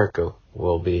America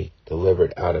will be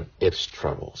delivered out of its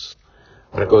troubles.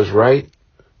 When it goes right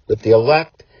with the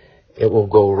elect, it will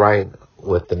go right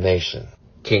with the nation.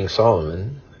 King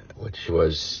Solomon, which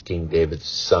was King David's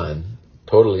son,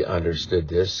 totally understood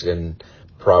this in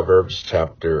Proverbs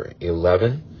chapter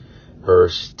 11,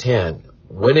 verse 10.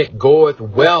 When it goeth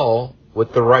well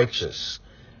with the righteous,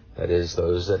 that is,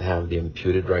 those that have the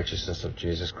imputed righteousness of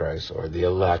Jesus Christ, or the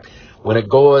elect, when it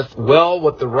goeth well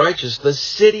with the righteous, the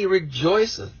city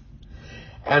rejoiceth.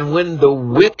 And when the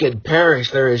wicked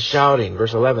perish, there is shouting.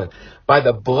 Verse 11, By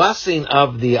the blessing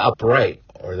of the upright,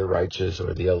 or the righteous,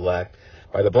 or the elect,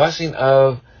 by the blessing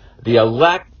of the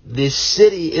elect, the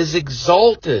city is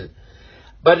exalted,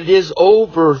 but it is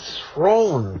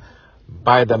overthrown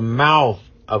by the mouth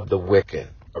of the wicked.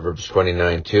 Proverbs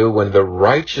 29:2, When the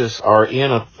righteous are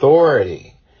in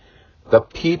authority, the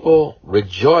people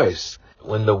rejoice.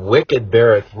 When the wicked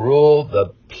beareth rule,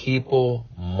 the people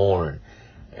mourn.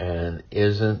 And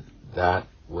isn't that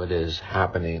what is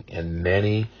happening in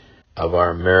many of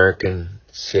our American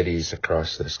cities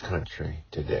across this country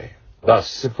today?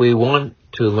 Thus, if we want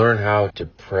to learn how to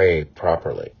pray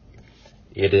properly,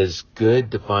 it is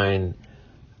good to find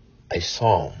a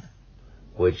psalm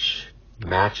which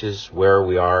matches where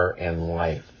we are in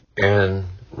life and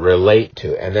relate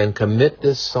to, and then commit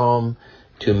this psalm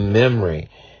to memory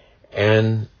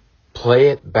and play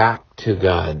it back to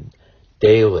God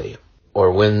daily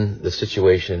or when the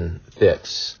situation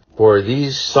fits. For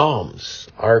these psalms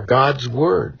are God's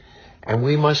word, and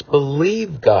we must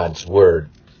believe God's word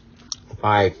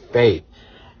by faith.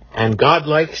 And God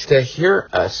likes to hear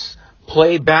us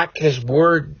play back his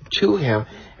word to him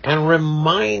and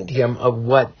remind him of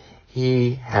what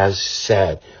he has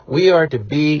said. We are to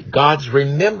be God's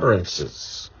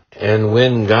remembrances. And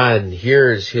when God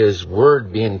hears his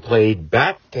word being played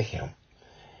back to him,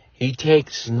 he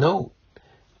takes note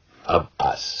of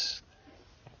us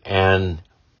and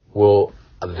will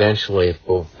eventually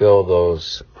fulfill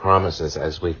those promises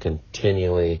as we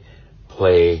continually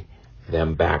play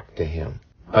them back to him.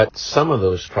 But some of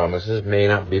those promises may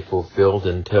not be fulfilled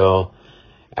until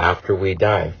after we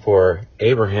die. For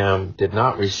Abraham did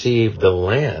not receive the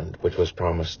land which was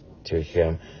promised to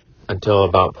him until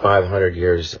about 500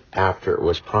 years after it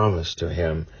was promised to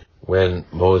him, when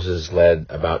Moses led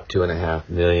about 2.5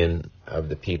 million of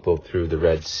the people through the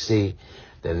Red Sea.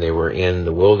 Then they were in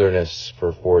the wilderness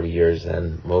for 40 years.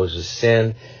 Then Moses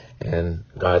sinned, and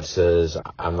God says,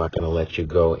 I'm not going to let you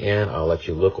go in. I'll let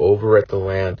you look over at the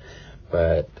land,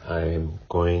 but I'm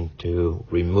going to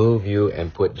remove you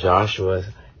and put Joshua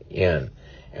in.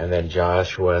 And then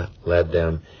Joshua led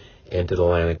them into the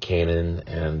land of Canaan,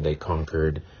 and they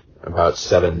conquered about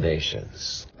 7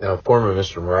 nations. Now, former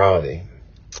Mr. Morality,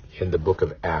 in the book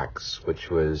of Acts,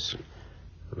 which was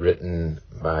written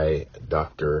by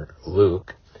Dr.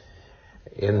 Luke,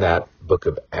 in that book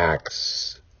of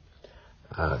Acts,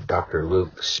 Dr.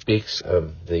 Luke speaks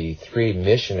of the 3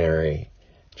 missionary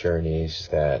journeys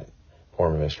that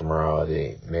former Mr.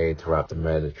 Morality made throughout the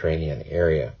Mediterranean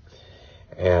area.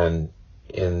 And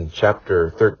in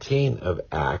chapter 13 of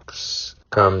Acts,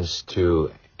 comes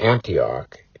to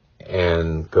Antioch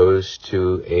and goes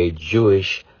to a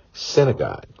Jewish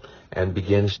synagogue and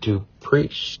begins to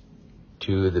preach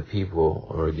to the people,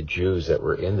 or the Jews that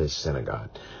were in this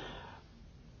synagogue.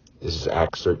 This is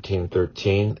Acts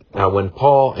 13:13. Now when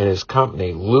Paul and his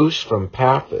company loosed from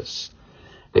Paphos,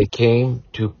 they came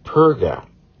to Perga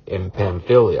in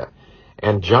Pamphylia,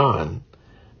 and John,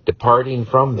 departing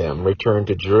from them, returned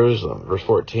to Jerusalem. Verse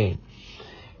 14.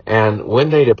 And when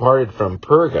they departed from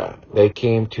Perga, they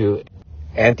came to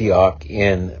Antioch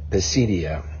in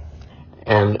Pisidia,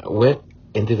 and went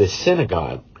into the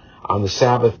synagogue on the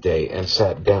Sabbath day and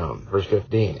sat down. Verse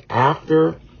 15.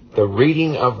 After the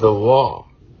reading of the law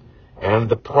and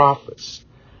the prophets,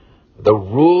 the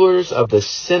rulers of the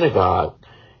synagogue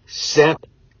sent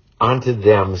unto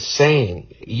them,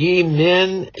 saying, Ye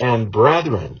men and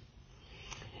brethren,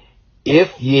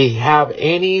 if ye have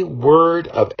any word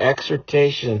of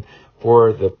exhortation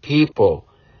for the people,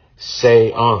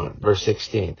 say on. Verse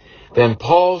 16. Then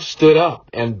Paul stood up,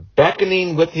 and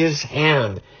beckoning with his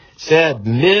hand, said,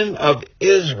 Men of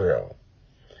Israel,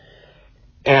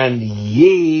 and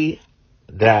ye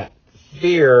that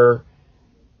fear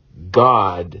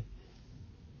God,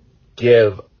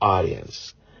 give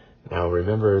audience. Now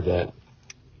remember that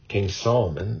King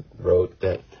Solomon wrote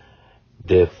that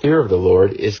the fear of the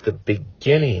Lord is the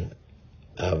beginning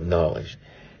of knowledge.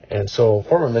 And so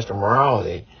former Mr.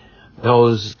 Morality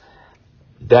knows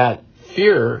that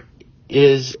fear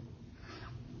is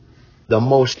the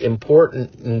most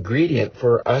important ingredient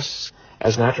for us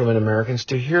as natural Americans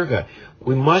to hear God.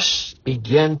 We must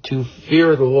begin to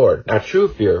fear the Lord. Now, true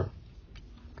fear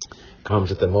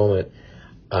comes at the moment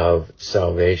of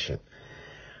salvation.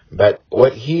 But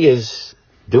what he is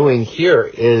doing here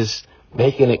is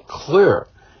making it clear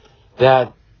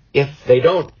that if they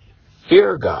don't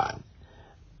fear God,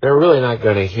 they're really not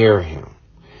going to hear him.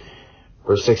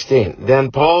 Verse 16,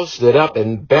 Then Paul stood up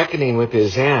and beckoning with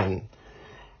his hand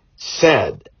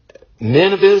said,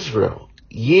 Men of Israel,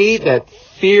 ye that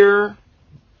fear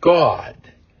God,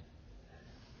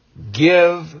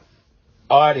 give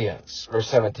audience. Verse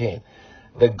 17,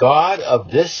 The God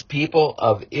of this people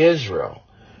of Israel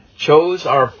chose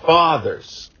our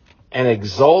fathers and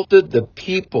exalted the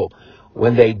people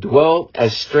when they dwelt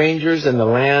as strangers in the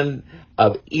land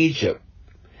of Egypt.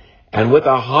 And with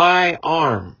a high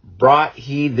arm brought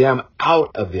he them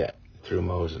out of it through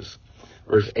Moses.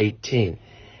 Verse 18.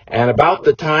 And about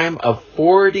the time of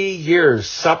 40 years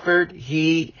suffered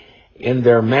he in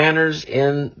their manners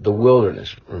in the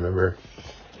wilderness. Remember,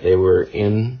 they were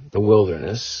in the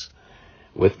wilderness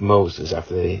with Moses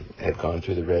after they had gone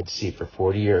through the Red Sea for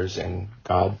 40 years, and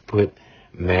God put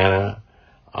manna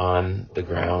on the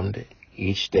ground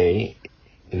each day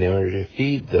in order to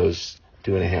feed those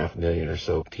 2.5 million or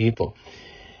so people.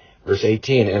 Verse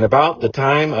 18, And about the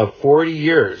time of 40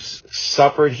 years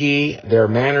suffered he their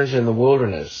manners in the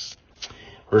wilderness.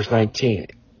 Verse 19,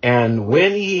 And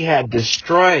when he had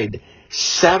destroyed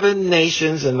 7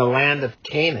 nations in the land of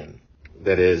Canaan,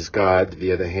 that is, God,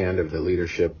 via the hand of the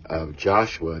leadership of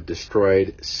Joshua,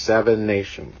 destroyed 7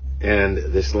 nations. And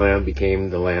this land became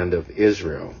the land of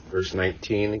Israel. Verse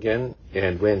 19 again.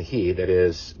 And when he, that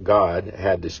is, God,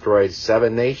 had destroyed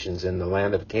 7 nations in the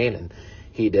land of Canaan,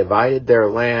 he divided their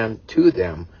land to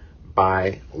them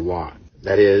by lot.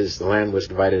 That is, the land was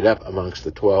divided up amongst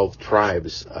the 12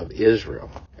 tribes of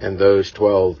Israel. And those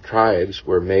 12 tribes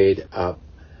were made up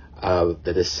of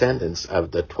the descendants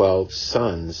of the 12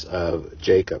 sons of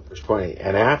Jacob. Verse 20,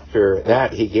 And after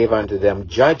that he gave unto them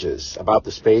judges about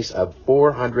the space of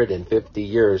 450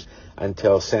 years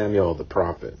until Samuel the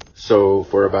prophet. So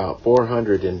for about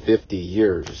 450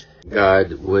 years,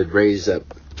 God would raise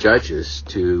up judges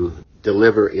to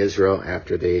deliver Israel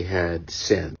after they had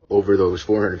sinned. Over those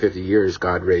 450 years,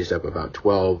 God raised up about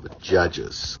 12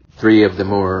 judges. 3 of the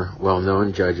more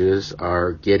well-known judges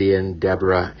are Gideon,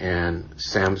 Deborah, and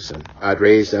Samson. God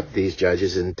raised up these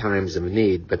judges in times of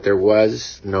need, but there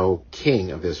was no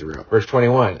king of Israel. Verse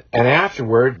 21, and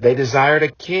afterward they desired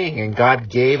a king, and God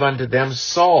gave unto them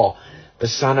Saul, the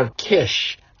son of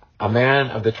Kish, a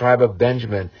man of the tribe of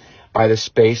Benjamin, by the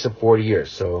space of 40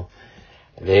 years. So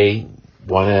they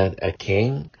wanted a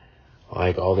king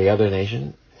like all the other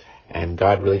nations, and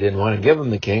God really didn't want to give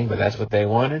them the king, but that's what they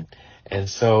wanted. And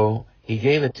so he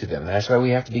gave it to them. That's why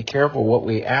we have to be careful what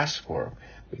we ask for,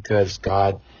 because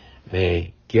God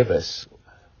may give us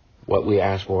what we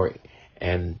ask for,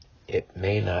 and it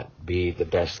may not be the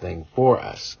best thing for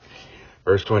us.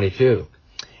 Verse 22,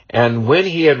 and when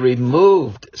he had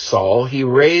removed Saul, he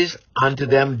raised unto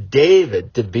them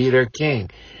David to be their king,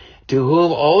 to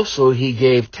whom also he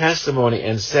gave testimony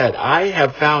and said, I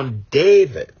have found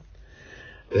David,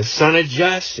 the son of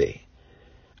Jesse,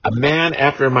 a man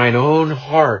after mine own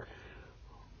heart,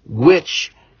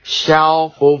 which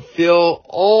shall fulfill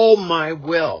all my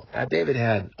will. Now, David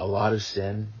had a lot of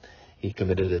sin. He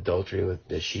committed adultery with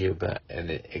Bathsheba, and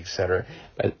etc.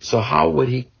 But so how would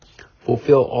he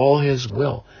fulfill all his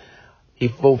will? He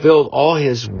fulfilled all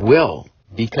his will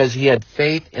because he had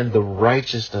faith in the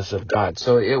righteousness of God.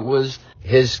 So it was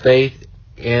his faith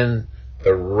in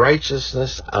the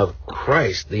righteousness of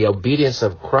Christ, the obedience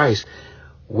of Christ,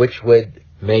 which would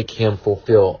make him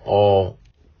fulfill all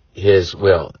his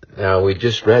will. Now, we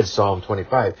just read Psalm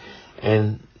 25,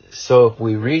 and so if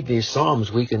we read these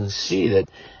Psalms, we can see that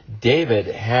David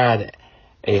had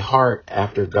a heart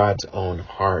after God's own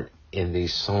heart in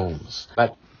these Psalms.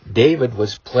 But David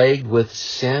was plagued with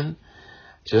sin,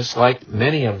 just like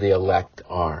many of the elect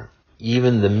are.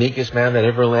 Even the meekest man that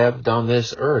ever lived on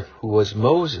this earth, who was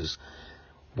Moses,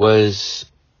 was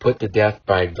put to death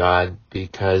by God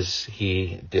because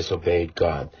he disobeyed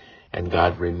God. And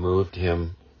God removed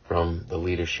him from the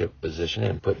leadership position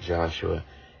and put Joshua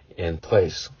in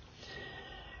place.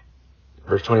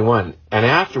 Verse 21, and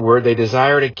afterward they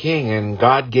desired a king, and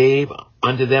God gave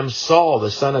unto them Saul,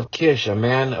 the son of Kish, a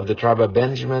man of the tribe of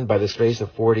Benjamin, by the space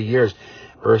of 40 years.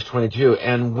 Verse 22,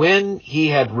 and when he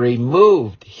had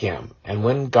removed him, and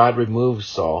when God removed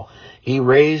Saul, he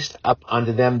raised up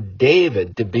unto them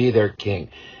David to be their king,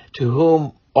 to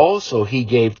whom also he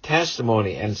gave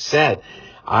testimony and said,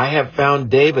 I have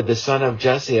found David, the son of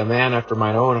Jesse, a man after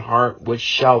mine own heart, which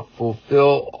shall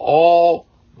fulfill all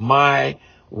my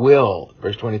will.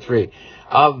 Verse 23,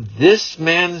 of this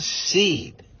man's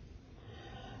seed.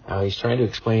 Now he's trying to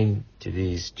explain to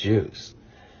these Jews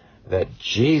that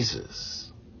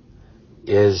Jesus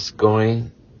is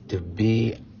going to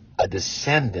be a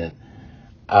descendant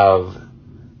of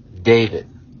David.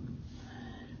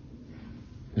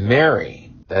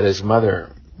 Mary, that is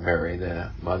Mother Mary,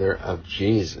 the mother of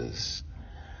Jesus,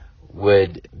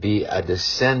 would be a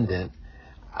descendant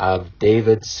of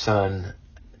David's son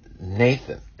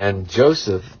Nathan. And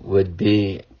Joseph would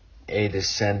be a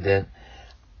descendant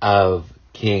of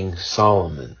King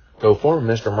Solomon. So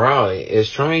former Mr. Morale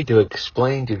is trying to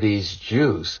explain to these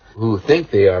Jews who think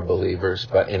they are believers,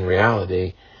 but in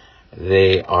reality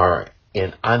they are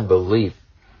in unbelief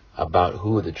about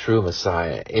who the true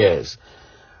Messiah is.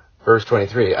 Verse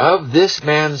 23, of this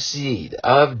man's seed,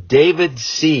 of David's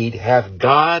seed, hath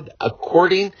God,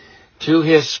 according to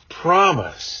his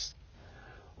promise,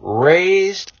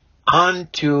 raised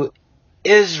unto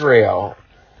Israel,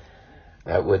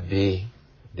 that would be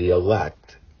the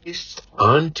elect, raised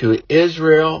unto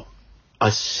Israel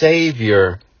a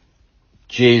Savior,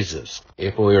 Jesus.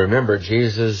 If we remember,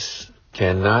 Jesus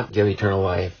cannot give eternal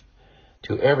life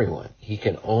to everyone. He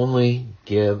can only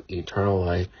give eternal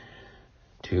life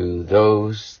to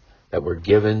those that were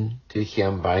given to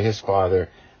him by his Father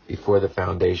before the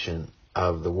foundation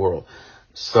of the world.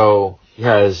 So he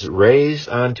has raised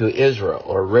unto Israel,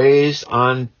 or raised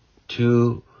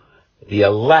unto the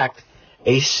elect,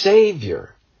 a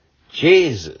Savior,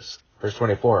 Jesus. Verse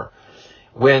 24,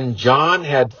 when John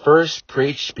had first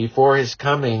preached before his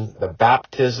coming the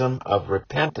baptism of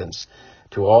repentance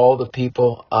to all the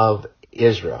people of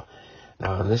Israel.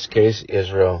 Now in this case,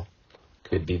 Israel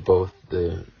could be both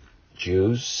the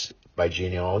Jews by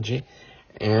genealogy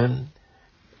and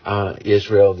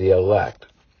Israel the elect.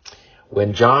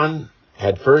 When John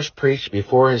had first preached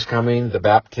before his coming the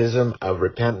baptism of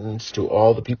repentance to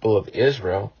all the people of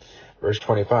Israel, verse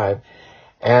 25,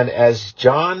 and as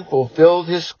John fulfilled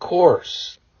his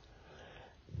course,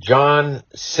 John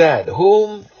said,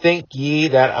 whom think ye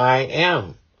that I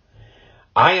am?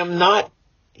 I am not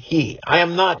he. I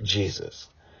am not Jesus.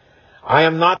 I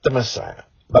am not the Messiah.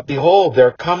 But behold,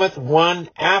 there cometh one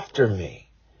after me,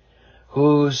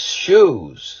 whose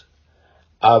shoes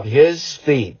of his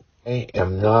feet I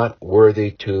am not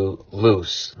worthy to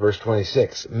loose. Verse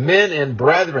 26. Men and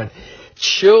brethren,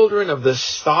 children of the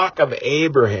stock of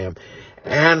Abraham,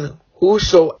 and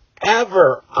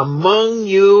whosoever among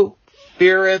you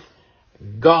feareth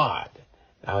God.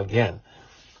 Now again,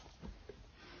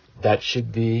 that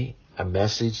should be a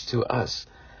message to us.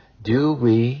 Do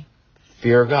we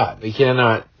fear God? We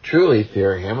cannot truly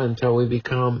fear Him until we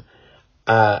become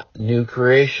a new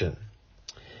creation.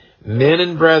 Men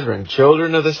and brethren,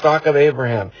 children of the stock of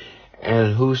Abraham,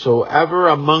 and whosoever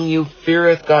among you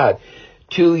feareth God,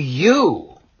 to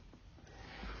you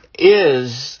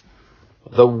is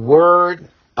the word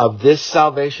of this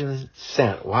salvation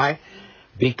sent. Why?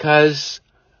 Because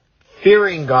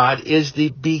fearing God is the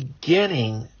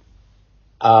beginning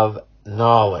of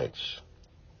knowledge.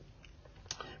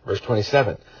 Verse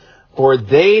 27. For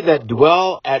they that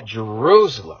dwell at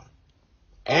Jerusalem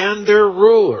and their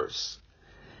rulers,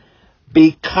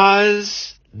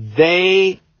 because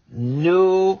they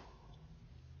knew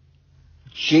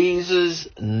Jesus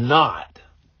not.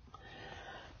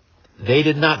 They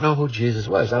did not know who Jesus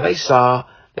was. Now they saw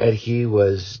that He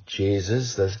was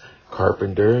Jesus, the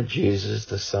carpenter, Jesus,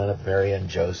 the son of Mary and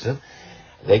Joseph.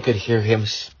 They could hear Him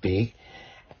speak,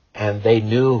 and they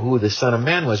knew who the Son of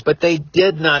Man was, but they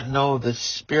did not know the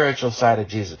spiritual side of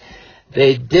Jesus.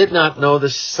 They did not know the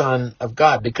Son of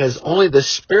God, because only the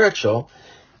spiritual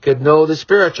could know the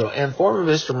spiritual. And former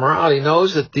Mr. Morality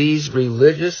knows that these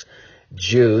religious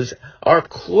Jews are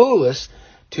clueless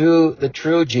to the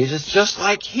true Jesus, just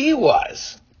like he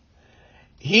was.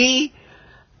 He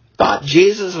thought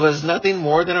Jesus was nothing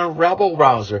more than a rebel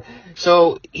rouser.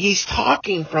 So he's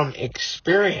talking from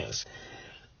experience.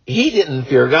 He didn't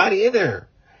fear God either.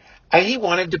 And he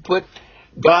wanted to put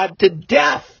God to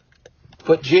death.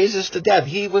 Put Jesus to death.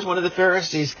 He was one of the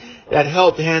Pharisees that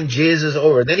helped hand Jesus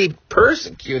over. Then he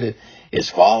persecuted his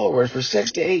followers for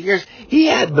 6 to 8 years. He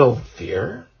had no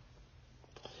fear.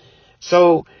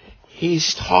 So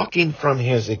he's talking from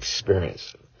his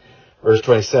experience. Verse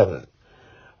 27.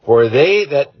 For they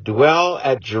that dwell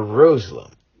at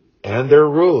Jerusalem and their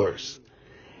rulers,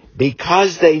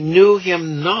 because they knew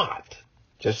Him not,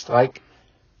 just like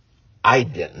I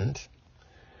didn't,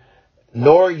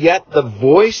 nor yet the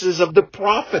voices of the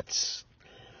prophets.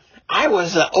 I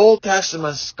was an Old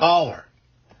Testament scholar,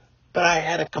 but I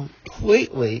had a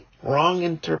completely wrong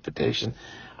interpretation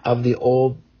of the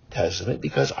Old Testament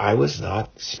because I was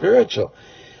not spiritual,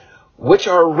 which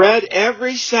are read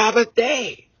every Sabbath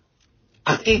day.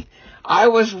 I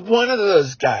was one of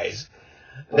those guys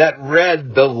that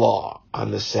read the law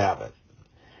on the Sabbath.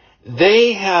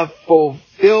 They have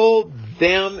fulfilled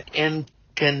them in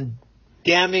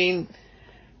condemning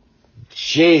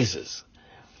Jesus.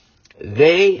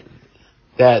 They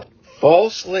that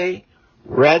falsely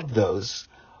read those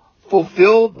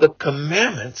fulfilled the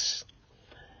commandments.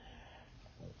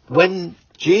 When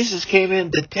Jesus came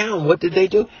into town, what did they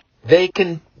do? They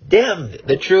condemned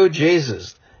the true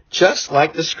Jesus, just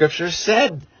like the Scripture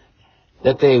said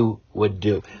that they would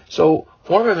do. So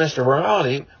former Mr.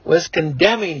 Morality was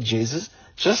condemning Jesus,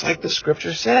 just like the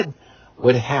Scripture said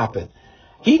would happen.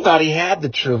 He thought he had the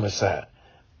true Messiah,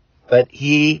 but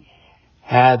he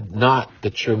had not the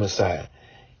true Messiah.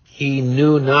 He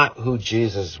knew not who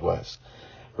Jesus was.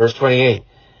 Verse 28,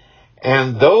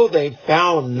 and though they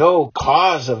found no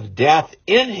cause of death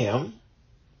in him,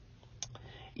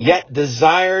 yet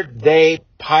desired they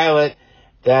Pilate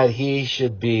that he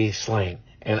should be slain.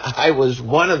 And I was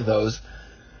one of those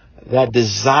that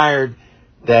desired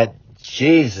that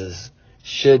Jesus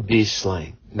should be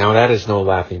slain. Now that is no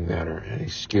laughing matter, and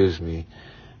excuse me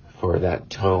for that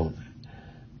tone.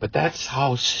 But that's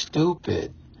how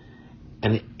stupid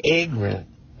and ignorant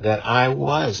that I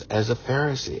was as a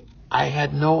Pharisee. I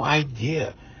had no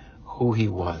idea who he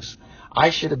was.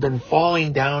 I should have been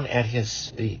falling down at his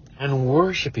feet and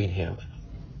worshiping him.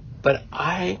 But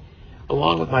I,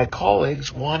 along with my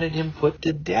colleagues, wanted him put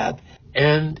to death.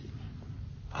 And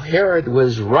Herod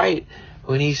was right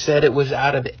when he said it was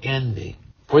out of envy.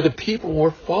 For the people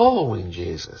were following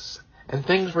Jesus, and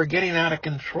things were getting out of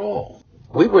control.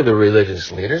 We were the religious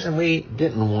leaders, and we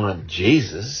didn't want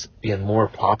Jesus being more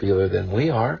popular than we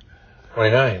are.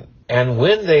 29. And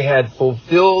when they had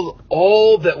fulfilled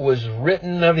all that was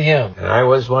written of him, and I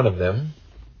was one of them,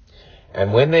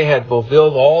 and when they had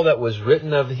fulfilled all that was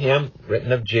written of him,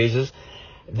 written of Jesus,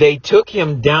 they took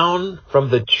him down from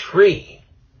the tree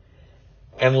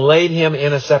and laid him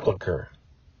in a sepulchre.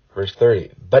 Verse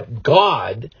 30. But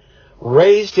God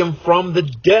raised him from the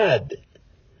dead.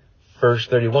 Verse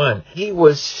 31. He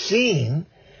was seen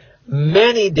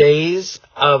many days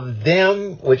of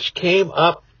them which came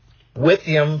up with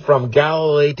him from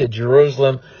Galilee to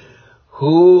Jerusalem,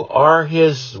 who are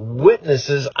his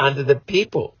witnesses unto the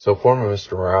people. So formalist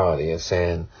morality is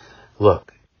saying,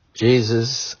 look,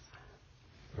 Jesus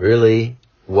really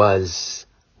was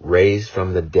raised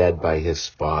from the dead by his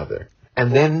Father.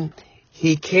 And then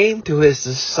he came to his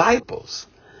disciples,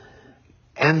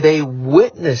 and they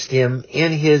witnessed him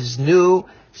in his new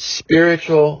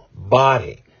spiritual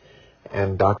body.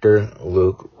 And Dr.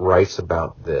 Luke writes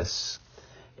about this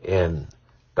in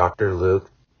Dr. Luke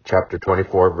chapter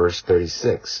 24, verse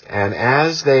 36. And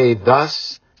as they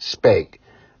thus spake,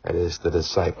 that is the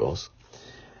disciples,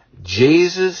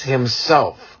 Jesus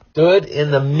himself stood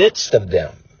in the midst of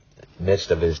them,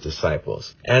 midst of his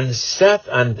disciples, and saith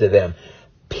unto them,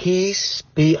 Peace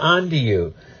be unto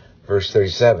you. Verse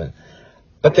 37.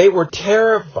 But they were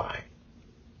terrified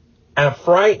and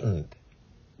frightened,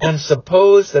 and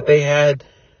supposed that they had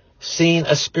seen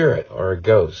a spirit or a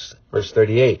ghost. Verse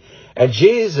 38. And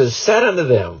Jesus said unto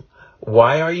them,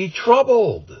 Why are ye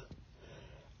troubled?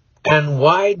 And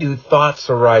why do thoughts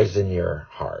arise in your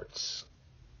hearts?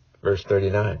 Verse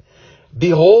 39.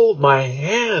 Behold my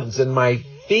hands and my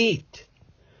feet,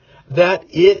 that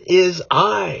it is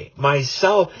I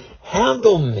myself.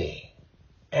 Handle me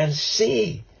and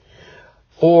see.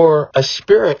 For a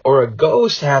spirit or a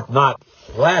ghost hath not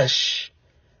flesh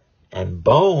and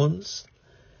bones,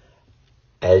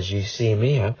 as ye see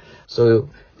me have. So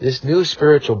this new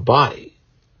spiritual body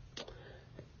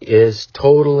is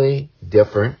totally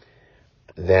different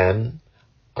than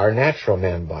our natural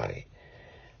man body.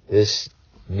 This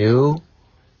new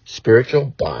spiritual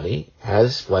body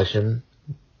has flesh and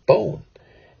bone.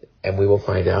 And we will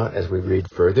find out as we read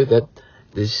further that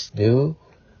this new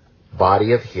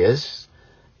body of his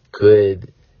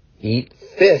could eat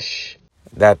fish.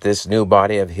 That this new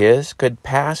body of his could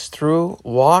pass through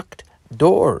locked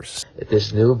doors. That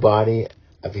this new body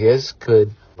of his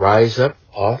could rise up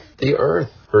off the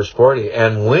earth. Verse 40,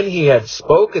 and when he had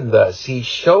spoken thus, he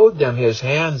showed them his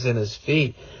hands and his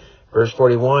feet. Verse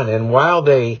 41, and while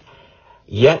they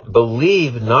yet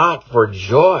believed not for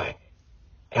joy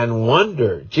and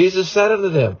wonder, Jesus said unto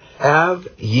them, Have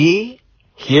ye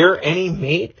here any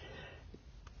meat?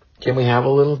 Can we have a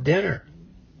little dinner?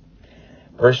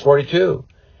 Verse 42,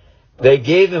 they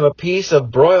gave him a piece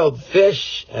of broiled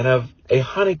fish and of a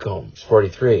honeycomb.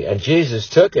 43, and Jesus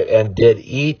took it and did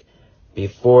eat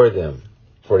before them.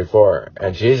 44,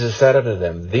 and Jesus said unto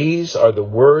them, These are the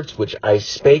words which I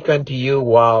spake unto you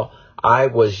while I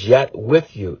was yet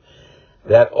with you,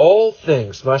 that all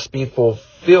things must be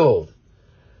fulfilled,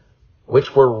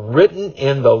 which were written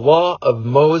in the law of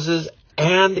Moses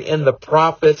and in the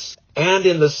prophets and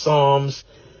in the Psalms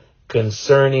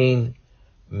concerning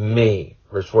me.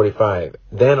 Verse 45,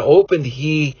 then opened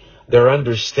he their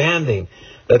understanding,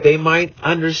 that they might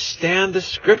understand the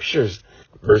Scriptures.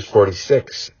 Verse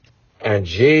 46, and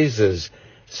Jesus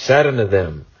said unto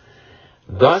them,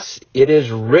 Thus it is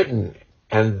written,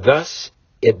 and thus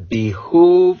it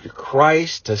behooved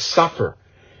Christ to suffer,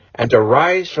 and to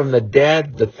rise from the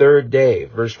dead the third day.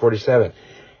 Verse 47,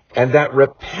 and that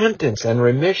repentance and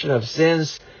remission of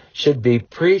sins should be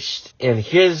preached in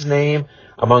his name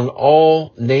among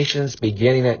all nations,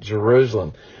 beginning at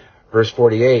Jerusalem. Verse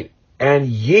 48, and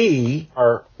ye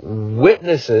are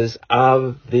witnesses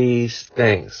of these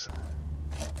things.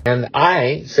 And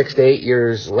I, 6 to 8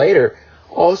 years later,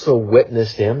 also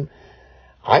witnessed him.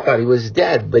 I thought he was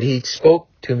dead, but he spoke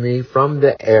to me from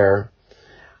the air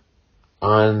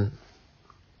on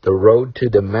the road to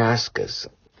Damascus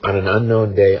on an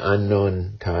unknown day,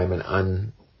 unknown time,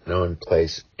 and unknown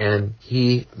place. And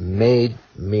he made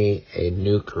me a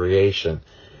new creation.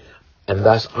 And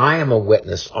thus I am a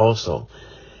witness also.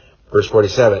 Verse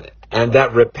 47, and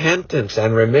that repentance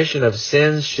and remission of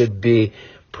sins should be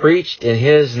preached in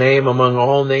his name among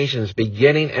all nations,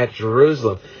 beginning at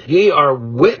Jerusalem. Ye are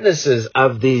witnesses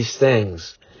of these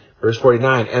things. Verse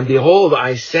 49, and behold,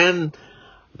 I send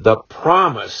the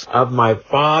promise of my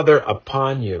Father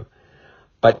upon you.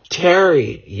 But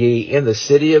tarry ye in the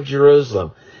city of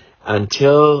Jerusalem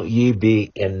until ye be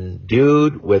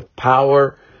endued with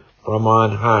power from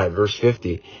on high. Verse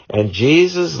 50, and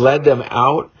Jesus led them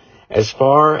out as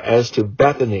far as to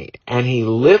Bethany, and he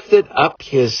lifted up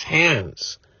his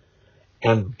hands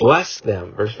and blessed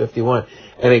them. Verse 51,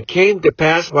 and it came to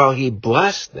pass while he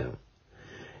blessed them,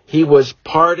 he was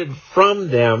parted from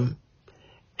them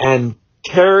and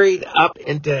carried up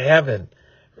into heaven.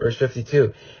 Verse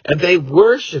 52, and they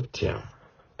worshipped him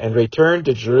and returned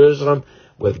to Jerusalem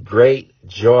with great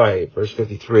joy. Verse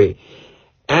 53,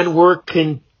 and were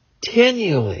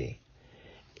continually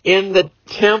in the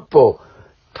temple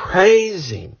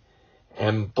praising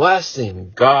and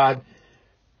blessing God.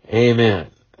 Amen.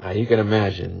 Now you can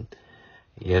imagine,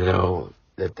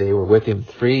 that they were with him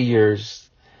 3 years,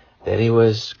 then he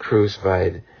was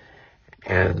crucified,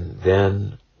 and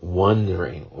then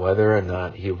wondering whether or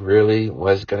not he really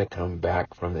was going to come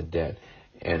back from the dead.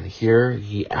 And here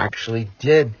he actually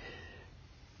did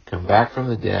come back from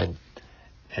the dead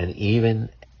and even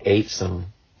ate some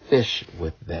fish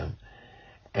with them.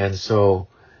 And so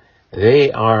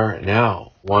they are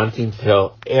now wanting to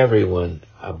tell everyone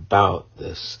about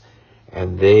this.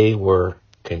 And they were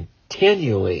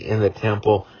continually in the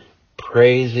temple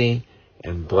praising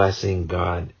and blessing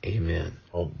God. Amen.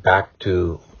 Well, back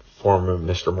to former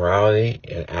Mr. Morality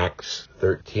in Acts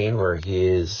 13, where he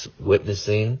is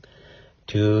witnessing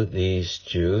to these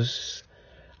Jews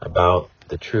about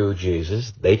the true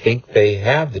Jesus. They think they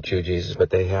have the true Jesus, but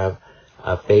they have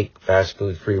a fake fast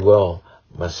food free will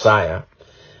Messiah.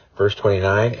 Verse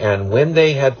 29, and when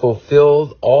they had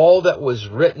fulfilled all that was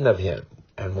written of him,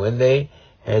 and when they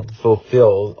had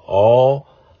fulfilled all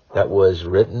that was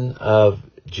written of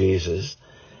Jesus,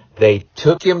 they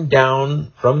took him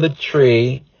down from the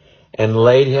tree and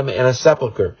laid him in a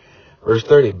sepulchre. Verse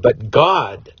 30, but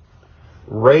God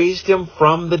raised him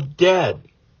from the dead.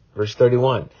 Verse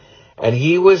 31, and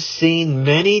he was seen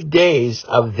many days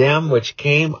of them which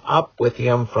came up with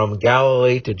him from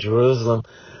Galilee to Jerusalem,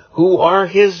 who are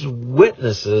his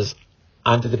witnesses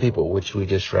unto the people, which we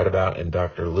just read about in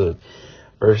Dr. Luke.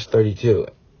 Verse 32,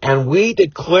 and we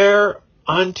declare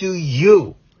unto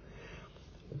you,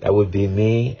 that would be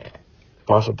me,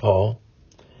 Apostle Paul,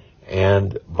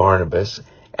 and Barnabas,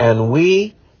 and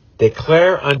we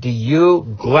declare unto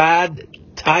you glad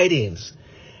tidings,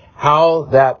 how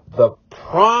that the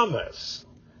promise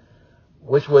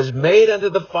which was made unto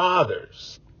the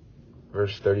fathers,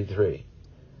 verse 33,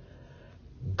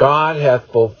 God hath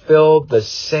fulfilled the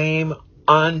same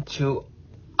unto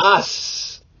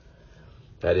us,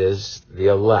 that is, the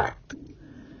elect,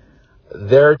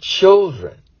 their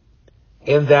children,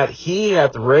 in that he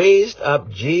hath raised up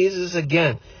Jesus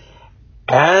again,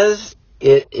 as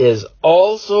it is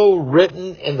also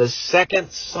written in the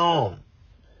second Psalm.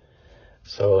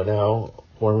 So now,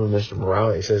 former Mr.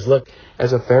 Morality says, look,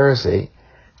 as a Pharisee,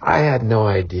 I had no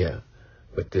idea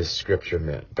what this scripture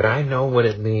meant, but I know what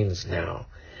it means now.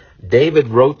 David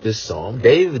wrote this psalm.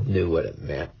 David knew what it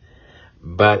meant,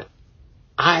 but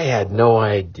I had no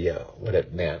idea what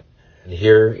it meant. And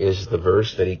here is the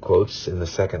verse that he quotes in the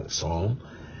second psalm.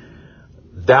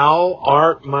 Thou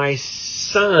art my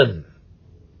son.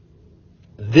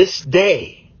 This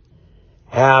day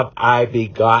have I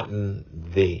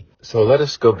begotten thee. So let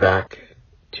us go back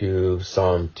to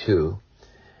Psalm 2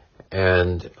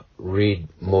 and read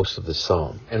most of the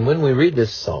psalm. And when we read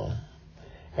this psalm,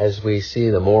 as we see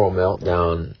the moral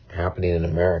meltdown happening in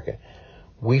America,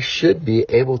 we should be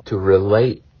able to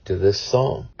relate to this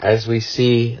psalm. As we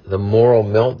see the moral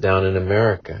meltdown in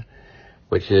America,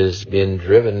 which has been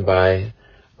driven by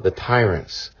the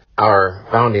tyrants, our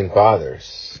founding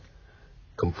fathers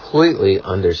completely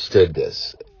understood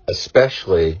this,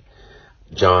 especially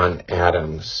John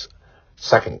Adams'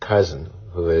 second cousin,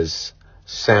 who is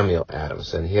Samuel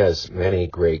Adams, and he has many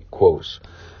great quotes.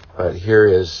 But here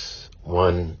is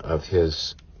one of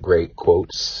his great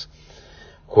quotes.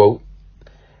 Quote,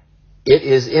 it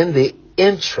is in the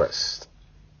interest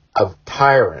of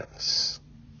tyrants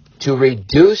to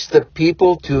reduce the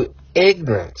people to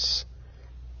ignorance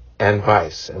and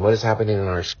vice. And what is happening in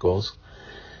our schools?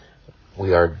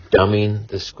 We are dumbing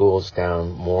the schools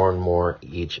down more and more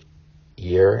each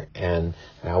year. And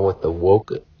now with the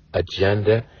woke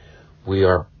agenda, we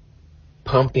are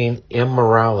pumping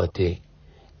immorality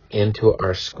into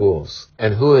our schools.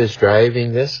 And who is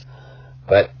driving this?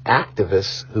 But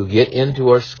activists who get into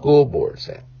our school boards.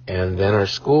 And then our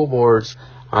school boards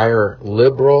hire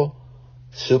liberal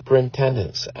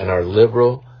superintendents. And our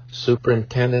liberal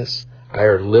superintendents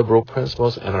hire liberal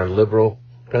principals. And our liberal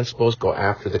principals go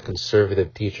after the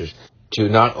conservative teachers to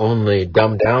not only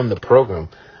dumb down the program,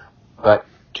 but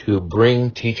to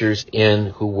bring teachers in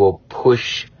who will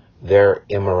push their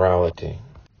immorality.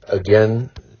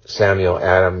 Again, Samuel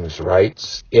Adams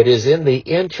writes, it is in the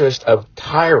interest of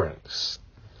tyrants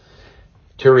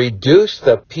to reduce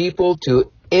the people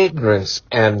to ignorance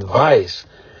and vice,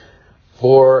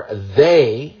 for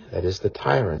they, that is the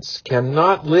tyrants,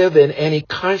 cannot live in any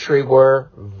country where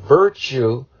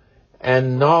virtue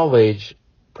and knowledge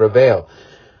prevail.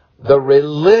 The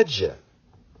religion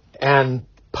and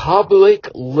public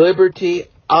liberty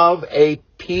of a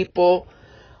people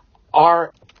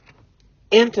are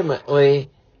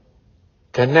intimately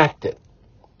connected.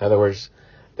 In other words,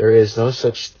 there is no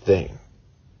such thing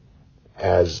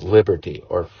as liberty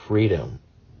or freedom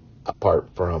apart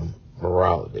from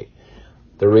morality.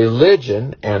 The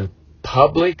religion and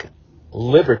public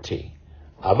liberty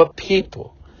of a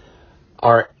people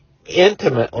are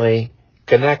intimately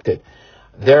connected.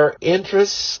 Their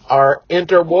interests are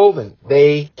interwoven.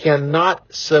 They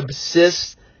cannot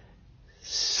subsist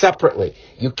separately.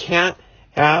 You can't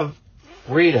have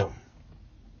freedom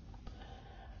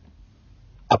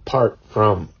apart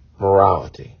from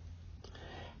morality.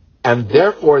 And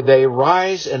therefore they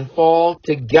rise and fall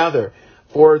together.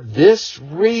 For this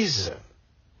reason,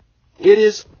 it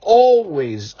is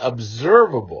always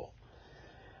observable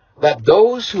that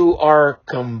those who are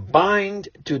combined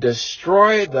to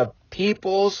destroy the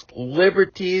people's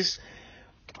liberties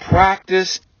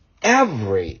practice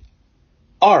every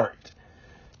art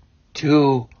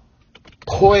to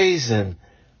poison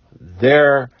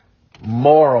their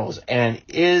morals. And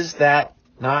is that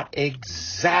not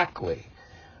exactly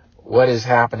what is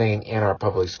happening in our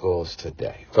public schools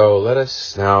today? So let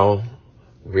us now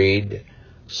read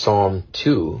Psalm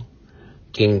 2,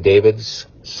 King David's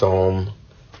Psalm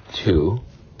 2,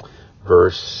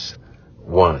 verse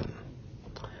 1.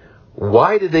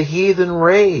 Why do the heathen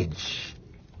rage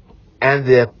and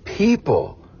the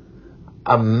people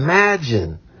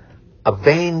imagine a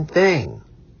vain thing?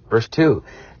 Verse 2.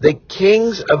 The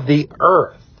kings of the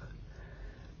earth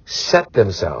set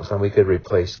themselves, and we could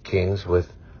replace kings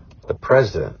with the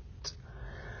president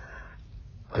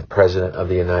of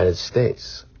the United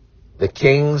States. The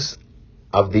kings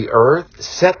of the earth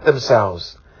set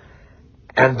themselves,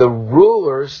 and the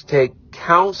rulers take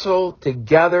counsel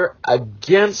together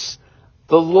against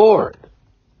the Lord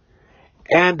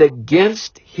and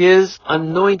against his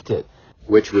anointed,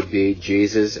 which would be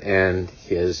Jesus and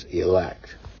his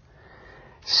elect,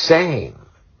 saying,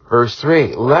 verse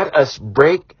 3, let us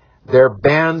break their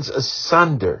bands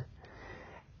asunder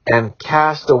and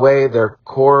cast away their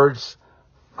cords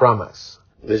from us.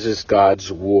 This is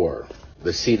God's war,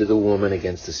 the seed of the woman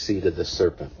against the seed of the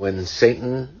serpent. When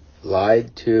Satan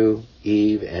lied to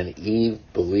Eve and Eve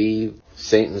believed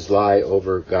Satan's lie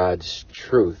over God's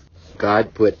truth,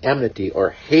 God put enmity or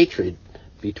hatred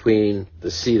between the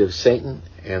seed of Satan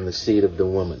and the seed of the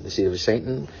woman. The seed of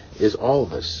Satan is all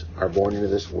of us are born into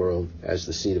this world as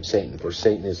the seed of Satan, for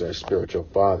Satan is our spiritual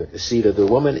father. The seed of the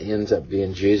woman ends up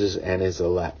being Jesus and his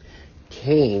elect.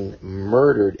 Cain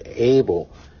murdered Abel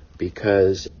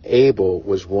because Abel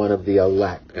was one of the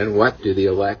elect. And what do the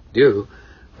elect do?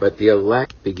 But the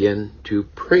elect begin to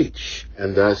preach,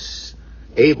 and thus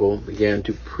Abel began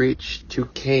to preach to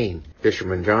Cain.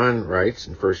 Fisherman John writes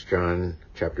in 1 John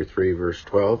chapter 3, verse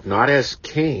 12, not as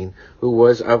Cain, who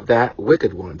was of that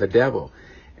wicked one, the devil.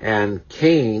 And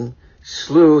Cain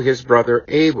slew his brother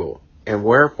Abel. And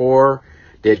wherefore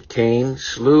did Cain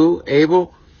slew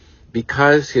Abel?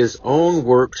 Because his own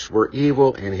works were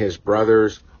evil and his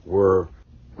brothers were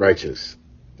righteous.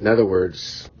 In other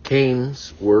words,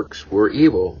 Cain's works were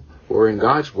evil, for in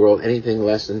God's world anything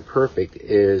less than perfect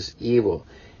is evil.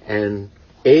 And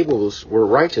Abel's were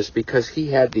righteous because he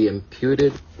had the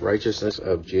imputed righteousness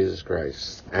of Jesus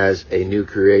Christ as a new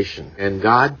creation. And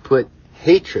God put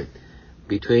hatred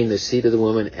between the seed of the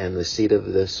woman and the seed of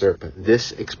the serpent.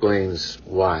 This explains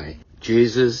why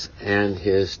Jesus and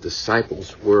his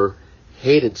disciples were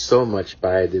hated so much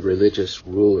by the religious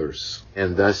rulers,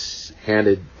 and thus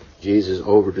handed Jesus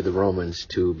over to the Romans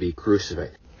to be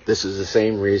crucified. This is the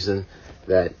same reason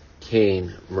that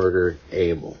Cain murdered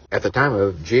Abel. At the time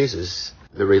of Jesus,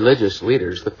 the religious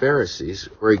leaders, the Pharisees,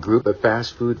 were a group of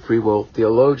fast food, free will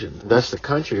theologians. Thus the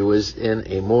country was in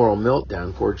a moral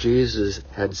meltdown, for Jesus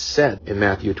had said in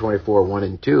Matthew 24, 1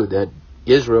 and 2 that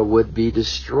Israel would be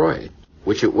destroyed,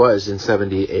 which it was in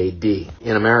 70 A.D.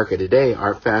 In America today,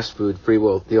 our fast food, free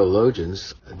will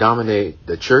theologians dominate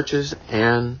the churches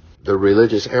and the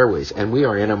religious airways, and we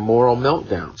are in a moral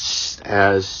meltdown,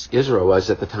 as Israel was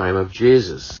at the time of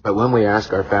Jesus. But when we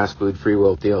ask our fast food, free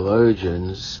will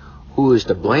theologians who is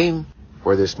to blame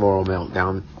for this moral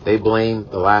meltdown, they blame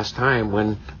the last time,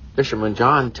 when Fisherman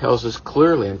John tells us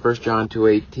clearly in 1 John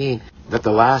 2:18 that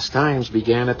the last times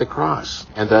began at the cross.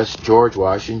 And thus George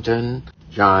Washington,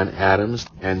 John Adams,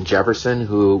 and Jefferson,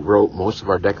 who wrote most of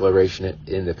our Declaration of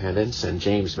Independence, and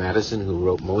James Madison, who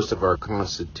wrote most of our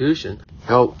Constitution,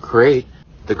 helped create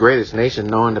the greatest nation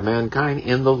known to mankind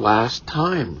in the last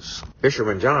times.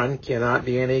 Fisherman John cannot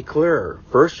be any clearer.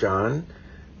 1 John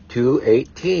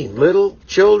 2:18, little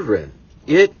children,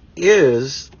 it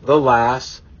is the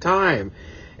last time,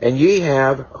 and ye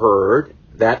have heard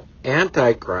that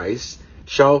Antichrist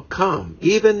shall come.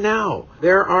 Even now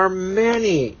there are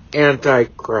many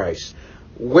antichrists,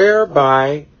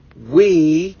 whereby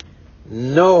we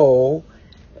know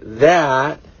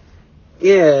that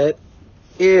it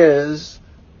is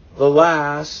the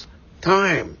last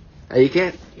time. Now, you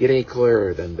can't get any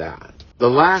clearer than that. The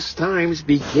last times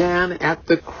began at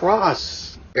the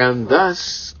cross, and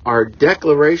thus our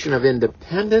Declaration of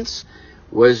Independence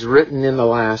was written in the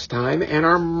last time, and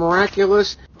our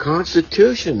miraculous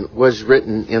Constitution was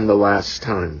written in the last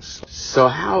times. So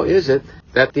how is it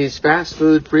that these fast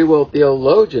food free will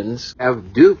theologians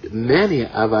have duped many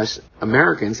of us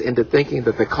Americans into thinking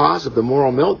that the cause of the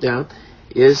moral meltdown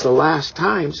is the last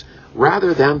times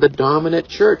rather than the dominant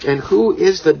church? And who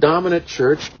is the dominant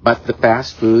church but the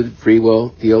fast food free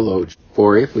will theologians?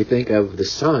 For if we think of the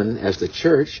sun as the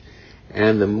church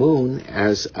and the moon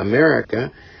as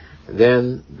America,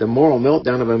 then the moral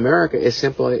meltdown of America is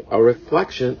simply a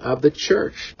reflection of the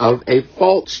church, of a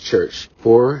false church.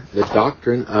 For the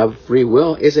doctrine of free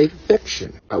will is a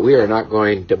fiction. But we are not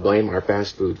going to blame our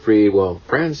fast food free will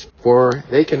friends, for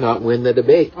they cannot win the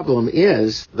debate. The problem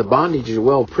is the bondage of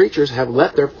will preachers have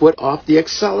let their foot off the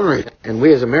accelerator. And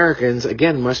we as Americans,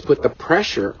 again, must put the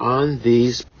pressure on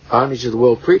these bondage of the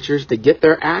will preachers to get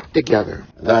their act together.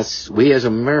 Thus, we as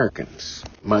Americans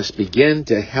must begin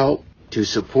to help to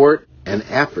support an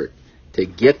effort to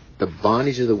get the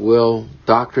bondage of the will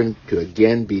doctrine to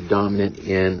again be dominant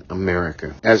in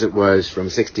America, as it was from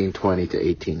 1620 to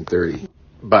 1830.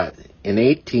 But in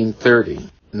 1830,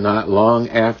 not long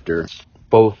after,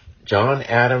 both John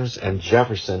Adams and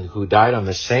Jefferson, who died on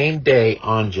the same day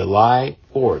on July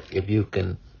 4th, if you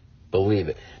can believe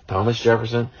it. Thomas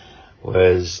Jefferson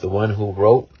was the one who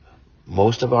wrote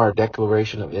most of our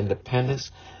Declaration of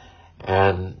Independence,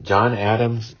 and John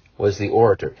Adams was the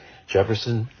orator.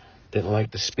 Jefferson didn't like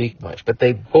to speak much, but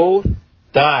they both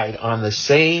died on the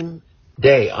same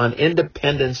day, on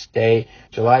Independence Day,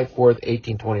 July 4th,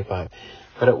 1825.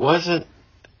 But it wasn't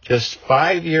just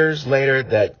 5 years later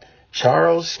that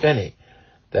Charles Finney,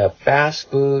 the fast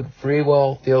food free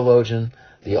will theologian,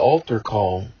 the altar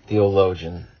call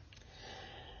theologian,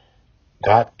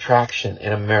 got traction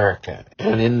in America.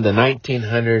 And in the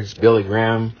 1900s, Billy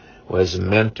Graham was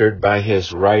mentored by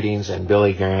his writings, and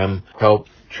Billy Graham helped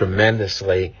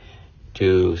tremendously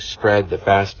to spread the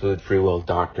fast food free will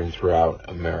doctrine throughout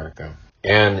America.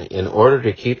 And in order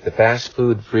to keep the fast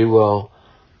food free will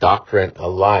doctrine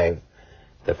alive,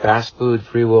 the fast food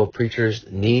free will preachers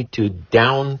need to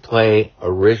downplay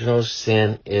original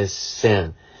sin is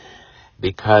sin.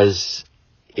 Because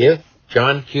if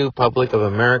John Q. Public of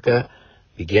America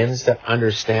begins to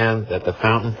understand that the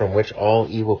fountain from which all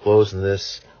evil flows in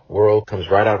this world comes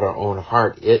right out of our own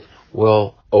heart, it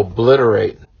will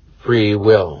obliterate free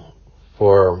will.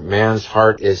 For man's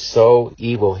heart is so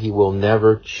evil, he will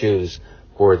never choose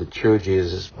for the true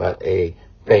Jesus, but a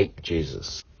fake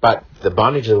Jesus. But the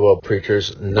bondage of the will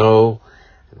preachers know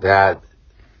that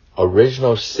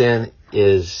original sin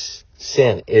is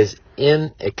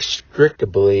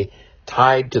inextricably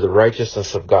tied to the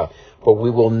righteousness of God. But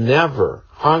we will never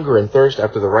hunger and thirst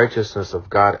after the righteousness of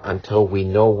God until we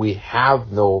know we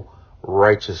have no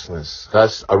righteousness.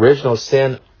 Thus, original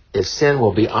sin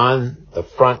will be on the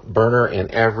front burner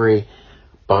in every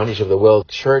bondage of the will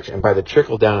church, and by the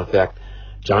trickle-down effect,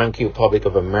 John Q. Public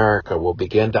of America will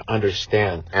begin to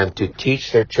understand and to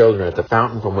teach their children that the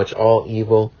fountain from which all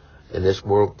evil in this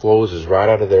world flows is right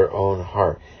out of their own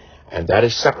heart. And that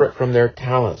is separate from their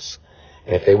talents.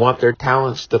 And if they want their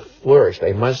talents to flourish,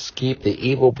 they must keep the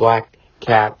evil black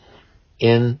cat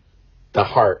in the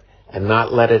heart and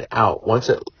not let it out. Once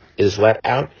it is let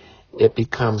out, it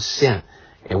becomes sin,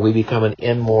 and we become an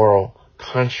immoral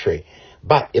country.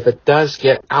 But if it does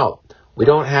get out, we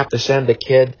don't have to send the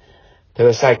kid to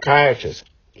the psychiatrist.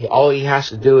 All he has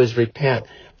to do is repent.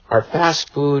 Our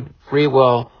fast food free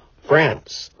will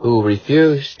friends who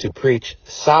refuse to preach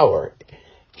sour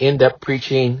end up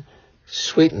preaching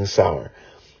sweet and sour.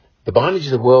 The bondage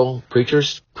of the will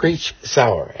preachers preach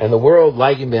sour, and the world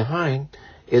lagging behind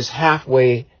is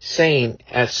halfway sane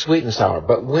at sweet and sour.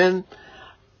 But when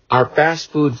our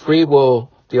fast food free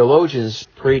will theologians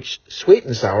preach sweet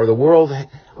and sour, the world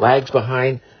lags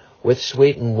behind with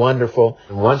sweet and wonderful.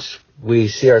 And once we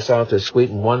see ourselves as sweet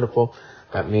and wonderful,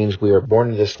 that means we are born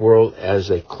into this world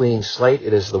as a clean slate.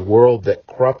 It is the world that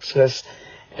corrupts us.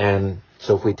 And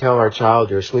so if we tell our child,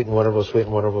 you're sweet and wonderful, sweet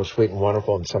and wonderful, sweet and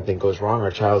wonderful, and something goes wrong,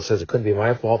 our child says, it couldn't be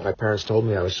my fault. My parents told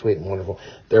me I was sweet and wonderful.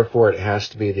 Therefore, it has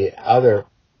to be the other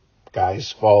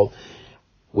guy's fault,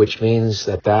 which means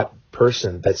that that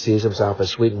person that sees himself as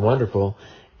sweet and wonderful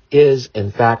is,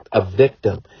 in fact, a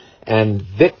victim. And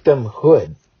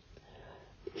victimhood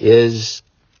is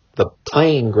the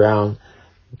playing ground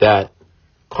that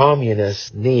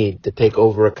communists need to take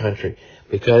over a country,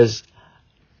 because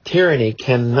tyranny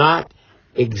cannot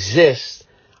exist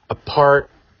apart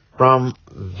from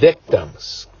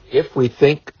victims. If we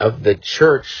think of the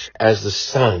church as the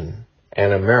sun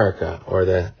and America, or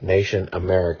the nation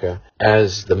America,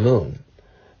 as the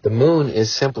moon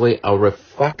is simply a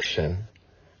reflection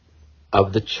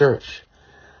of the church.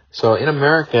 So in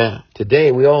America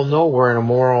today, we all know we're in a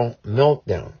moral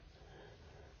meltdown.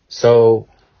 So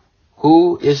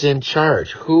who is in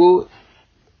charge? Who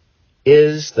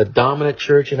is the dominant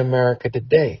church in America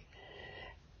today?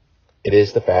 It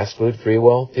is the fast food free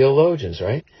will theologians,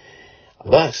 right?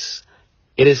 Thus,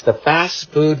 it is the fast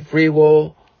food free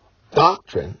will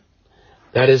doctrine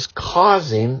that is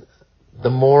causing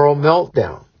the moral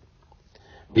meltdown,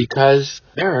 because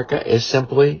America is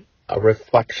simply a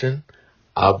reflection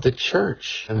of the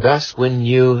church. And thus, when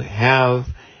you have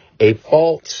a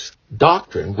false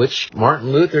doctrine, which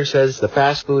Martin Luther says the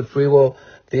fast food free will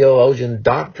theologian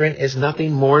doctrine is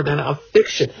nothing more than a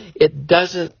fiction. It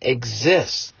doesn't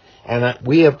exist. And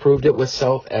we have proved it with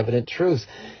self-evident truth.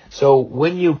 So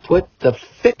when you put the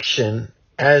fiction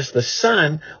as the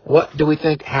sun, what do we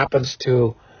think happens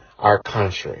to our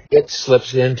country? It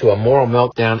slips into a moral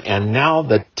meltdown, and now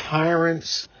the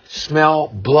tyrants smell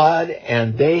blood,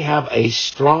 and they have a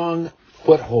strong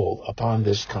foothold upon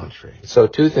this country. So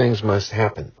two things must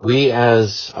happen. We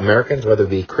as Americans, whether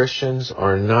we be Christians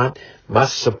or not,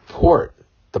 must support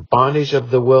the bondage of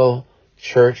the will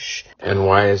church. And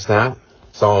why is that?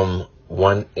 Psalm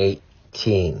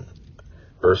 118,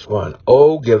 verse 1.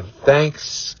 Oh, give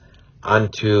thanks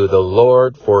unto the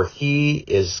Lord, for he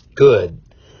is good,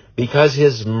 because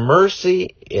his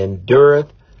mercy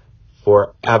endureth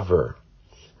forever.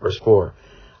 Verse 4.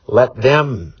 Let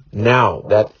them now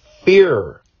that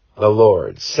fear the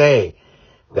Lord say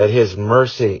that his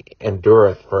mercy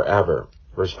endureth forever.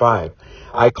 Verse 5.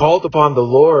 I called upon the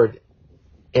Lord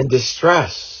in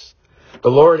distress.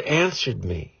 The Lord answered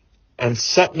me and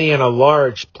set me in a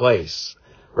large place.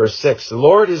 Verse 6. The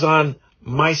Lord is on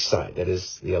my side, that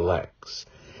is the elect's.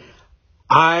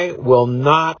 I will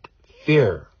not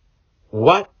fear.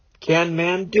 What can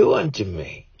man do unto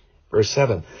me? Verse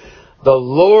 7. The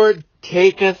Lord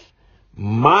taketh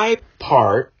my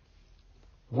part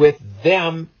with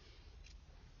them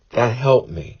that help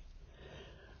me.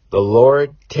 The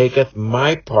Lord taketh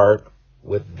my part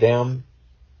with them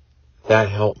that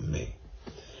help me.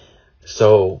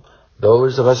 So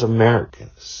those of us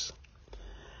Americans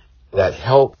that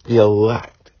help the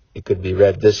elect, it could be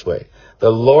read this way.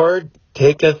 The Lord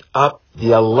taketh up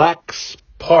the elect's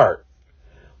part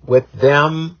with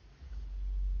them,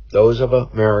 those of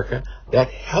America, that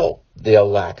help the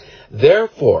elect.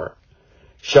 Therefore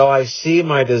shall I see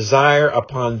my desire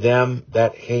upon them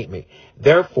that hate me.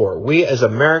 Therefore, we as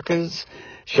Americans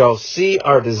shall see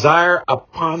our desire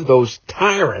upon those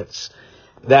tyrants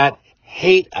that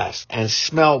hate us and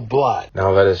smell blood.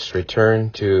 Now let us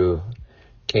return to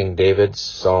King David's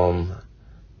Psalm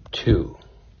 2,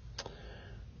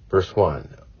 verse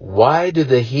 1. Why do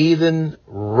the heathen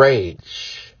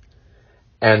rage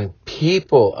and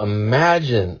people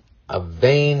imagine a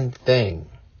vain thing?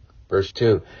 Verse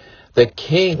 2. The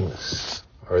kings,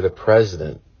 or the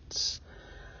presidents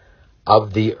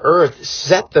of the earth,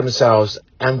 set themselves,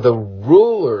 and the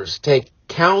rulers take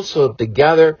counsel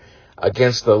together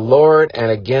against the Lord and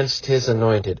against his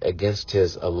anointed, against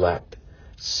his elect,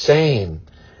 saying,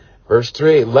 verse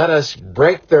 3, let us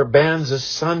break their bands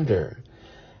asunder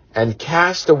and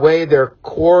cast away their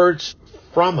cords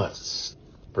from us.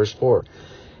 Verse 4,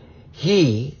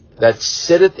 he that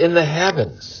sitteth in the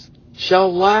heavens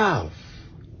shall laugh.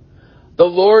 The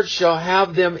Lord shall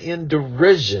have them in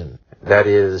derision, that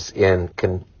is, in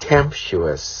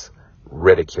contemptuous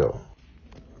ridicule.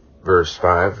 Verse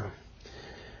 5,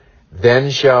 then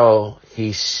shall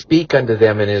he speak unto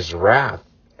them in his wrath,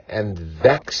 and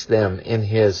vex them in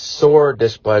his sore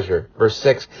displeasure. Verse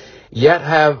 6, yet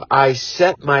have I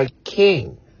set my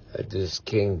king, that is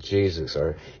King Jesus,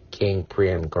 or King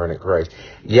pre-incarnate Christ,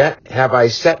 yet have I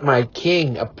set my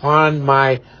king upon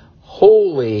my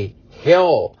holy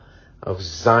hill of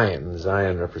Zion.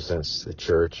 Zion represents the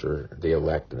church, or the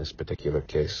elect in this particular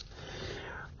case.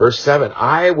 Verse 7,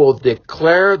 I will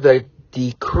declare the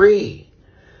decree.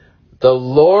 The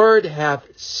Lord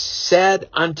hath said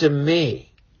unto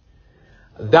me,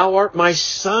 thou art my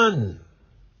son,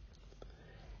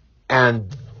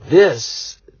 and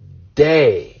this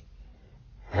day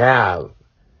have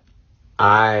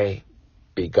I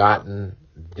begotten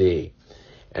thee.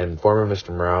 And former Mr.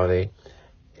 Morality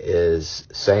is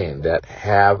saying that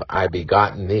have I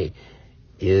begotten thee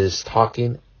is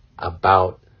talking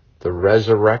about the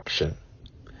resurrection.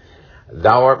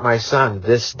 Thou art my son,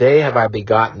 this day have I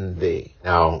begotten thee.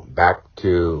 Now back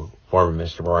to former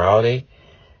Mr. Morality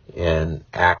in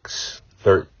Acts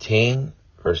 13,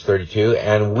 verse 32,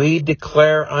 and we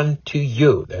declare unto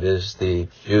you, that is the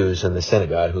Jews in the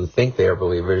synagogue who think they are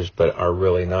believers but are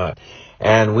really not.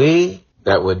 And we,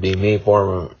 that would be me,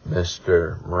 former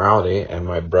Mr. Morality, and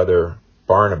my brother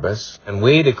Barnabas, and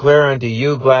we declare unto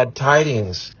you glad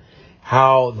tidings,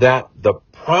 how that the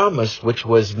promise which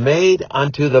was made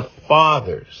unto the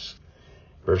fathers,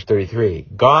 verse 33,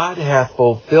 God hath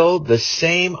fulfilled the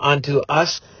same unto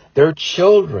us, their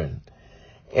children,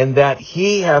 in that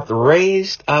he hath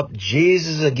raised up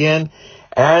Jesus again,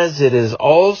 as it is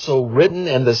also written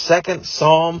in the second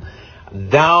Psalm,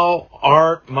 Thou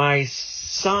art my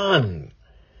son.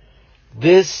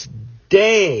 This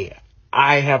day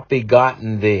I have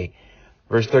begotten thee.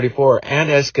 Verse 34, and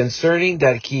as concerning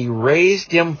that he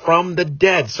raised him from the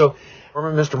dead. So,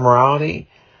 remember Mr. Morality,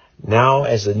 now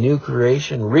as a new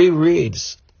creation,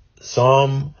 rereads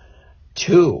Psalm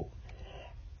 2.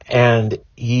 And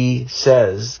he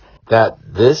says that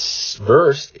this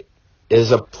verse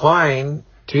is applying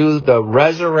to the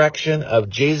resurrection of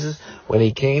Jesus when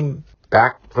he came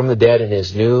back from the dead in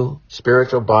his new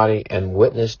spiritual body and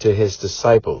witnessed to his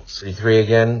disciples. 33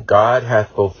 again, God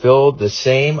hath fulfilled the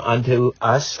same unto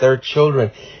us, their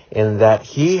children, in that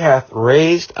he hath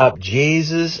raised up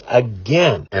Jesus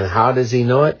again. And how does he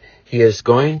know it? He is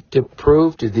going to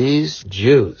prove to these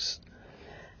Jews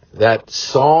that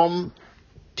Psalm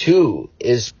 2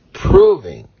 is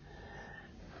proving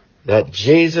that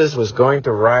Jesus was going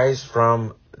to rise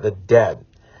from the dead.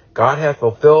 God hath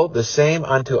fulfilled the same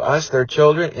unto us, their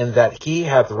children, in that he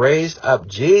hath raised up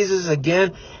Jesus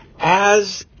again,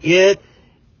 as it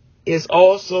is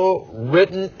also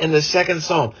written in the second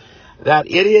Psalm.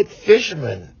 That idiot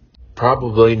fisherman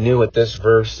probably knew what this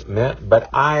verse meant, but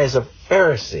I, as a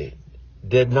Pharisee,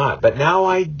 did not. But now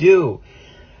I do.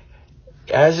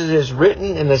 As it is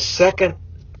written in the second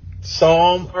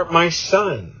Psalm, art my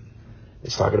son.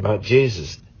 It's talking about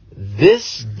Jesus.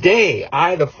 This day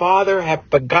I, the Father, have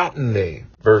begotten thee.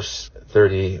 Verse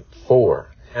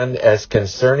 34. And as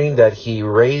concerning that he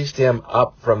raised him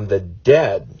up from the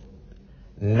dead,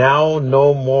 now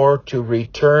no more to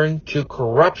return to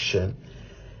corruption,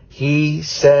 he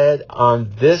said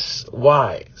on this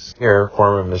wise. Here,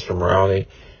 former Mr. Morality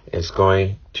is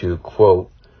going to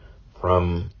quote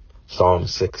from Psalm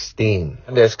 16.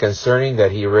 And as concerning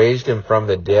that he raised him from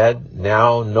the dead,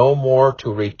 now no more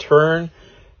to return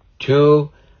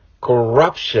to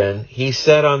corruption, he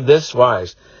said on this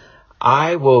wise,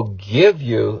 I will give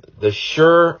you the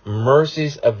sure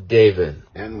mercies of David.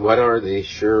 And what are the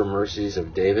sure mercies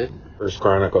of David? 1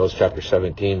 Chronicles chapter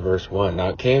 17, verse 1. Now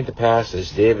it came to pass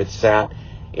as David sat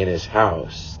in his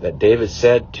house, that David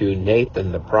said to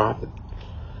Nathan the prophet,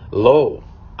 Lo,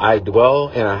 I dwell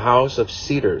in a house of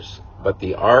cedars, but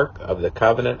the ark of the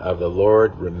covenant of the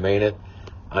Lord remaineth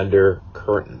under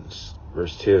curtains.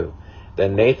 Verse 2.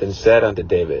 Then Nathan said unto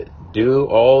David, Do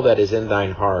all that is in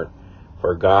thine heart,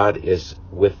 for God is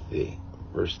with thee.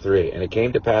 Verse 3. And it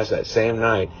came to pass that same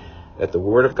night that the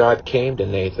word of God came to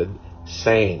Nathan,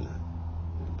 saying,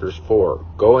 verse 4,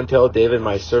 Go and tell David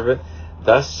my servant,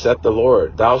 Thus saith the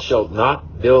Lord, Thou shalt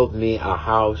not build me a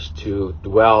house to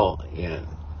dwell in.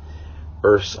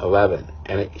 Verse 11,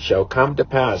 And it shall come to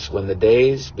pass, when the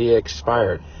days be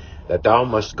expired, that thou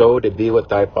must go to be with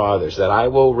thy fathers, that I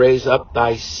will raise up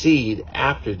thy seed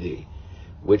after thee,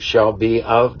 which shall be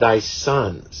of thy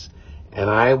sons, and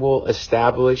I will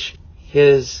establish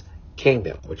his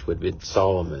kingdom, which would be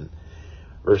Solomon.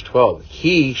 Verse 12,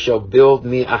 He shall build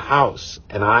me a house,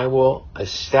 and I will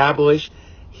establish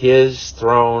his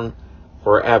throne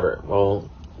forever. Well,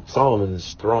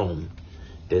 Solomon's throne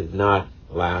did not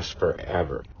last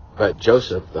forever. But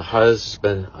Joseph, the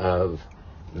husband of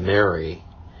Mary,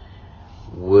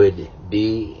 would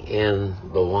be in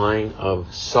the line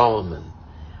of Solomon.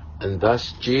 And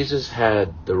thus Jesus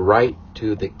had the right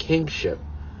to the kingship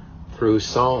through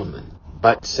Solomon.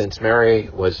 But since Mary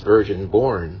was virgin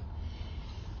born,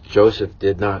 Joseph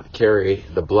did not carry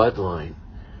the bloodline.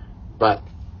 But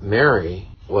Mary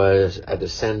was a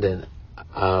descendant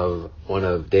of one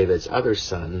of David's other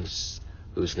sons,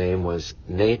 whose name was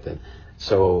Nathan.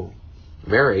 So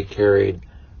Mary carried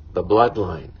the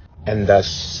bloodline. And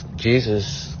thus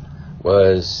Jesus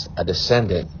was a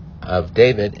descendant of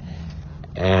David,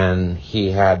 and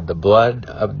he had the blood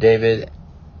of David,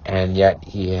 and yet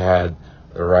he had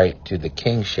the right to the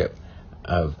kingship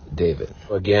of David.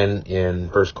 Again, in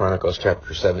 1 Chronicles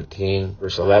chapter 17,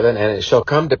 verse 11, And it shall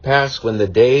come to pass when the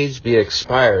days be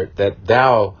expired, that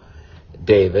thou,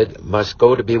 David, must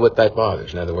go to be with thy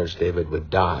fathers. In other words, David would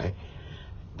die.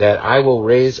 That I will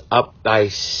raise up thy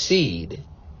seed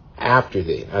after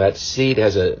thee. Now that seed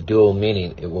has a dual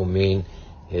meaning. It will mean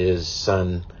his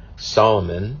son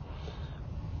Solomon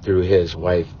through his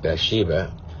wife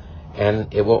Bathsheba.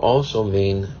 And it will also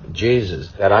mean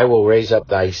Jesus, that I will raise up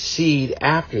thy seed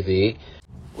after thee,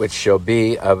 which shall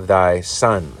be of thy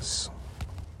sons.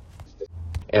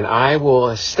 And I will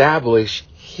establish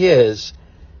his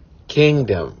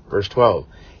kingdom. Verse 12.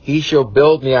 He shall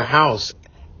build me a house,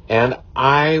 and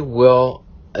I will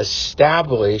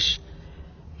establish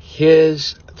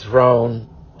his throne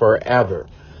forever.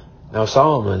 Now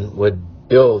Solomon would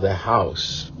build a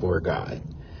house for God,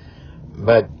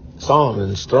 but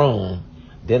Solomon's throne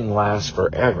didn't last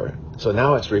forever. So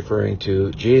now it's referring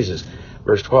to Jesus.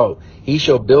 Verse 12, he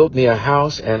shall build me a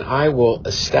house, and I will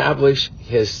establish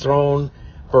his throne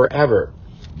forever.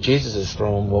 Jesus'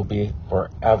 throne will be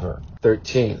forever.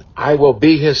 13, I will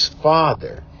be his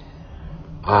father.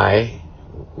 I,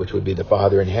 which would be the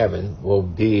Father in heaven, will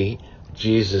be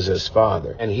Jesus'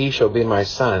 father. And he shall be my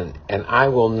son, and I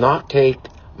will not take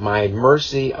my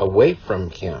mercy away from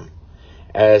him,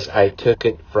 as I took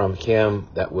it from him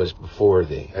that was before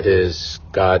thee. That is,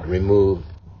 God removed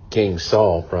King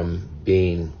Saul from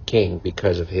being king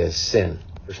because of his sin.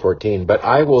 Verse 14, but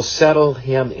I will settle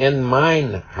him in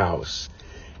mine house,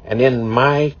 and in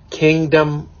my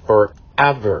kingdom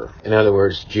forever. In other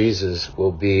words, Jesus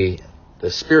will be the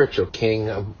spiritual king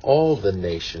of all the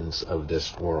nations of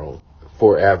this world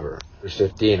forever. Verse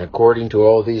 15, according to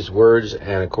all these words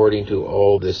and according to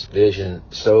all this vision,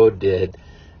 so did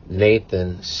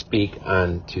Nathan speak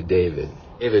unto David.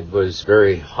 David was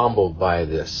very humbled by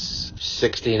this.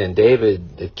 16, and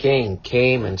David the king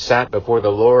came and sat before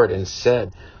the Lord and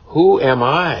said, who am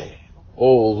I,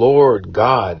 O Lord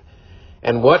God,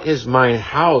 and what is mine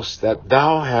house that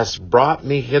thou hast brought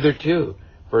me hitherto?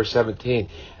 Verse 17,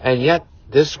 and yet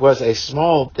this was a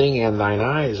small thing in thine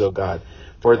eyes, O God,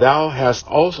 for thou hast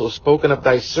also spoken of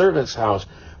thy servant's house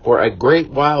for a great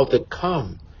while to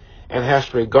come, and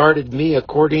hast regarded me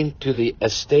according to the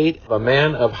estate of a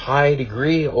man of high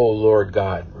degree, O Lord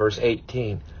God. Verse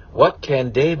 18, what can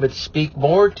David speak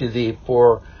more to thee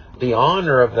for the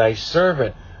honor of thy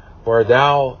servant? For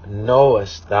thou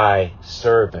knowest thy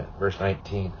servant. Verse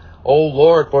 19, O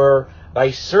Lord, for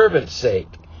thy servant's sake,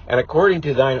 and according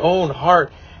to thine own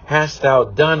heart, hast thou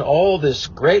done all this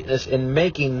greatness in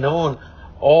making known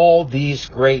all these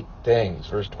great things.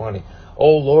 Verse 20,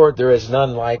 O Lord, there is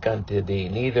none like unto thee,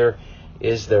 neither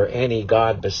is there any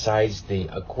God besides thee,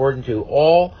 according to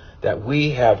all that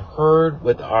we have heard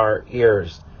with our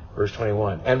ears. Verse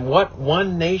 21, and what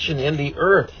one nation in the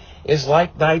earth is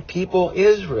like thy people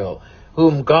Israel,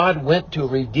 whom God went to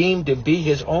redeem to be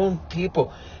his own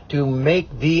people, to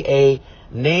make thee a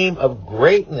name of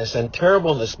greatness and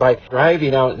terribleness by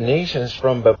driving out nations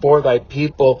from before thy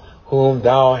people, whom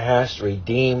thou hast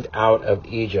redeemed out of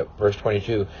Egypt. Verse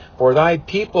 22, for thy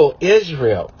people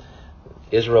Israel.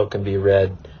 Israel can be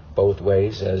read both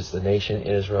ways, as the nation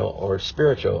Israel or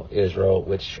spiritual Israel,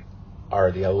 which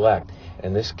are the elect.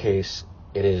 In this case,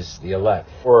 it is the elect.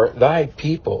 For thy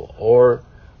people, or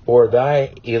for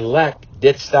thy elect,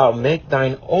 didst thou make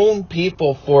thine own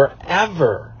people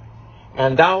forever.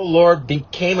 And thou, Lord,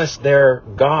 becamest their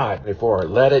God. Therefore,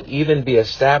 let it even be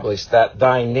established that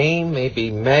thy name may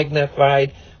be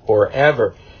magnified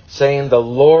forever, saying, the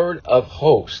Lord of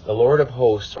hosts. The Lord of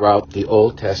hosts throughout the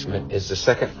Old Testament is the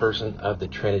second person of the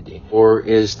Trinity, or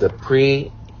is the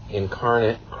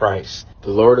pre-incarnate Christ.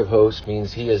 The Lord of hosts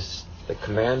means he is the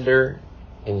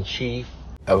commander-in-chief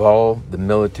of all the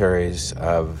militaries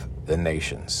of the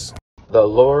nations. The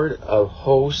Lord of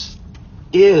hosts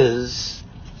is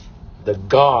the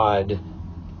God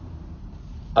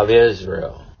of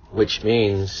Israel, which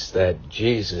means that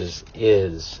Jesus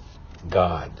is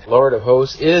God. Lord of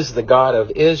hosts is the God of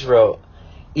Israel,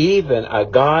 even a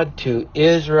God to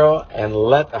Israel, and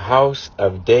let the house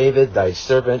of David thy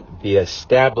servant be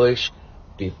established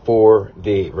before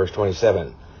thee. Verse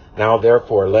 27, now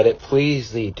therefore let it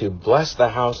please thee to bless the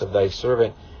house of thy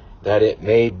servant, that it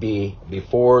may be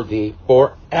before thee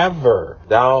forever.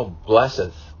 Thou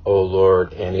blesseth, O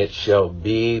Lord, and it shall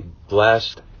be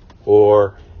blessed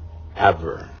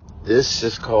forever. This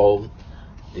is called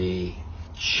the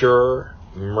sure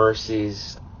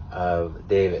mercies of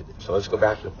David. So let's go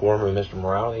back to the form of Mr.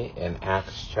 Morality in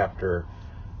Acts chapter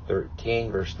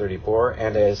 13, verse 34.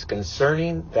 And as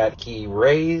concerning that he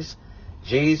raised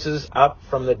Jesus up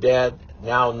from the dead,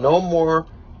 now no more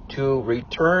to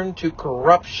return to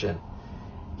corruption,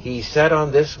 he said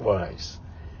on this wise,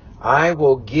 I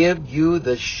will give you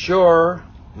the sure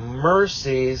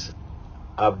mercies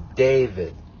of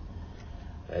David.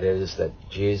 That is, that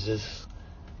Jesus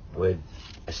would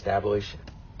establish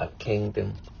a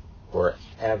kingdom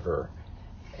forever,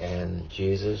 and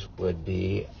Jesus would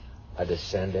be a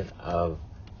descendant of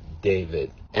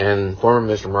David. And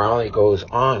former Mr. Morale goes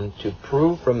on to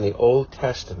prove from the Old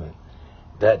Testament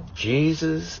that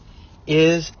Jesus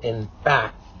is in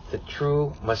fact the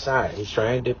true Messiah. He's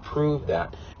trying to prove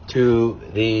that to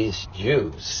these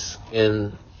Jews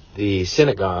in the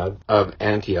synagogue of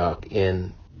Antioch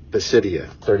in Pisidia.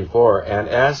 34. And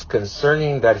as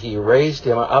concerning that he raised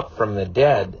him up from the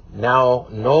dead, now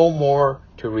no more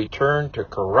to return to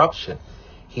corruption,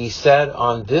 he said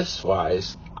on this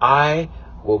wise, I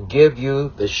will give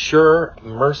you the sure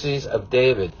mercies of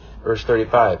David. Verse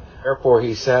 35. Therefore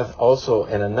he saith also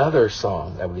in another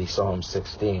psalm, that would be Psalm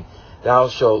 16, thou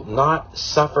shalt not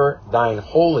suffer thine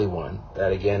Holy One,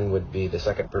 that again would be the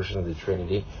second person of the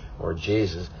Trinity, or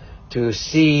Jesus, to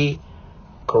see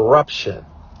corruption.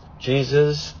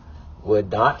 Jesus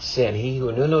would not sin. He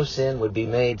who knew no sin would be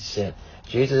made sin.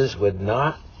 Jesus would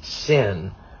not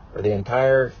sin for the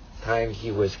entire time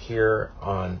he was here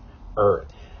on earth.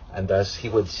 And thus he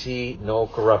would see no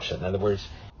corruption. In other words,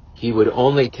 he would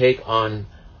only take on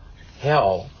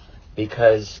hell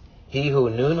because he who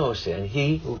knew no sin,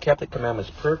 he who kept the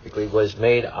commandments perfectly, was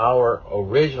made our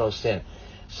original sin.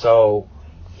 So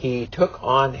he took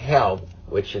on hell,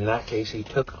 which in that case he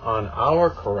took on our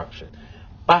corruption.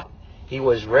 But he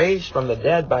was raised from the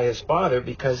dead by his Father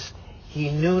because he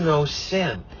knew no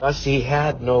sin. Thus he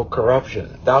had no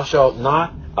corruption. Thou shalt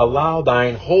not allow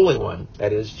thine Holy One,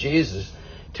 that is Jesus,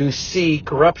 to see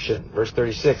corruption. Verse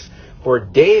 36. For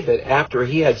David, after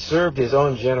he had served his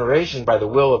own generation by the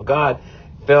will of God,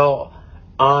 fell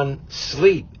on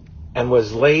sleep and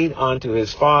was laid unto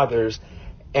his fathers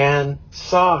and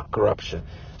saw corruption.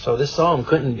 So this psalm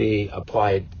couldn't be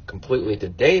applied completely to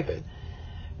David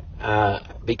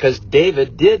because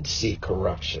David did see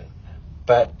corruption,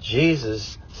 but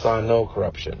Jesus saw no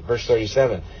corruption. Verse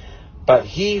 37. But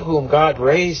he whom God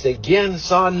raised again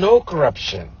saw no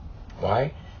corruption.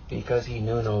 Why? Because he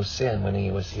knew no sin when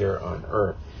he was here on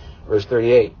earth. Verse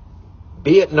 38.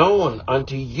 Be it known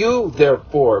unto you,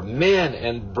 therefore, men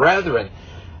and brethren,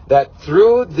 that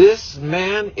through this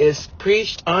man is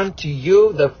preached unto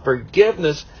you the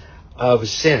forgiveness of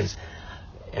sins.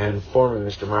 And former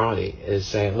Mr. Morality is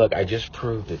saying, look, I just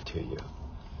proved it to you.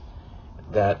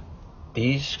 That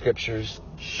these scriptures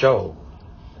show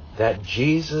that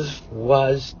Jesus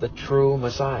was the true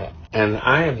Messiah. And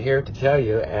I am here to tell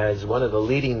you, as one of the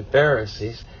leading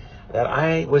Pharisees, that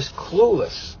I was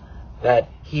clueless that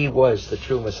he was the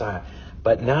true Messiah.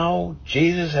 But now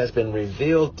Jesus has been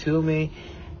revealed to me,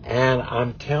 and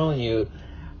I'm telling you,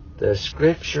 the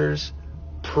scriptures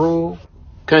prove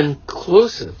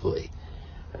conclusively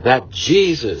that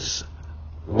Jesus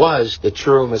was the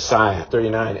true Messiah.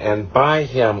 39. And by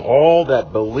him all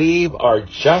that believe are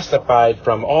justified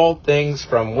from all things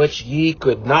from which ye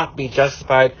could not be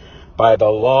justified by the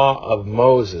law of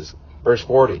Moses. Verse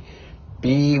 40.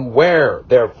 Beware,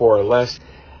 therefore, lest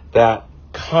that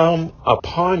come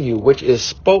upon you which is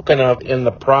spoken of in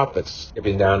the prophets.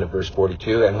 Skipping down to verse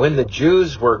 42. And when the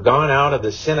Jews were gone out of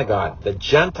the synagogue, the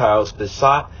Gentiles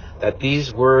besought that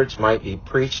these words might be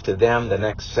preached to them the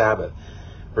next Sabbath.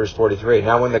 Verse 43.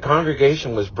 Now when the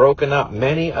congregation was broken up,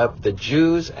 many of the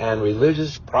Jews and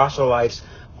religious proselytes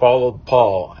followed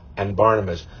Paul and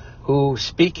Barnabas, who,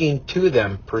 speaking to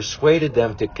them, persuaded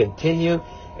them to continue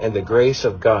in the grace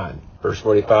of God. Verse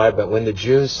 45. But when the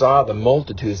Jews saw the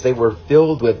multitudes, they were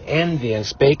filled with envy and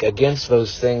spake against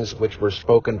those things which were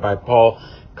spoken by Paul,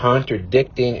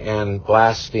 contradicting and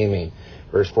blaspheming.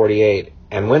 Verse 48.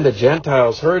 And when the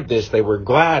Gentiles heard this, they were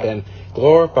glad and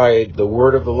glorified the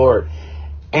word of the Lord.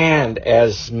 And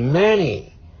as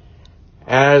many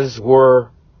as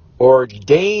were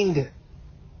ordained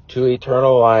to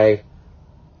eternal life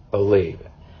believe.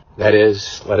 That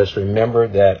is, let us remember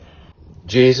that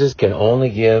Jesus can only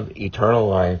give eternal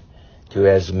life to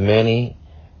as many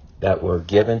that were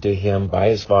given to him by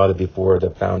his Father before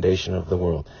the foundation of the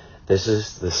world. This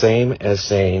is the same as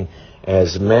saying,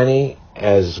 as many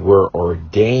as were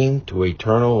ordained to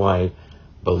eternal life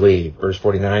believe. Verse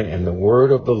 49, and the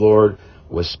word of the Lord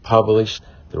was published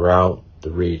throughout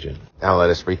the region. Now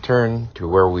let us return to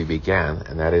where we began,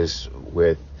 and that is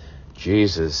with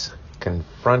Jesus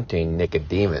confronting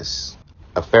Nicodemus,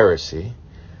 a Pharisee,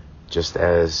 just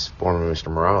as former Mr.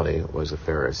 Morality was a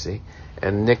Pharisee,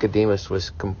 and Nicodemus was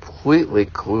completely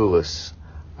clueless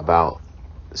about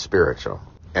the spiritual.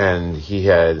 And he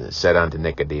had said unto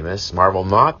Nicodemus, marvel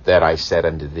not that I said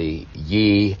unto thee,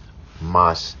 ye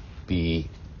must be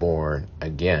born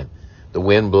again. The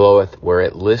wind bloweth where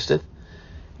it listeth,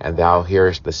 and thou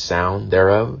hearest the sound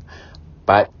thereof,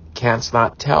 but canst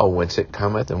not tell whence it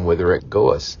cometh and whither it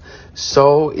goeth.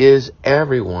 So is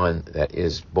everyone that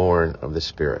is born of the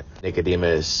Spirit.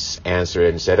 Nicodemus answered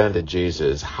and said unto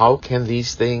Jesus, How can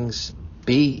these things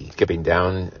be? Skipping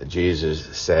down, Jesus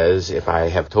says, If I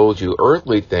have told you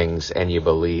earthly things and you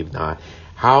believe not,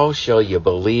 how shall you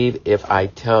believe if I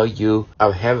tell you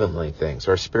of heavenly things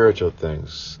or spiritual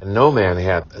things? And no man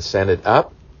hath ascended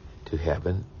up to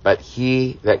heaven, but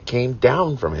he that came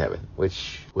down from heaven,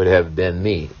 which would have been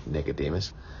me,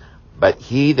 Nicodemus. But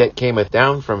he that cameth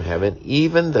down from heaven,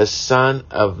 even the Son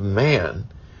of Man,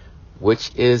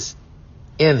 which is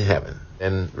in heaven.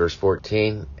 And verse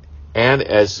 14, And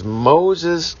as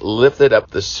Moses lifted up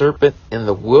the serpent in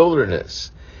the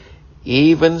wilderness,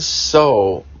 even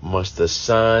so must the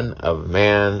Son of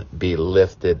Man be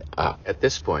lifted up. At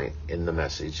this point in the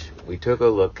message, we took a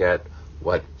look at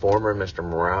what former Mr.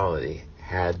 Morality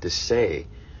had to say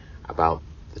about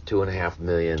the 2.5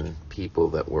 million people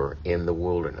that were in the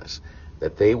wilderness,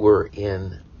 that they were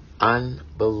in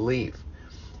unbelief,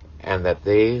 and that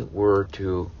they were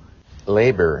to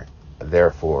labor,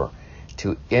 therefore,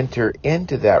 to enter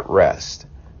into that rest.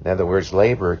 In other words,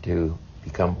 labor to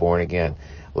become born again,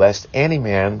 lest any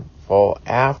man fall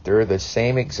after the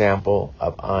same example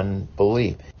of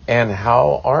unbelief. And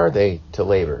how are they to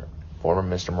labor? Former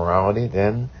Mr. Morality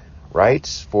then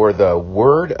writes, For the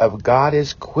word of God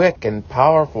is quick and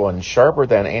powerful and sharper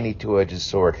than any two-edged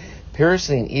sword,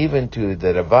 piercing even to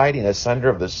the dividing asunder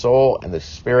of the soul and the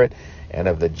spirit and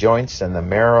of the joints and the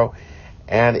marrow,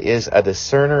 and is a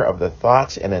discerner of the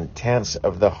thoughts and intents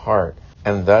of the heart.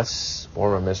 And thus,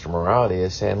 former Mr. Morality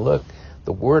is saying, look,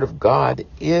 the Word of God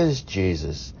is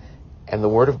Jesus, and the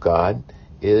Word of God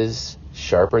is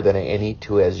sharper than any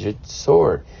two-edged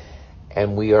sword.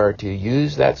 And we are to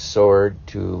use that sword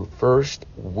to first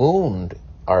wound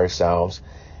ourselves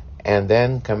and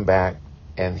then come back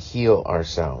and heal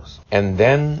ourselves. And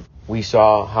then we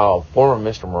saw how former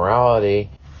Mr. Morality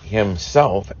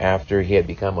himself, after he had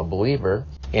become a believer,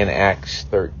 in Acts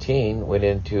 13, went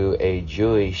into a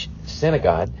Jewish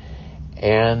synagogue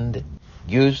and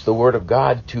used the Word of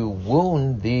God to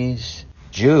wound these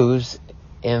Jews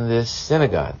in this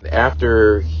synagogue.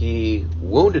 After he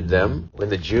wounded them, when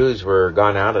the Jews were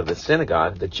gone out of the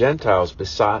synagogue, the Gentiles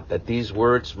besought that these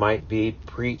words might be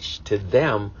preached to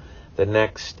them the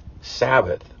next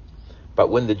Sabbath. But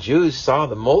when the Jews saw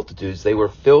the multitudes, they were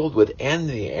filled with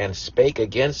envy and spake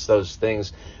against those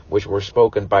things which were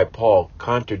spoken by Paul,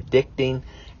 contradicting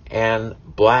and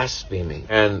blaspheming.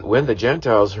 And when the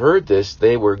Gentiles heard this,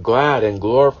 they were glad and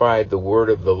glorified the word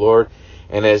of the Lord.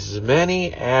 And as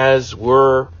many as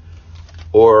were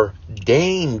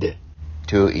ordained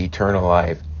to eternal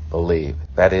life believe.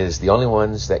 That is, the only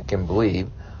ones that can believe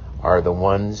are the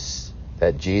ones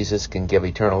that Jesus can give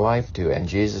eternal life to. And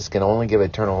Jesus can only give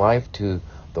eternal life to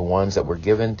the ones that were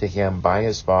given to him by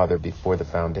his Father before the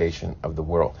foundation of the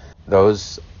world.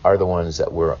 Those are the ones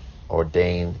that were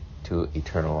ordained to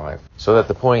eternal life. So that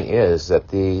the point is that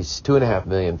these 2.5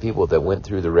 million people that went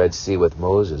through the Red Sea with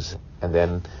Moses and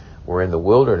then were in the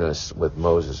wilderness with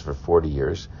Moses for 40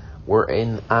 years were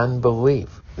in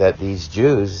unbelief. That these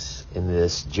Jews in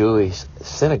this Jewish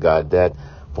synagogue that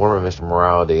former Mr.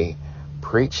 Morality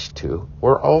preached to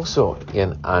were also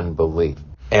in unbelief.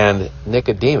 And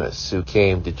Nicodemus, who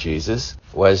came to Jesus,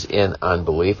 was in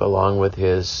unbelief along with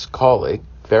his colleague,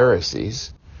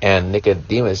 Pharisees. And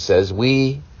Nicodemus says,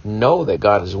 we know that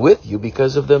God is with you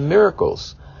because of the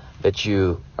miracles that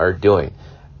you are doing.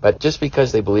 But just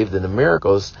because they believed in the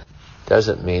miracles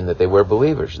doesn't mean that they were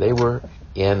believers. They were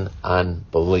in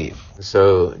unbelief.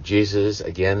 So Jesus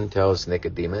again tells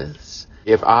Nicodemus,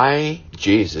 if I,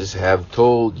 Jesus, have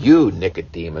told you,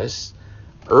 Nicodemus,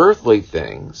 earthly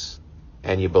things,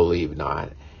 and you believe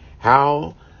not,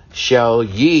 how shall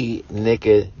ye,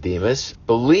 Nicodemus,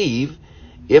 believe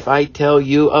if I tell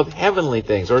you of heavenly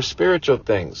things or spiritual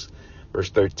things? Verse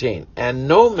 13, and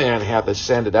no man hath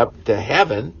ascended up to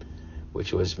heaven,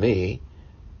 which was me,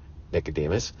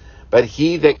 Nicodemus, but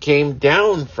he that came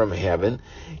down from heaven,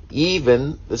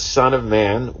 even the Son of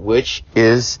Man, which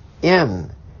is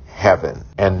in heaven.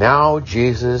 And now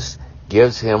Jesus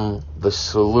gives him the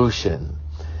solution.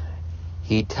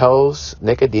 He tells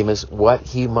Nicodemus what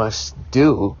he must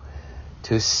do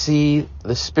to see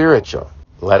the spiritual.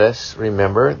 Let us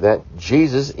remember that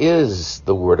Jesus is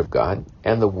the Word of God,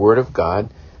 and the Word of God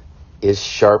is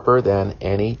sharper than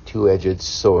any two-edged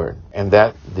sword, and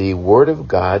that the Word of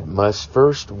God must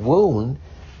first wound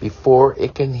before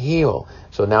it can heal.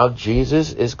 So now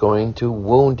Jesus is going to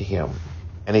wound him.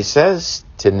 And he says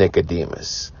to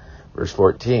Nicodemus, verse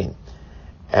 14,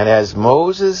 and as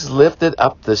Moses lifted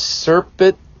up the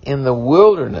serpent in the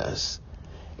wilderness,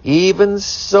 even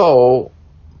so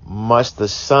must the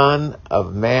Son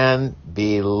of Man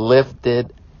be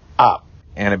lifted up.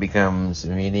 And it becomes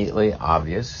immediately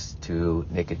obvious to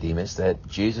Nicodemus that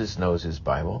Jesus knows his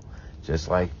Bible, just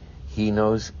like he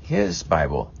knows his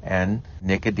Bible. And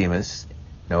Nicodemus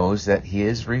knows that he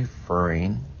is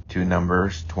referring to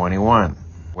Numbers 21,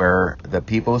 where the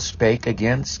people spake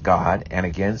against God and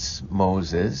against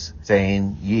Moses,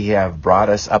 saying, Ye have brought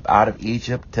us up out of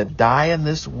Egypt to die in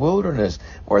this wilderness,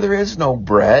 where there is no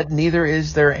bread, neither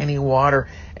is there any water,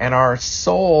 and our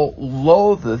soul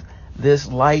loatheth this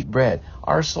light bread.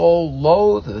 Our soul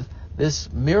loatheth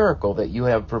this miracle that you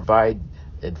have provided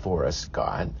for us,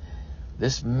 God.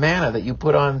 This manna that you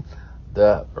put on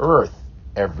the earth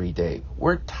every day.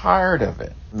 We're tired of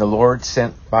it. And the Lord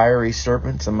sent fiery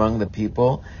serpents among the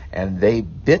people, and they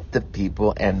bit the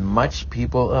people, and much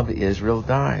people of Israel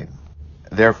died.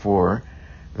 Therefore,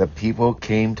 the people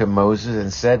came to Moses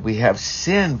and said, We have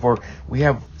sinned, for we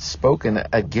have spoken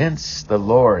against the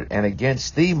Lord and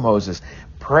against thee, Moses.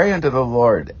 Pray unto the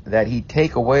Lord that he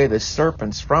take away the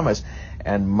serpents from us.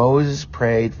 And Moses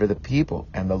prayed for the people.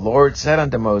 And the Lord said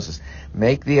unto Moses,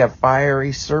 Make thee a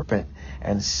fiery serpent,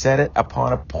 and set it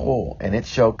upon a pole. And it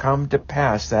shall come to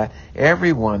pass that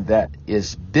everyone that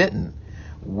is bitten,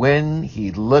 when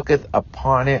he looketh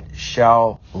upon it,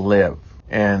 shall live.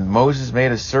 And Moses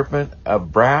made a serpent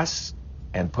of brass,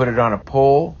 and put it on a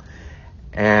pole.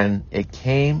 And it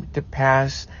came to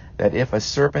pass that if a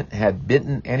serpent had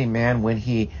bitten any man, when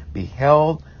he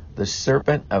beheld the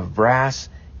serpent of brass,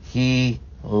 he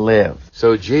lived.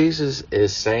 So Jesus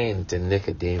is saying to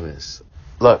Nicodemus,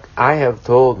 look, I have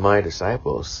told my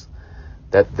disciples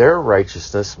that their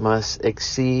righteousness must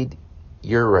exceed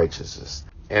your righteousness.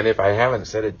 And if I haven't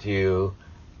said it to you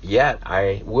yet,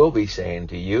 I will be saying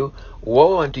to you,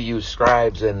 Woe unto you,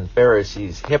 scribes and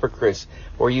Pharisees, hypocrites,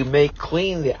 for you make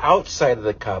clean the outside of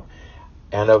the cup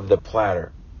and of the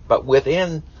platter, but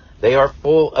within they are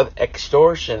full of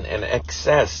extortion and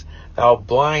excess. Thou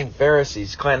blind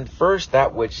Pharisees, cleanse first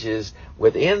that which is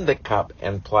within the cup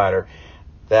and platter,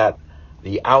 that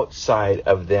the outside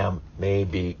of them may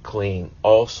be clean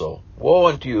also. Woe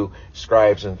unto you,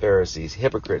 scribes and Pharisees,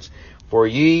 hypocrites, for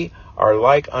ye are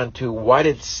like unto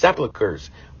whited sepulchres,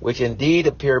 which indeed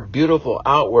appear beautiful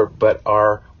outward, but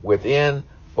are within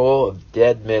full of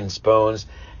dead men's bones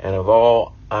and of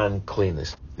all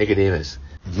uncleanness. Nicodemus,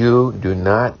 you do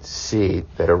not see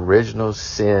that original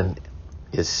sin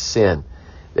is sin,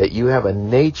 that you have a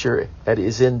nature that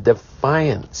is in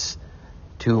defiance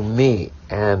to me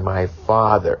and my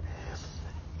Father.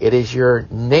 It is your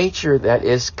nature that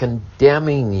is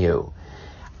condemning you.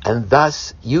 And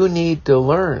thus you need to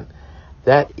learn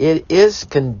that it is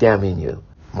condemning you.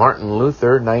 Martin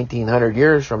Luther, 1900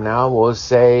 years from now, will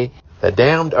say, the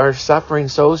damned are suffering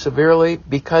so severely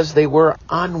because they were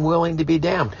unwilling to be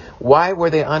damned. Why were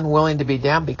they unwilling to be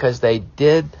damned? Because they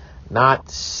did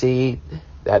not see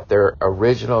that their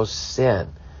original sin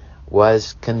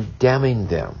was condemning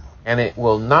them. And it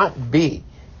will not be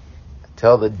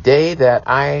till the day that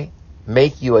I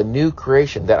make you a new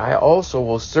creation that I also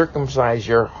will circumcise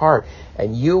your heart,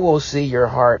 and you will see your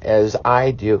heart as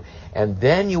I do, and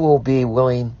then you will be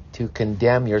willing to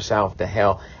condemn yourself to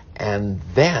hell. And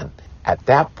then at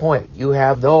that point, you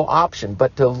have no option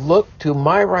but to look to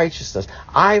my righteousness.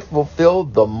 I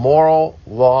fulfilled the moral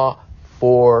law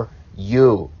for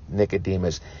you,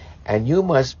 Nicodemus. And you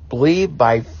must believe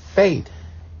by faith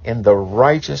in the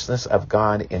righteousness of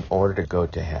God in order to go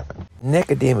to heaven.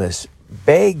 Nicodemus,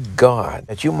 beg God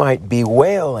that you might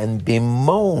bewail and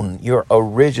bemoan your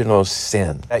original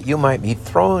sin, that you might be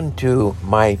thrown to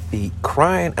my feet,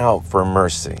 crying out for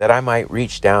mercy, that I might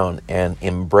reach down and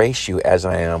embrace you as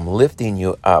I am lifting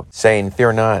you up, saying,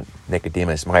 Fear not,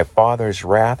 Nicodemus, my Father's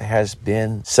wrath has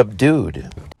been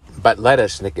subdued. But let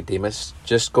us, Nicodemus,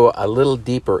 just go a little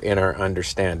deeper in our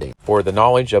understanding. For the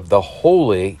knowledge of the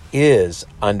holy is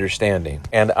understanding,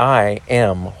 and I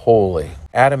am holy.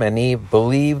 Adam and Eve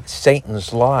believed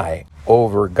Satan's lie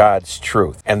over God's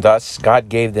truth, and thus God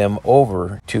gave them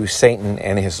over to Satan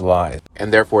and his lies.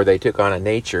 And therefore they took on a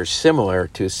nature similar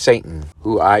to Satan,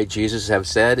 who I, Jesus, have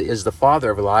said is the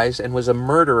father of lies and was a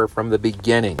murderer from the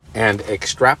beginning. And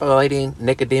extrapolating,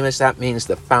 Nicodemus, that means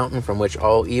the fountain from which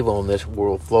all evil in this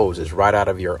world flows is right out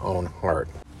of your own heart.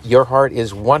 Your heart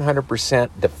is 100%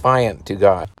 defiant to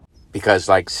God, because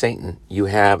like Satan, you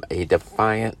have a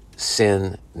defiant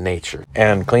sin nature.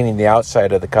 And cleaning the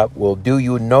outside of the cup will do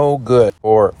you no good.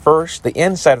 For first, the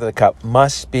inside of the cup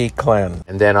must be cleansed,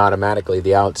 and then automatically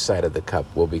the outside of the cup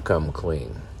will become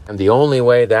clean. And the only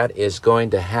way that is going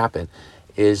to happen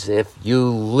is if you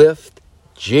lift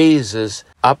Jesus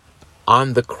up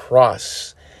on the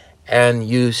cross and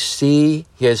you see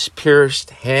his pierced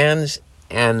hands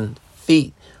and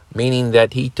feet, meaning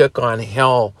that he took on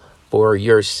hell for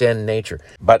your sin nature.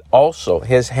 But also,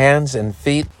 his hands and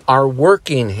feet are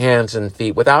working hands and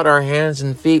feet. Without our hands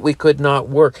and feet, we could not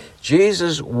work.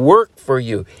 Jesus worked for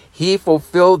you. He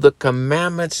fulfilled the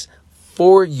commandments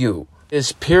for you.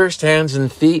 His pierced hands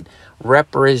and feet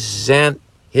represent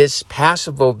his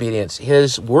passive obedience.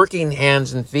 His working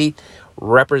hands and feet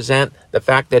represent the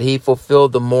fact that he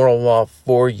fulfilled the moral law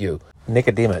for you.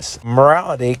 Nicodemus,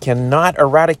 morality cannot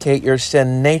eradicate your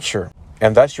sin nature,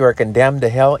 and thus you are condemned to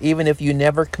hell even if you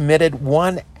never committed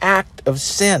one act of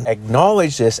sin.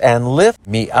 Acknowledge this and lift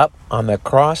me up on the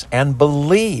cross and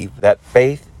believe that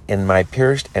faith in my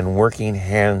pierced and working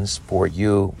hands for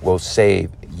you will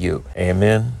save you.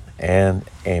 Amen and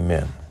amen.